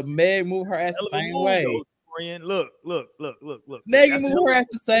ass, but Meg moved her ass the same way. Look. Meg moved her ass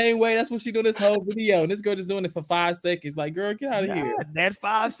the same way. That's what she doing this whole video. And this girl just doing it for 5 seconds. Like, girl, get out of here. That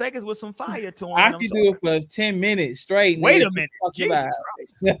 5 seconds with some fire to him. I could do it for 10 minutes straight. Wait a minute. Jesus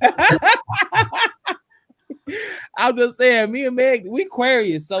Christ. I'm just saying, me and Meg, we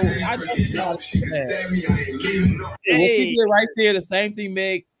Aquarius, so I just know that. What she did right there, the same thing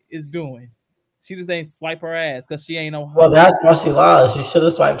Meg is doing. She just ain't swipe her ass because she ain't no hoe. Well, that's why she lost. She should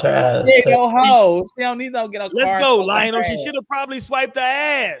have swiped her ass. She ain't no hoe. She don't need no get a car. Let's go, Lionel. She should have probably swiped her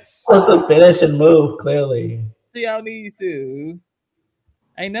ass. That's the finishing move, clearly. She don't need to.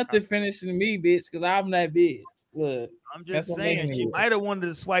 Ain't nothing finishing me, bitch, because I'm that bitch. Look, I'm just saying she might have wanted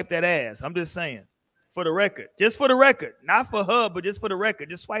to swipe that ass. I'm just saying. For the record. Just for the record. Not for her, but just for the record.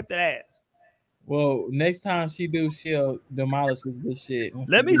 Just swipe that ass. Well, next time she do, she'll demolish this shit.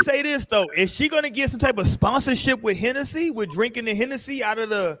 Let me say this though: is she gonna get some type of sponsorship with Hennessy? With drinking the Hennessy out of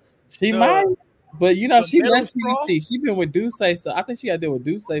the? She might, but you know she left PDC. She been with Duce, so I think she got to deal with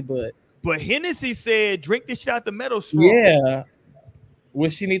Duce. But Hennessy said, "Drink this shit out the metal straw." Yeah. Well,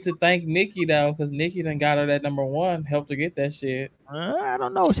 she needs to thank Nikki though, because Nikki done got her that #1, helped her get that shit. I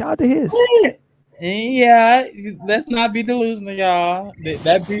don't know. Shout out to his. Yeah, let's not be delusional, y'all.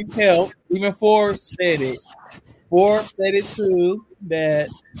 That beat helped. Even Forbes said it. Forbes said it too. That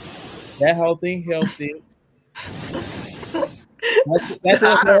whole thing helped it. That's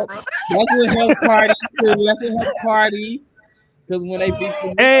what helped party too. That's what helped party. Because when they beat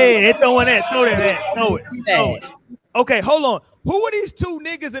the they throwing that, throw it. Okay, hold on. Who are these two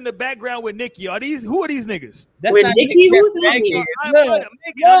niggas in the background with Nikki? Who are these niggas? That's with Nikki? Who's Nikki?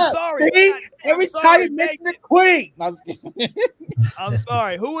 I'm sorry. Every time you mention the queen. I'm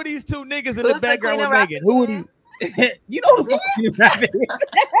sorry. Who are these two niggas in the background with Megan? Who are these? You know the fuck.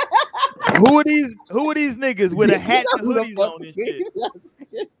 Who are these niggas with a hat and hoodies on and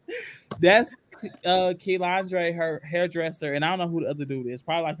shit? That's Keelandre, her hairdresser, and I don't know who the other dude is.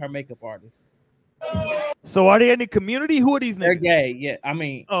 Probably like her makeup artist. So are they in the community? Who are these niggas? They're gay, yeah. I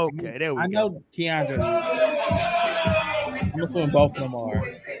mean, okay, there we go. I know Keandre. I'm assuming both of them are.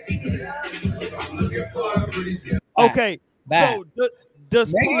 Okay, so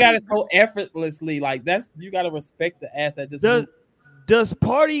does Megan got it so effortlessly? Like you got to respect the ass that just. Does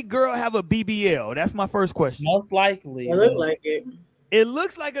Party Girl have a BBL? That's my first question. Most likely, it look like it. It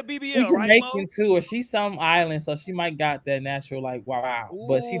looks like a BBL, she's right? Jamaican too, or she's some island, so she might got that natural like wow.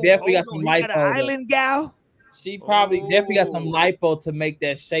 But she definitely got some lipo. Got an island gal. She probably definitely got some lipo to make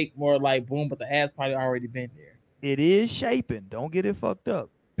that shape more like boom, but the ass probably already been there. It is shaping. Don't get it fucked up.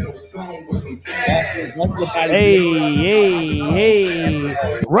 That's Hey.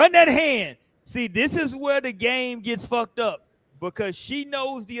 Run that hand. See, this is where the game gets fucked up because she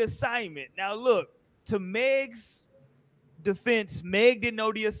knows the assignment. Now, look, to Meg's defense, Meg didn't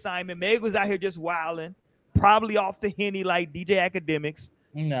know the assignment. Meg was out here just wilding, probably off the Henny like DJ Academics.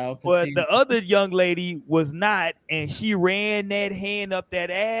 No, but the other young lady was not, and she ran that hand up that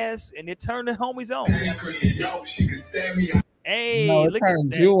ass, and it turned the homies on. Hey, no, it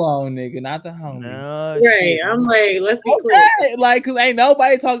turned you on, nigga, not the homies. No, right, shit. I'm like, let's be clear. Like, cause ain't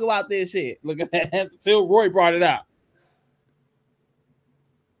nobody talking about this shit. Look at that until Roy brought it up.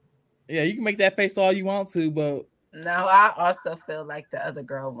 Yeah, you can make that face all you want to, but no, I also feel like the other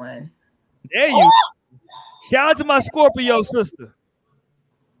girl won. There you shout out to my Scorpio sister.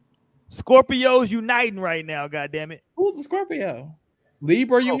 Scorpios uniting right now, goddammit. Who's a Scorpio?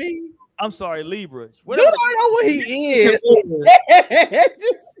 Libra, you mean? I'm sorry, Libra. You don't know what he is.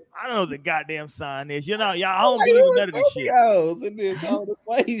 I don't know what the goddamn sign is. You know, y'all, I don't believe in none of this shit. In this whole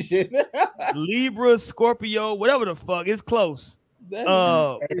equation. Libra, Scorpio, whatever the fuck. It's close.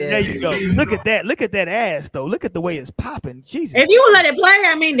 There you go. Look at that. Look at that ass, though. Look at the way it's popping. Jesus. If you let it play,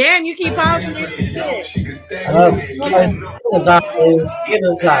 I mean, damn, you keep pausing it.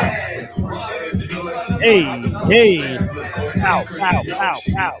 Hey. Ow.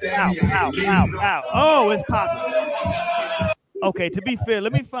 Oh, it's popping. Okay, to be fair,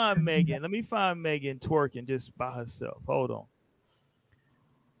 let me find Megan. Let me find Megan twerking just by herself. Hold on.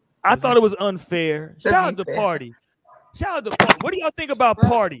 I thought it was unfair. Shout out to Party. Shout out to Party. What do y'all think about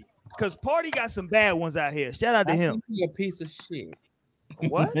Party? Because Party got some bad ones out here. Shout out to him. He's a piece of shit.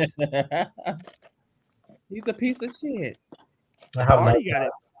 What? He's a piece of shit. Party got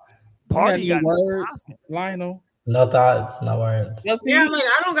it. Party got words, Lionel. No thoughts, no words. Yeah, like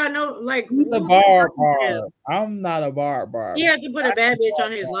I don't got no like. He's a bar. I'm not a bar. He had to put a bad bitch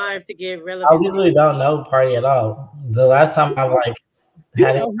on his live to get relevant. I usually don't know Party at all. The last time I like. You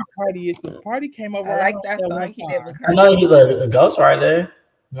know who Party is? Because Party came over. I like that song he did with Cardi. I know he's a ghostwriter.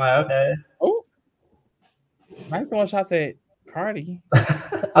 I'm like, okay. Oh, I thought I said Cardi.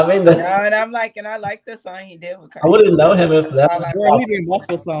 I mean, that's. No, and I'm like, and I like the song he did with Cardi. I wouldn't know him if that's. Girl, he did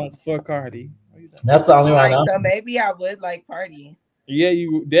multiple songs for Cardi. That's the only one I know. So maybe I would like Party. Yeah,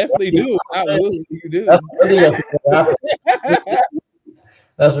 you definitely do. I will. You do. That's really your fave.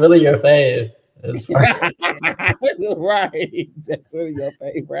 That's really your fave. It's fucking Right. That's one of your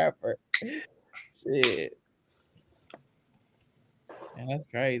favorite rapper. Shit. Man, that's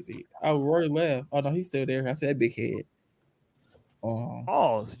crazy. Oh, Roy left. Oh no, he's still there. I said big head.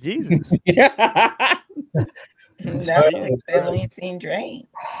 Oh, Jesus. That's like they ain't seen Drake.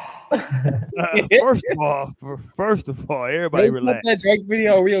 First of all, everybody relax. That Drake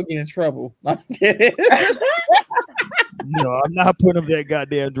video, real get in trouble. I'm kidding. No, I'm not putting up that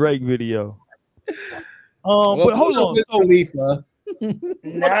goddamn Drake video. But hold on. Wiz Khalifa.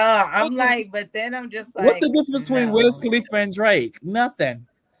 No, I'm like, but then I'm just like, What's the difference between Wiz Khalifa and Drake? Nothing.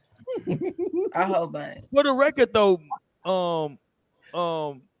 A whole bunch. For the record, though,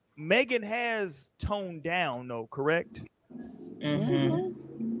 Megan has toned down, though, correct? I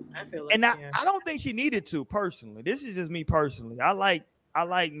feel like, And I don't think she needed to personally. This is just me personally. I like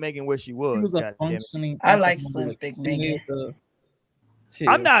Megan where she was. She was a functioning. I like Slim Thick Megan.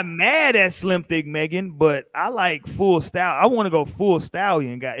 I'm not mad at Slim Thick Megan, but I like full style. I want to go full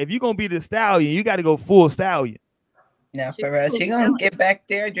stallion, guy. If you're gonna be the stallion, you got to go full stallion. Now, for real, she gonna get back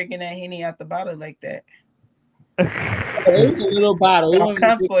there drinking that Henny out the bottle like that. It was a little bottle. It'll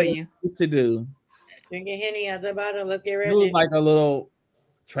come for you. What's to do? Drinking Henny out the bottle. Let's get It ready. was like a little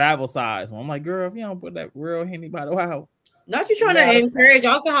travel size one. I'm like, girl, if you don't put that real Henny bottle out. Not you trying to encourage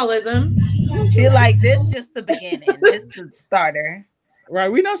alcoholism. She like this just the beginning. This the starter. Right,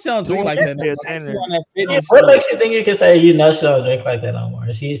 we know she don't drink like that. What makes you think you can say you know she don't drink like that no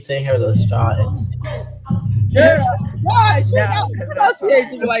more? She's sitting here with a straw. Yeah, why? She ain't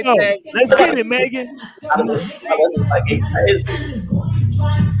drink like that. Let's get it, Megan. I'm just like crazy.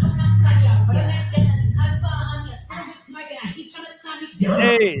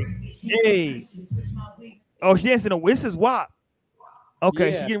 Hey. Oh, she dancing. This is WAP.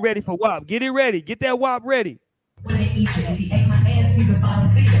 Okay, Yeah. she getting ready for WAP. Get it ready. Get that WAP ready.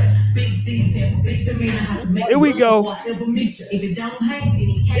 Here we go.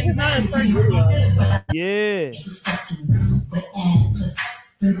 Yeah.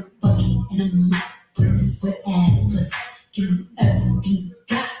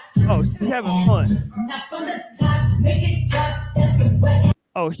 Oh, she's having fun.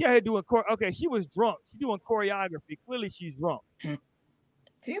 Oh, she had doing okay. She was drunk. She's doing choreography. Clearly, she's drunk.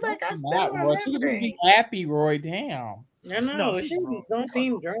 See, like I Not, Roy. She could just be happy, Roy. Damn. No, she don't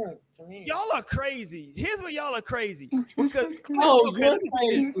seem drunk to me. Y'all are crazy. Here's what y'all are crazy because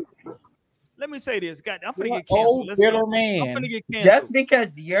let me say this. God, I'm finna get canceled. Old bitter man. I'm finna get canceled. Just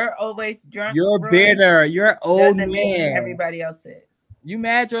because you're always drunk, You're Roy, bitter. You're old doesn't mean man. everybody else is. You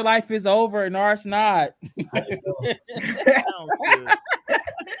mad your life is over and ours not. Here's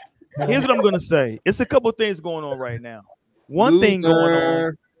what I'm gonna say. It's a couple things going on right now. One thing going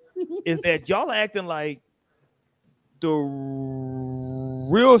on is that y'all are acting like the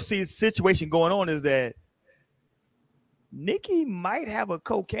real situation going on is that Nikki might have a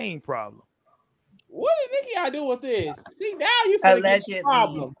cocaine problem. What did Nikki I do with this? See, now you finna get a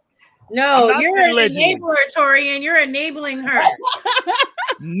problem. No, you're an enabler, Torian. You're enabling her.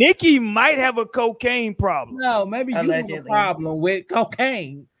 Nikki might have a cocaine problem. No, maybe you have a problem with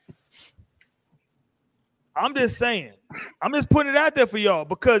cocaine. I'm just saying. I'm just putting it out there for y'all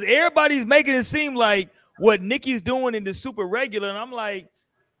because everybody's making it seem like what Nikki's doing in the super regular, and I'm like,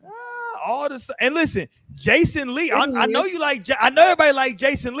 all this. And listen, Jason Lee. I know you like. I know everybody like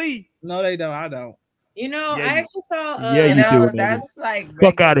Jason Lee. No, they don't. I don't. You know, Yeah, I actually saw. Yeah, you do. That's like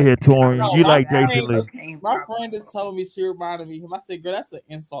fuck out of here, Torian. No, You my like Jason Lee. My friend just told me she reminded me of him. I said, girl, that's an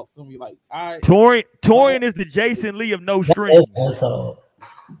insult to me. Like, Torian is the Jason Lee of no strings.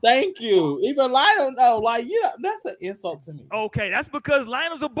 Thank you. Even Lionel, no, like, you know, that's an insult to me. Okay, that's because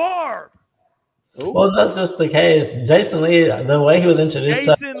Lionel's a barb. Well, that's just the case. Jason Lee, the way he was introduced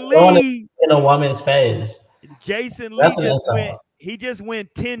to in a woman's face. Jason Lee just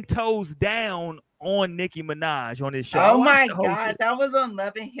went 10 toes down on Nicki Minaj on his show. Oh my God, that was on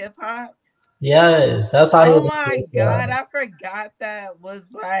Love and Hip Hop. Yes, that's how he was. Oh my God, I forgot that was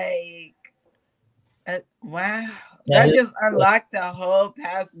like, wow. Yeah, that just unlocked a whole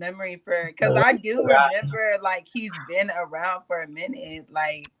past memory for because I do remember like he's been around for a minute,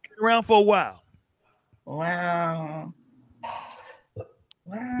 like around for a while. Wow.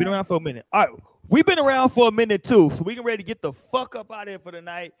 Been around for a minute. All right, we've been around for a minute too, so we can ready to get the fuck up out of here for the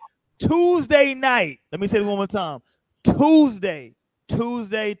night. Tuesday night. Let me say it one more time. Tuesday. We're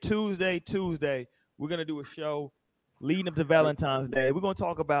gonna do a show leading up to Valentine's Day. We're gonna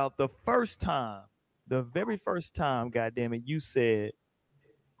talk about the very first time, goddamn it, you said,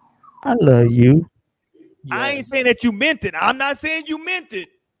 "I love you." Yes. I ain't saying that you meant it. I'm not saying you meant it.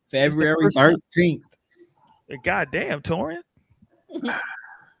 February 13th. Goddamn, Torian.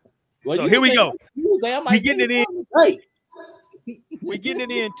 Well, So you here can we say go. Tuesday. I'm like, We getting it in. Right. We getting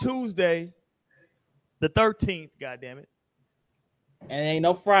it in Tuesday, the 13th. God damn it. And ain't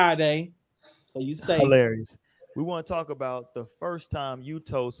no Friday. So you say Hilarious. We want to talk about the first time you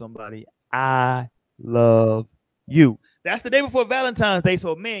told somebody, I love you. That's the day before Valentine's Day.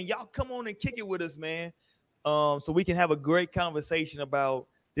 So, man, y'all come on and kick it with us, man. So we can have a great conversation about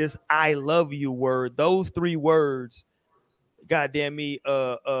this I love you word. Those 3 words. Goddamn me.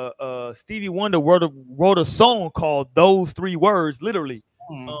 Stevie Wonder wrote a song called Those 3 Words, literally.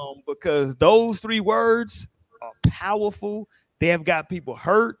 Because those 3 words are powerful. They have got people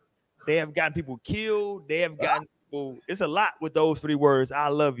hurt. They have gotten people killed. They have gotten people. It's a lot with those 3 words. I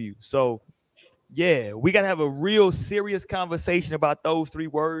love you. So, yeah, we got to have a real serious conversation about those 3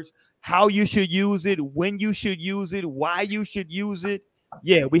 words, how you should use it, when you should use it, why you should use it.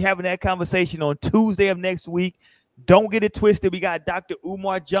 Yeah, we having that conversation on Tuesday of next week. Don't get it twisted. We got Dr.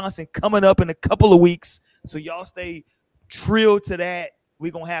 Umar Johnson coming up in a couple of weeks. So y'all stay trilled to that.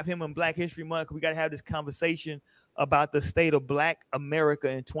 We're going to have him in Black History Month. We got to have this conversation about the state of Black America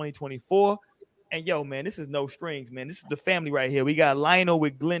in 2024. And yo, man, this is no strings, man. This is the family right here. We got Lionel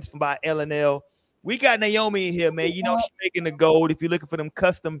with Glints from by L&L. We got Naomi in here, man. You know she's making the gold. If you're looking for them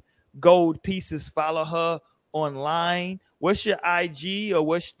custom gold pieces, follow her online. What's your IG or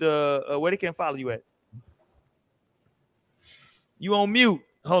what's the where they can follow you at? You on mute.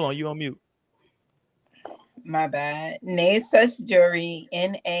 Hold on, you on mute. My bad. Naes Jewelry,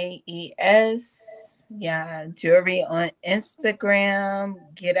 Naes. Yeah, jewelry on Instagram.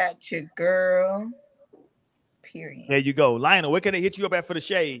 Get at your girl. Period. There you go. Lionel, where can they hit you up at for the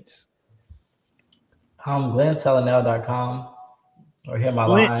shades? GlennSalinell.com or hit my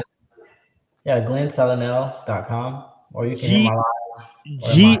line. Yeah, GlennSalinell.com or you can hit my line.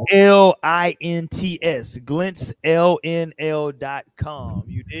 GLINTS, GlintsLNL.com.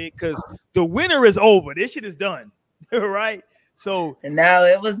 You did? Because the winter is over. This shit is done. Right? So no,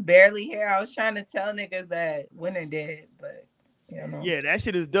 it was barely here. I was trying to tell niggas that winter did, but you know. Yeah, that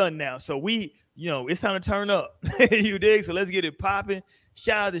shit is done now. So we, it's time to turn up. You dig? So let's get it popping.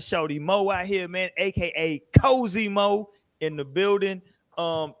 Shout out to Shorty Mo out here, man, aka Cozy Mo in the building.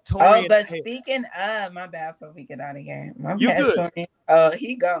 Tori but speaking of, my bad before we get out of here. My you bad, good. Tori. Oh,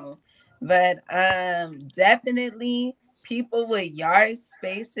 he gone. But definitely people with yard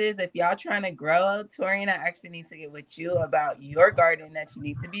spaces, if y'all trying to grow, Tori and I actually need to get with you about your garden that you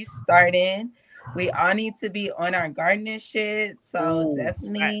need to be starting. We all need to be on our gardening shit. So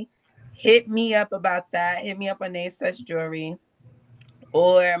definitely hit me up about that. Hit me up on Naes Such Jewelry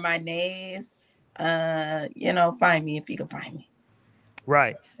or my Naes. Find me if you can find me.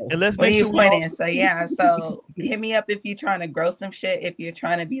 Right. And let's make sure so hit me up if you're trying to grow some shit, if you're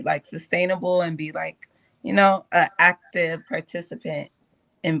trying to be like sustainable and be like, an active participant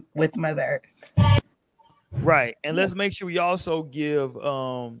with Mother Earth. Right. And let's make sure we also give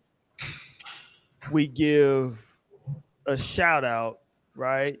a shout out,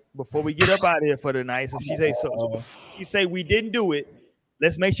 right? Before we get up out of here for the night. So she say we didn't do it.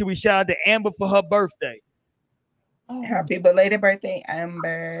 Let's make sure we shout out to Amber for her birthday. Happy belated birthday,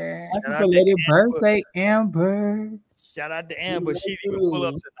 Amber. Happy belated birthday, Amber. Shout out to Amber. She didn't even pull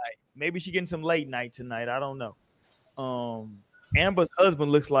up tonight. Maybe she getting some late night tonight. I don't know. Amber's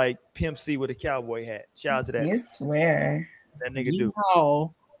husband looks like Pimp C with a cowboy hat. Shout out to that. You swear. That nigga do.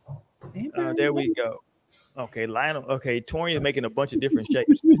 There we go. Okay, Lionel. Okay, Torian is making a bunch of different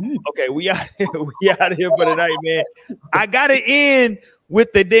shapes. Okay, we out here for the night, man. I gotta end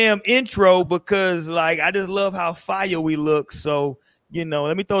with the damn intro because I just love how fire we look. So,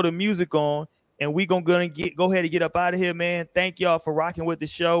 let me throw the music on and we gonna go ahead and get up out of here, man. Thank y'all for rocking with the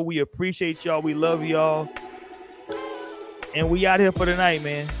show. We appreciate y'all. We love y'all. And we out here for the night,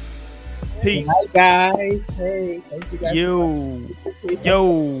 man. Peace. Good night, guys. Hey, thank you guys.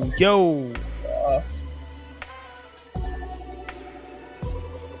 Yo.